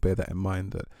also bear that in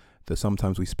mind, that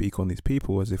sometimes we speak on these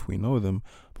people as if we know them,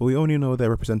 but we only know their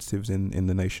representatives in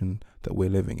the nation that we're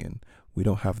living in. We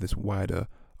don't have this wider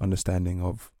understanding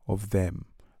of them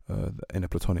in a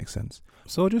platonic sense.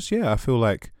 So I feel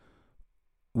like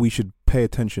we should pay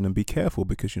attention and be careful,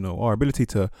 because our ability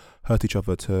to hurt each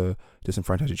other, to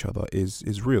disenfranchise each other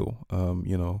is real.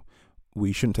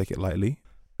 We shouldn't take it lightly,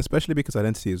 especially because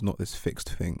identity is not this fixed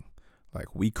thing.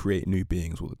 Like, we create new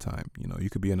beings all the time. You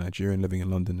could be a Nigerian living in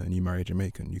London and you marry a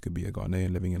Jamaican. You could be a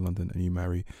Ghanaian living in London and you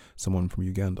marry someone from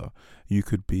Uganda. You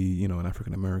could be, an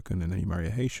African American and then you marry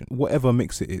a Haitian. Whatever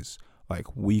mix it is,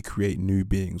 like, we create new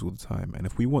beings all the time. And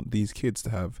if we want these kids to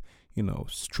have,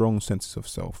 strong senses of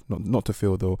self, not to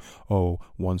feel though,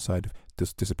 one side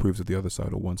disapproves of the other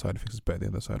side, or one side thinks it's better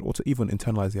than the other side, or to even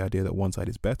internalize the idea that one side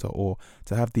is better, or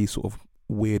to have these sort of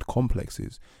weird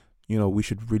complexes. We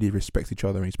should really respect each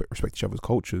other and respect each other's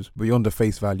cultures beyond the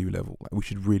face value level. Like, we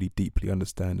should really deeply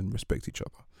understand and respect each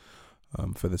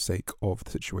other, for the sake of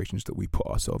the situations that we put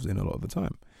ourselves in a lot of the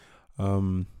time.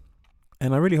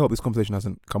 And I really hope this conversation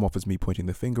hasn't come off as me pointing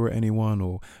the finger at anyone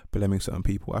or blaming certain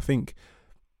people. I think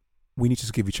we need to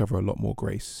just give each other a lot more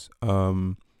grace.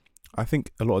 I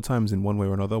think a lot of times, in one way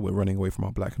or another, we're running away from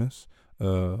our blackness.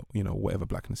 Whatever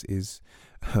blackness is,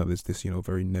 there's this,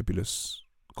 very nebulous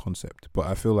concept. But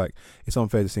I feel like it's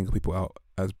unfair to single people out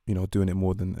as, doing it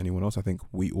more than anyone else. I think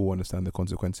we all understand the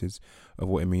consequences of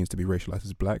what it means to be racialized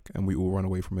as black, and we all run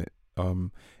away from it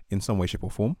in some way, shape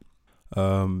or form.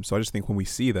 So I just think when we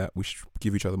see that, we should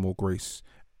give each other more grace,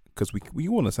 because we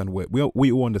all understand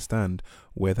we all understand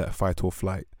where that fight or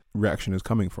flight reaction is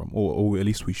coming from, or at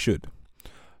least we should.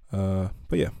 But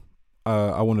yeah,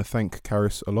 I want to thank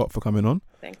Karis a lot for coming on.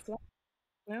 Thanks a lot.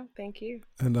 No, thank you.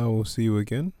 And I will see you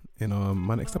again in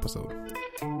my next episode.